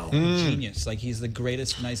 and genius. Like, he's the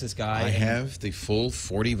greatest, nicest guy. I have the full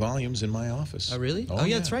 40 volumes in my office. Oh, really? Oh,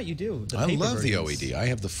 yeah, that's right, you do. I love the OED. I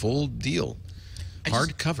have the full deal.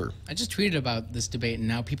 Hardcover. I just tweeted about this debate, and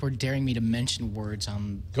now people are daring me to mention words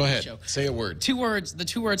on Go ahead. the show. Say a word. 2 words. The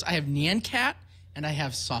 2 words, I have Nyan Cat, and I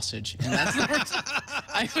have sausage. And that's the words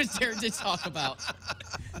I was dared to talk about.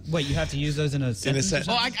 Wait, you have to use those in a sentence?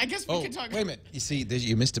 Well, I guess we can talk. Wait a minute. You see,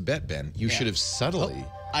 you missed a bet, Ben. You should have subtly.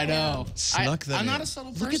 I know. Snuck them I'm not in. a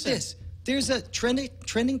subtle person. Look at this. There's a trending.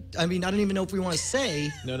 I mean, I don't even know if we want to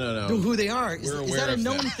say. No. Who they are. Is We're aware that a of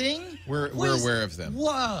known them. thing? We're aware of them.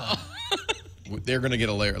 Whoa. They're going to get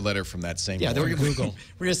a letter from that same. Yeah, lawyer. we're going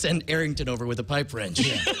to send Arrington over with a pipe wrench.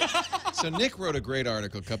 So Nick wrote a great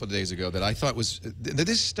article a couple of days ago that I thought was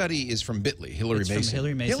this study is from Bitly. Hillary Mason. From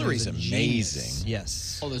Hillary Mason. Hillary's amazing. Genius.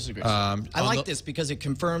 Yes. Oh, this is great. I like this because it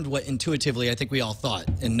confirmed what intuitively I think we all thought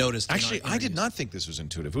and noticed. Actually, I did not think this was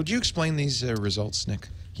intuitive. Would you explain these results, Nick?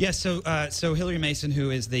 Yes, so Hillary Mason, who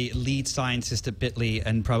is the lead scientist at Bitly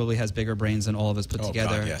and probably has bigger brains than all of us put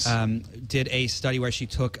together, God, yes. did a study where she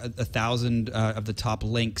took 1,000 of the top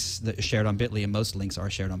links that are shared on Bitly, and most links are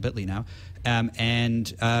shared on Bitly now,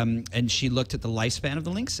 and she looked at the lifespan of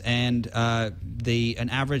the links, and an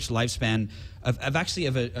average lifespan of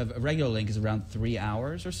a regular link is around 3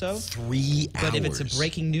 hours or so. 3 hours. But if it's a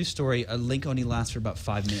breaking news story, a link only lasts for about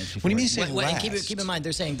 5 minutes. What do you mean say and keep in mind,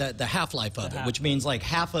 they're saying that the half-life of it, which means like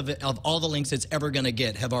half of it, of all the links it's ever going to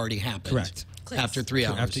get have already happened. Correct. After 3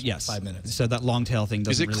 hours. Yes. 5 minutes. So that long tail thing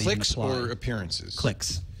doesn't Is it really clicks even apply. or appearances?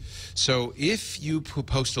 Clicks. So if you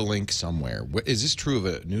post a link somewhere, is this true of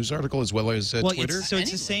a news article as well as Twitter? It's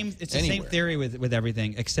the same. It's the same theory with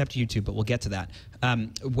everything except YouTube, but we'll get to that.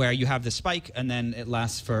 Where you have the spike and then it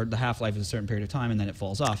lasts for the half-life of a certain period of time and then it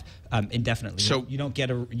falls off indefinitely. So you don't get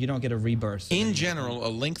a rebirth. In general, a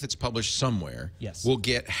link that's published somewhere will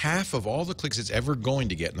get half of all the clicks it's ever going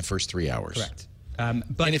to get in the first 3 hours. Correct.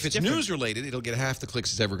 But and if it's news related, it'll get half the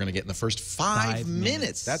clicks it's ever going to get in the first 5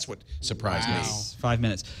 minutes. That's what surprised me. 5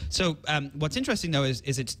 minutes. So what's interesting though is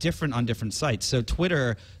it's different on different sites. So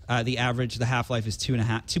Twitter, the half-life is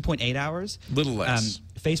 2.8 hours. Little less.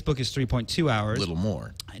 Facebook is 3.2 hours. Little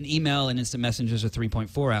more. And email and instant messengers are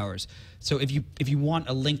 3.4 hours. So if you want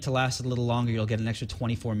a link to last a little longer, you'll get an extra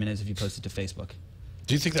 24 minutes if you post it to Facebook.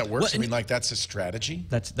 Do you think that works? I mean, like that's a strategy?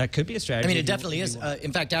 That could be a strategy. I mean, it definitely is.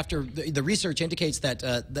 In fact, after the research indicates that,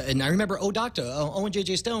 and I remember Owen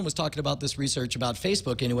J.J. Stone was talking about this research about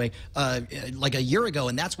Facebook anyway, like a year ago,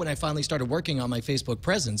 and that's when I finally started working on my Facebook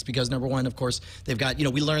presence because number one, of course, they've got,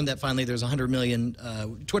 we learned that finally there's 100 million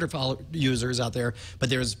Twitter users out there, but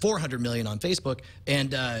there's 400 million on Facebook,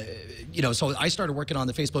 and so I started working on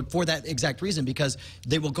the Facebook for that exact reason because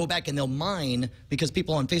they will go back and they'll mine because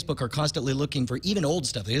people on Facebook are constantly looking for even old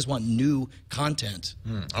stuff. They just want new content.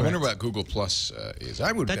 I wonder what Google Plus is.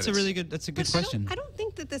 I would. That's a really good. That's a good question. I don't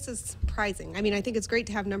think that this is surprising. I mean, I think it's great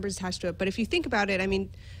to have numbers attached to it, but if you think about it, I mean,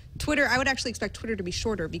 Twitter, I would actually expect Twitter to be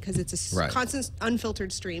shorter because it's a constant,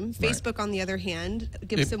 unfiltered stream. Facebook, on the other hand,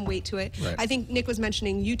 gives some weight to it. I think Nick was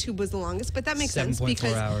mentioning YouTube was the longest, but that makes sense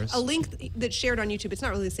because a link that's shared on YouTube, it's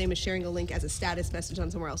not really the same as sharing a link as a status message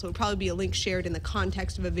on somewhere else. It would probably be a link shared in the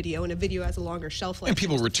context of a video, and a video has a longer shelf life. And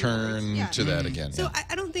people return to that again. So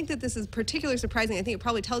I don't think that this is particularly surprising. I think it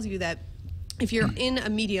probably tells you that if you're in a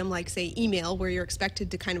medium like, say, email, where you're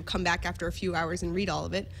expected to kind of come back after a few hours and read all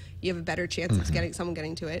of it, you have a better chance of someone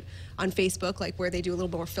getting to it. On Facebook, like where they do a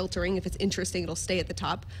little more filtering, if it's interesting, it'll stay at the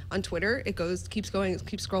top. On Twitter, it keeps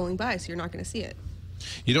scrolling by, so you're not going to see it.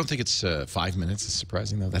 You don't think it's 5 minutes is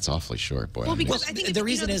surprising though? That's awfully short, boy. Well, because I think the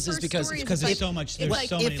reason is because there's so much. There's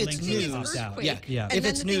so many links news, out. Yeah. If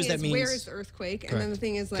it's news, that means where is the earthquake, and then the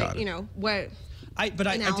thing is like what. I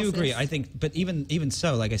do agree. I think, but even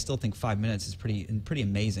so, like I still think 5 minutes is pretty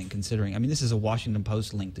amazing considering. I mean, this is a Washington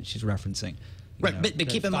Post link that she's referencing. Right, but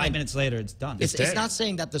keep in mind, 5 minutes later, it's done. It's not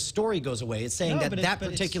saying that the story goes away. It's saying that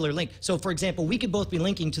particular link. So, for example, we could both be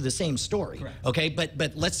linking to the same story. Correct. Okay, but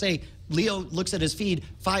let's say Leo looks at his feed.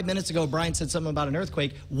 5 minutes ago, Brian said something about an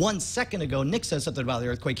earthquake. 1 second ago, Nick says something about the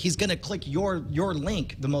earthquake. He's going to click your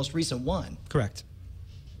link, the most recent one. Correct.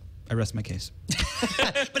 I rest my case.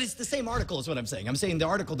 But it's the same article is what I'm saying. I'm saying the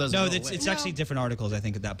article doesn't go away. It's actually different articles, I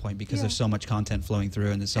think, at that point because there's so much content flowing through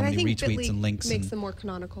and there's so many retweets and links. Makes them more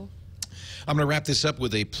canonical. I'm going to wrap this up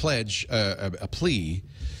with a pledge, a plea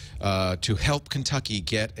to help Kentucky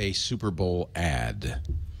get a Super Bowl ad.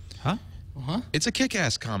 Huh? It's a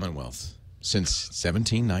kick-ass Commonwealth since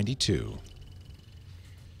 1792.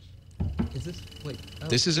 Is this? Wait.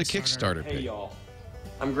 This is a Kickstarter Hey, page. y'all.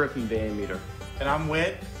 I'm Griffin Van Meter. And I'm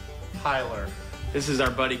Whit Tyler. This is our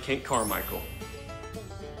buddy Kent Carmichael.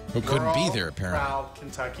 Who couldn't be there, apparently. Proud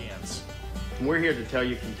Kentuckians. And we're here to tell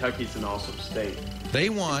you Kentucky's an awesome state. They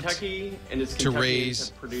want Kentucky and its to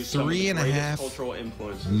raise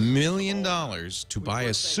 $3.5 million to buy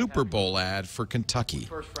a Super Bowl ad for Kentucky.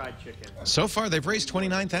 First fried chicken. So far, they've raised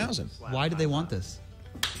 $29,000. Why do they want this?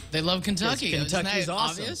 They love Kentucky. Kentucky's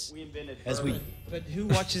awesome. Obvious? But who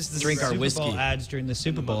watches the Drink our Super whiskey. Bowl ads during the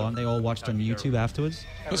Super Bowl? Aren't they all watched on YouTube afterwards?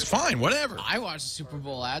 It was fine, whatever. I watch the Super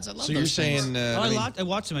Bowl ads. I love So those you're things. saying... I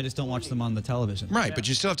watch them. I just don't watch them on the television. Right, but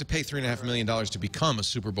you still have to pay $3.5 million to become a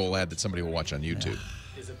Super Bowl ad that somebody will watch on YouTube.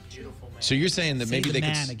 Is a beautiful man. So you're saying that maybe they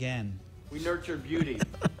could... again. We nurture beauty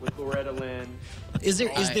with Loretta Lynn. Is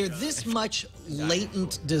there this much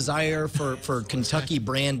latent desire for Kentucky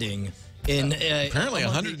branding Apparently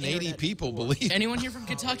 180 people believe. Anyone here from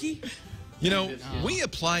Kentucky? You know, we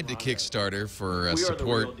applied to Kickstarter for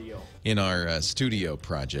support in our studio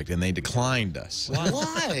project, and they declined us.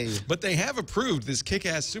 Why? But they have approved this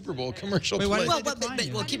kick-ass Super Bowl commercial.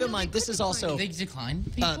 Well, keep in mind, this is also... They decline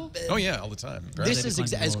people? Oh, yeah, all the time. Right? This is,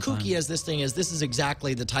 as kooky as this thing is, this is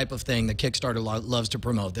exactly the type of thing that Kickstarter loves to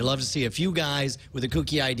promote. They love to see a few guys with a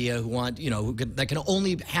kooky idea who want, that can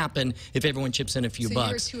only happen if everyone chips in a few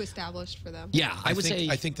bucks. So you were too established for them. Yeah, I would say...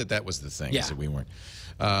 I think that was the thing, yeah. is that we weren't.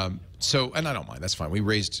 And I don't mind. That's fine. We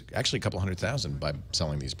raised actually a couple $100,000 by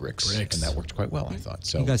selling these bricks, and that worked quite well, I thought.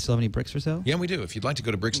 So you guys still have any bricks for sale? Yeah, we do. If you'd like to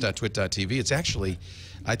go to bricks.twit.tv, it's actually,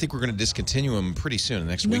 I think we're going to discontinue them pretty soon, the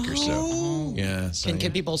next week or so. Yeah. So,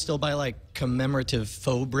 can people still buy like commemorative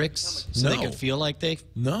faux bricks so they can feel like they?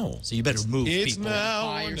 No. So you better move it's people. Now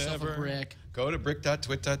buy or yourself never. a brick. Go to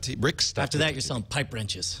brick.twit.tv. Bricks. After that, you're selling pipe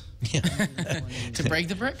wrenches. Yeah. To break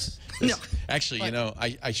the bricks? No. Actually,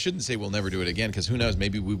 I shouldn't say we'll never do it again, because who knows,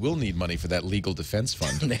 maybe we will need money for that legal defense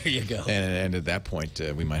fund. There you go. And at that point,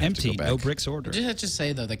 we might have to go back. No bricks order. Just have to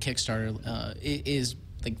say, though, that Kickstarter is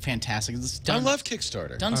like fantastic. It's done, I love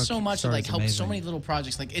Kickstarter. Done so much, like helped so amazing. many little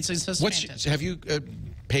projects. Like it's just fantastic. Have you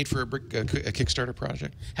paid for a Kickstarter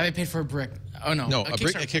project? Have I paid for a brick? Oh no, No, a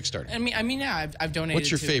Kickstarter. I mean, yeah, I've donated.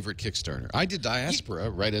 What's your favorite Kickstarter? I did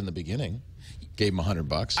Diaspora right in the beginning. Gave them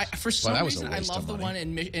 $100. For some reason, I love the one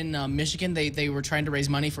in Michigan. They were trying to raise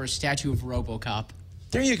money for a statue of RoboCop.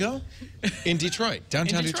 There you go. In Detroit,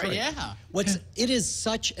 downtown Detroit. Yeah. It is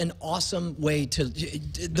such an awesome way to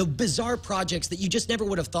the bizarre projects that you just never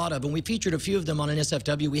would have thought of, and we featured a few of them on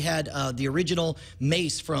NSFW. We had the original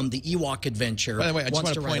Mace from the Ewok Adventure. By the way, I just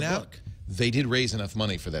want to to point out they did raise enough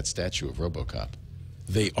money for that statue of RoboCop.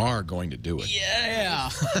 They are going to do it. Yeah.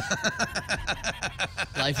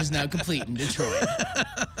 Life is now complete in Detroit.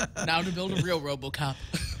 Now to build a real RoboCop.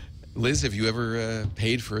 Liz, have you ever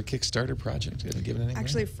paid for a Kickstarter project? Have you given anything?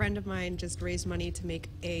 Actually, a friend of mine just raised money to make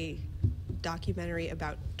a documentary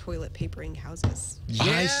about toilet papering houses. Yeah.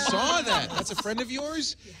 I saw that. That's a friend of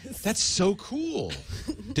yours? Yes. That's so cool.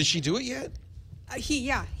 Did she do it yet?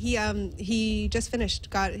 He just finished.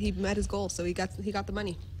 He met his goal, so he got the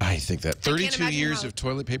money. I think that 32 years of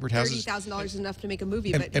toilet papered houses. $30,000 is enough to make a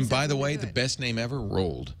movie. And by the way, the best name ever,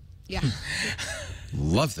 Rolled. Yeah.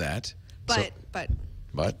 Love that. But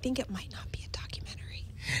I think it might not be a documentary.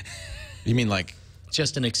 You mean like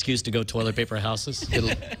just an excuse to go toilet paper houses?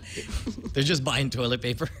 They're just buying toilet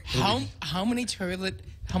paper. How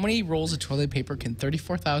many rolls of toilet paper can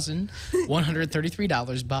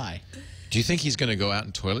 $34,133 buy? Do you think he's going to go out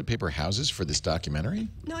and toilet paper houses for this documentary?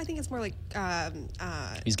 No, I think it's more like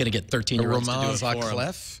he's going to get 13-year-olds to do it for him.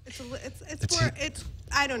 It's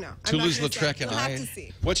I don't know. Toulouse-Lautrec and we'll have to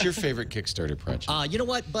see. What's your favorite Kickstarter project? You know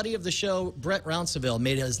what? Buddy of the show, Brett Rounceville,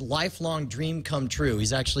 made his lifelong dream come true.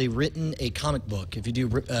 He's actually written a comic book. If you do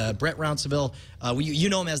Brett Rounceville, you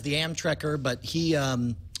know him as the Amtrekker, but he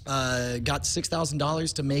got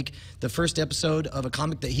 $6,000 to make the first episode of a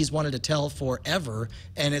comic that he's wanted to tell forever,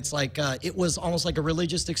 and it's like it was almost like a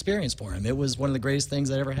religious experience for him. It was one of the greatest things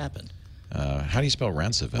that ever happened. How do you spell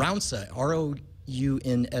Rounceville? Rounsa,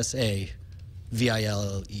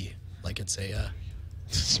 ROUNSAVILLE, like it's a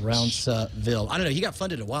Rounceville. I don't know. He got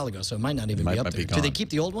funded a while ago, so it might not even be up there. Do they keep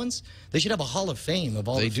the old ones? They should have a Hall of Fame of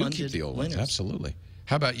all the funded winners. They do keep the old ones, absolutely.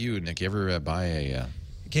 How about you, Nick? You ever buy a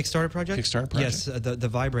Kickstarter project? Kickstarter project? Yes, the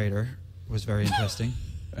vibrator was very interesting.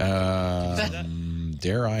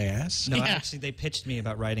 Dare I ask? No, actually, they pitched me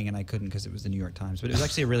about writing, and I couldn't because it was the New York Times. But it was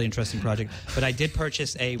actually a really interesting project. But I did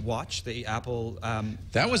purchase a watch, the Apple.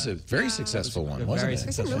 That was a very successful one, wasn't it?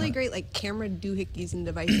 There's some really great camera doohickeys and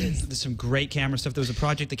devices. There's some great camera stuff. There was a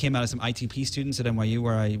project that came out of some ITP students at NYU,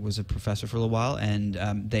 where I was a professor for a little while, and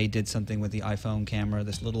they did something with the iPhone camera.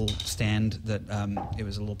 This little stand that it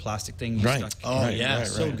was a little plastic thing. You stuck. Oh yeah,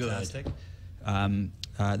 so good.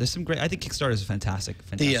 There's some great. I think Kickstarter is a fantastic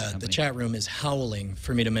company. The chat room is howling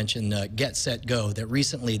for me to mention Get Set Go. That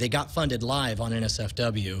recently they got funded live on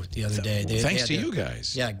NSFW the other day. Thanks to you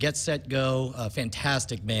guys. Yeah, Get Set Go,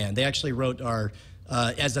 fantastic band. They actually wrote our.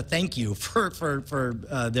 As a thank you for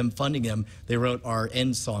them funding them, they wrote our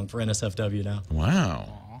end song for NSFW now.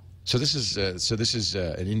 Wow. So this is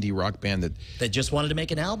an indie rock band that just wanted to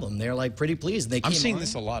make an album. They're like pretty pleased. I'm seeing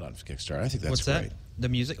this a lot on Kickstarter. I think that's great. That? The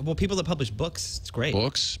music? Well, people that publish books, it's great.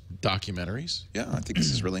 Books, documentaries. Yeah, I think this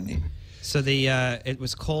is really neat. So it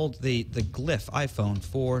was called the Glyph iPhone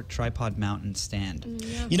 4 tripod mount and stand.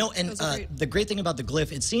 Yeah, you know, and the great thing about the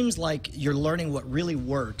Glyph, it seems like you're learning what really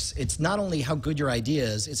works. It's not only how good your idea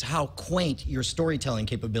is, it's how quaint your storytelling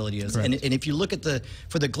capability is. And if you look at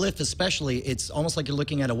for the Glyph especially, it's almost like you're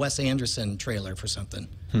looking at a Wes Anderson trailer for something.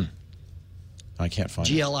 I can't find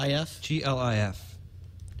it. GLIF? GLIF.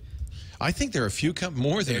 I think there are a few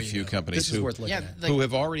more than a few companies who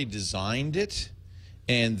have already designed it,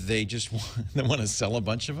 and they just want to sell a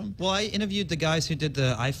bunch of them. Well, I interviewed the guys who did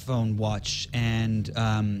the iPhone watch, and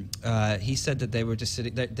he said that they were just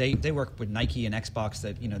sitting. They work with Nike and Xbox.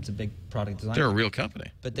 That it's a big product design. They're a real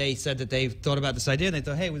company. But they said that they thought about this idea, and they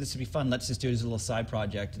thought, hey, well, this would be fun. Let's just do it as a little side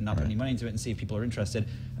project and not put any money into it, and see if people are interested.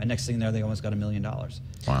 And next thing there, they almost got $1 million. Wow.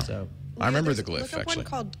 So. I remember the glyph, look up actually. one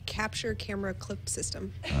called Capture Camera Clip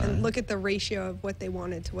System, and look at the ratio of what they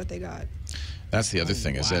wanted to what they got. That's the other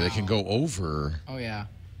thing, is that it can go over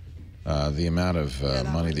the amount of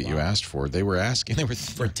money that you asked for. They were asking,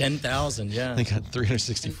 for 10,000, yeah. They got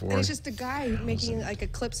 364. And it's just a guy making like a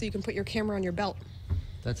clip so you can put your camera on your belt.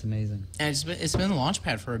 That's amazing. And it's been the launch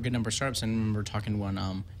pad for a good number of startups. And I remember talking to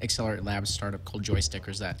one Accelerate Labs startup called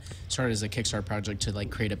Joystickers that started as a Kickstarter project to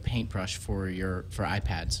create a paintbrush for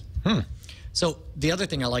iPads. So the other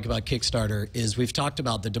thing I like about Kickstarter is we've talked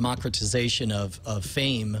about the democratization of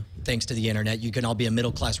fame thanks to the internet. You can all be a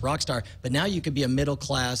middle-class rock star, but now you could be a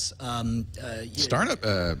middle-class startup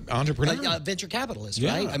entrepreneur, venture capitalist,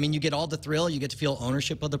 right? I mean, you get all the thrill, you get to feel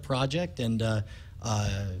ownership of the project, and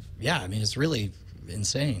yeah, I mean, it's really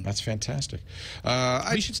insane. That's fantastic.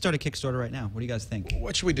 We should start a Kickstarter right now. What do you guys think?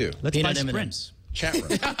 What should we do? Let's buy Peanut Sprint. M&Ms. Chat room.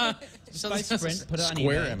 Buy Sprint, put it on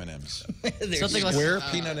Square eBay. M&Ms. Something like Square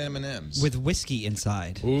peanut M&Ms. With whiskey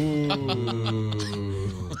inside. Ooh.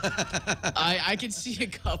 I can see a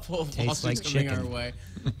couple of Tastes lawsuits like coming our chicken. way.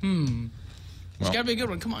 Well, It's got to be a good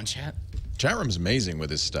one. Come on, chat. Chat room's amazing with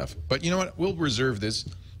this stuff. But you know what? We'll reserve this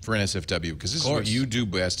for NSFW, because this is what you do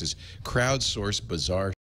best, is crowdsource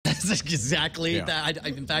bizarre. That's exactly that.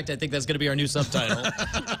 In fact, I think that's going to be our new subtitle.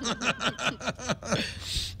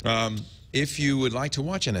 If you would like to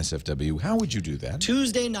watch NSFW, how would you do that?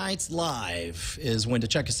 Tuesday nights live is when to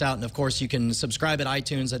check us out. And, of course, you can subscribe at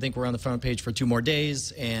iTunes. I think we're on the front page for 2 more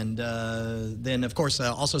days. And then, of course,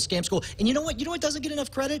 also Scam School. And you know what? You know what doesn't get enough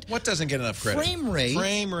credit? What doesn't get enough credit? Frame Rate.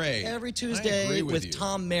 Frame Rate. Every Tuesday with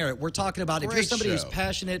Tom Merritt. We're talking about if you're somebody who's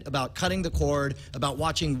passionate about cutting the cord, about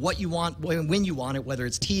watching what you want, when you want it, whether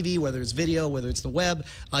it's TV, whether it's video, whether it's the web,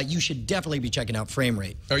 you should definitely be checking out Frame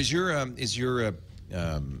Rate. Oh, is your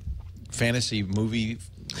fantasy movie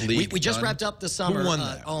league we just done? wrapped up the summer. Who won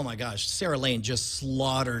that? Oh my gosh, Sarah Lane just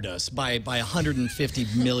slaughtered us by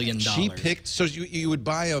 $150 million. She picked. So you would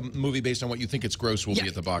buy a movie based on what you think its gross will be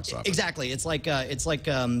at the box office. Exactly. It's like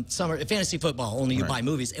summer fantasy football. Only you buy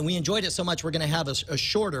movies, and we enjoyed it so much. We're going to have a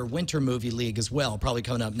shorter winter movie league as well. Probably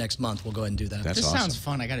coming up next month. We'll go ahead and do that. That's this awesome. sounds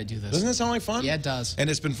fun. I got to do this. Doesn't that sound like fun? Yeah, it does. And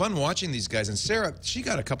it's been fun watching these guys. And Sarah, she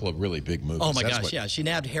got a couple of really big movies. Oh my gosh, yeah. She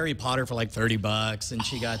nabbed Harry Potter for like $30, and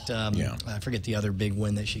she got I forget the other big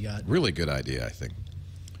win that she got. Really good idea, I think.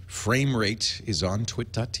 Frame Rate is on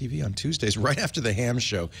TWiT.tv on Tuesdays, right after the Ham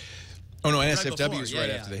Show. Oh no, NSFW is right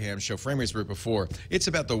after the Ham Show. Frame Rate's right before. It's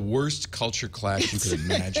about the worst culture clash you could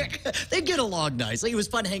imagine. They get along nice. Like, it was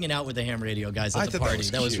fun hanging out with the Ham Radio guys at the party.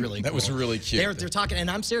 That was really cool. That was really cute. They're talking,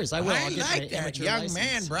 and I'm serious. I will. I like that young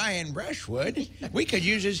man, Brian Brushwood. We could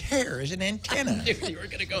use his hair as an antenna. I knew you were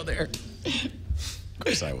going to go there. Of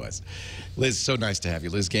course I was. Liz, so nice to have you.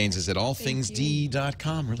 Liz Gaines is at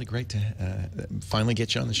allthingsd.com. Really great to finally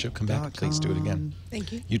get you on the show. Come back. Please do it again.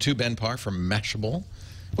 Thank you. You too, Ben Parr from Mashable.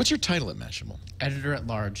 What's your title at Mashable? Editor at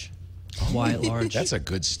large. Why at large? That's a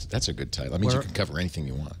good title. That means you can cover anything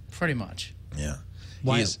you want. Pretty much. Yeah.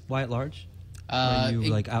 Why at large? Are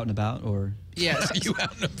you like out and about, or? Yeah. Are you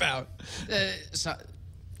out and about? It's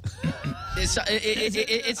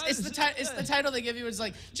the title they give you. It's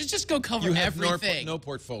like just go cover everything. No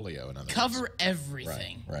portfolio, in other words. Cover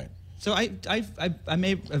everything. Right. So I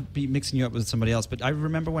may be mixing you up with somebody else, but I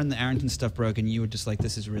remember when the Arrington stuff broke, and you were just like,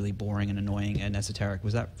 "This is really boring and annoying and esoteric."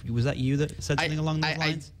 Was that you that said something along those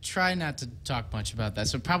lines? I try not to talk much about that,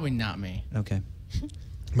 so probably not me. Okay.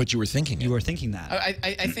 But you were thinking it. You were thinking that. I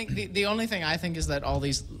think the only thing I think is that all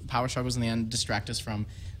these power struggles in the end distract us from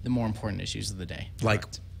the more important issues of the day. Like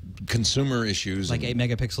consumer issues. Like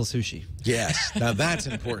 8-megapixel sushi. Yes. Now that's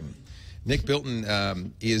important. Nick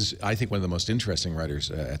Bilton is, I think, one of the most interesting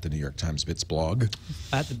writers at the New York Times Bits blog.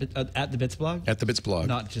 At the Bits blog? At the Bits blog.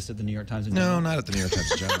 Not just at the New York Times in No, general? not at the New York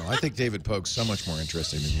Times in general. I think David Pogue's so much more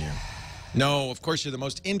interesting than you. No, of course you're the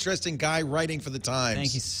most interesting guy writing for the Times.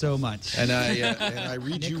 Thank you so much. And I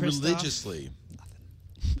read you religiously.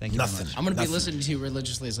 Thank you Nothing. very much. I'm going to be listening to you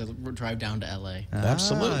religiously as I drive down to L.A.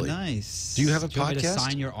 Absolutely. Nice. Do you have a podcast? You want me to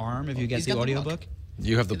sign your arm if you get the audiobook?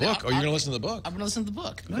 You have the book? Oh, you're going to listen to the book? I'm going to listen to the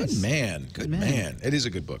book. Good man. Good man. It is a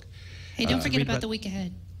good book. Hey, don't forget about the week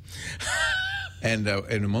ahead. And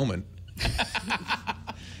in a moment,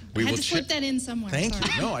 I had to slip that in somewhere. Thank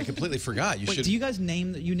Sorry. you. No, I completely forgot. You Wait, should. do you guys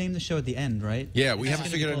name the show at the end, right? Yeah, we haven't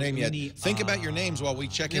figured out a name yet. Think about your names while we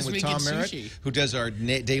check in with Tom Merritt, who does our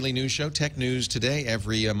daily news show, Tech News Today,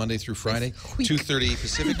 every Monday through Friday, 2:30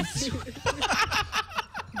 Pacific.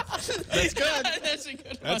 That's good. That's a good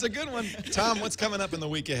one. That's a good one. Tom, what's coming up in the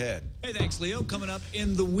week ahead? Hey, thanks, Leo. Coming up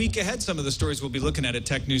in the week ahead, some of the stories we'll be looking at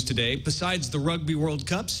Tech News Today. Besides the Rugby World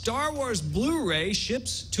Cup, Star Wars Blu-ray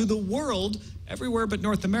ships to the world everywhere but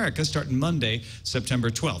North America, starting Monday, September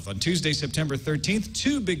 12th. On Tuesday, September 13th,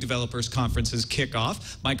 2 big developers conferences kick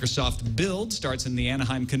off. Microsoft Build starts in the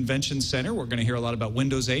Anaheim Convention Center. We're going to hear a lot about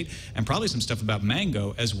Windows 8 and probably some stuff about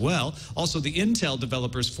Mango as well. Also, the Intel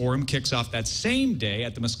Developers Forum kicks off that same day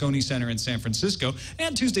at the Moscone Center in San Francisco.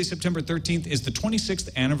 And Tuesday, September 13th is the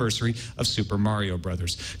 26th anniversary of Super Mario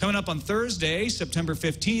Brothers. Coming up on Thursday, September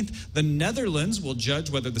 15th, the Netherlands will judge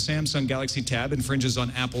whether the Samsung Galaxy Tab infringes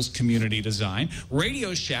on Apple's community design.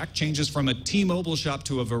 Radio Shack changes from a T-Mobile shop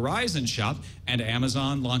to a Verizon shop, and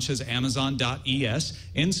Amazon launches Amazon.es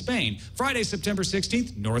in Spain. Friday, September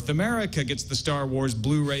 16th, North America gets the Star Wars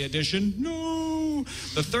Blu-ray edition. No!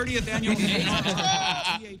 The 30th annual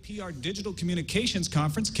TAPR Digital Communications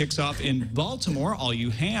Conference kicks off in Baltimore. All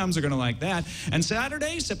you hams are going to like that. And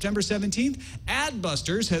Saturday, September 17th,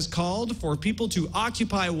 Adbusters has called for people to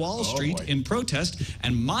occupy Wall Street in protest,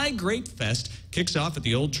 and My Great Fest kicks off at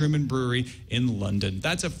the Old Truman Brewery in London.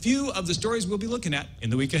 That's a few of the stories we'll be looking at in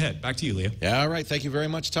the week ahead. Back to you, Leo. Yeah, all right. Thank you very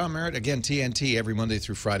much, Tom Merritt. Again, TNT every Monday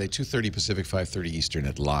through Friday, 2:30 Pacific, 5:30 Eastern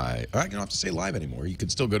at live. I don't have to say live anymore. You can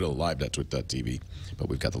still go to live.twit.tv, but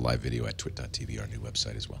we've got the live video at twit.tv, our new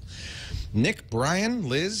website as well. Nick, Brian,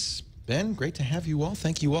 Liz, Ben, great to have you all.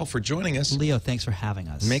 Thank you all for joining us. Leo, thanks for having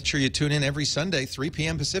us. Make sure you tune in every Sunday, 3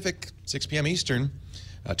 p.m. Pacific, 6 p.m. Eastern,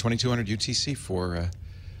 2200 UTC for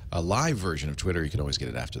a live version of Twitter. You can always get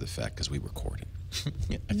it after the fact because we record it.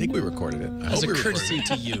 I think we recorded it. As a courtesy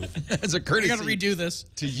to you. As a courtesy. I got to redo this.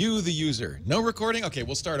 To you, the user. No recording? Okay,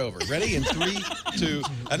 we'll start over. Ready? In 3, 2,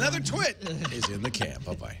 another twit is in the can.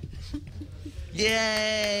 Bye-bye.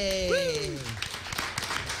 Yay! Woo!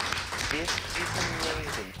 This is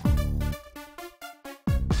amazing.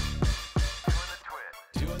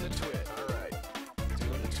 Doing the twit. All right.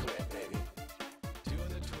 Doing the twit, baby. Doing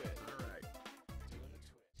the twit. All right.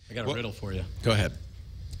 I got a riddle for you. Go ahead.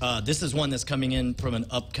 This is one that's coming in from an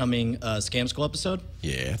upcoming Scam School episode.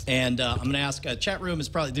 Yeah. And I'm going to ask, chat room is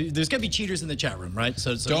probably, there's going to be cheaters in the chat room, right?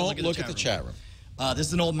 So Don't look at the chat room. This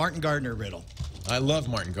is an old Martin Gardner riddle. I love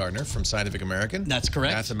Martin Gardner from Scientific American. That's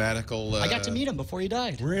correct. Mathematical. I got to meet him before he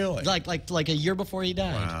died. Really? Like a year before he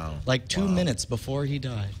died. Wow. Like 2 minutes before he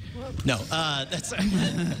died. No, that's.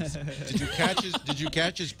 Did you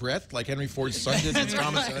catch his breath like Henry Ford's son did with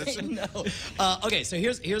Thomas Edison? No. Okay, so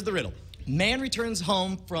here's the riddle. Man returns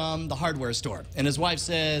home from the hardware store, and his wife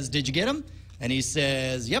says, "Did you get him?" And he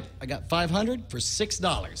says, "Yep, I got 500 for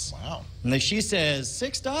 $6." Wow. And then she says,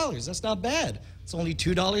 $6? That's not bad. It's only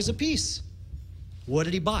 $2 a piece. What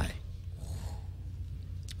did he buy?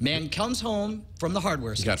 Man comes home from the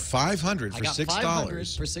hardware store. You got 500 for $6. I got 500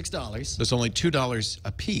 for $6. That's only $2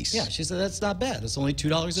 a piece. Yeah, she said that's not bad. It's only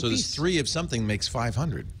 $2 a piece. So there's 3 of something makes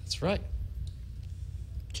 500. That's right.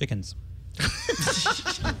 Chickens.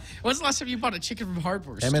 When's the last time you bought a chicken from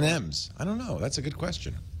hardware store? M&M's. I don't know. That's a good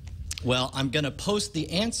question. Well, I'm going to post the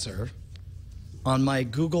answer on my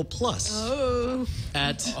Google Plus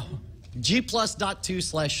at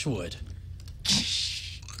gplus.2/Schwood.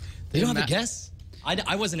 You don't have a guess?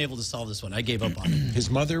 I wasn't able to solve this one. I gave up on it. His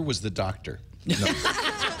mother was the doctor. No.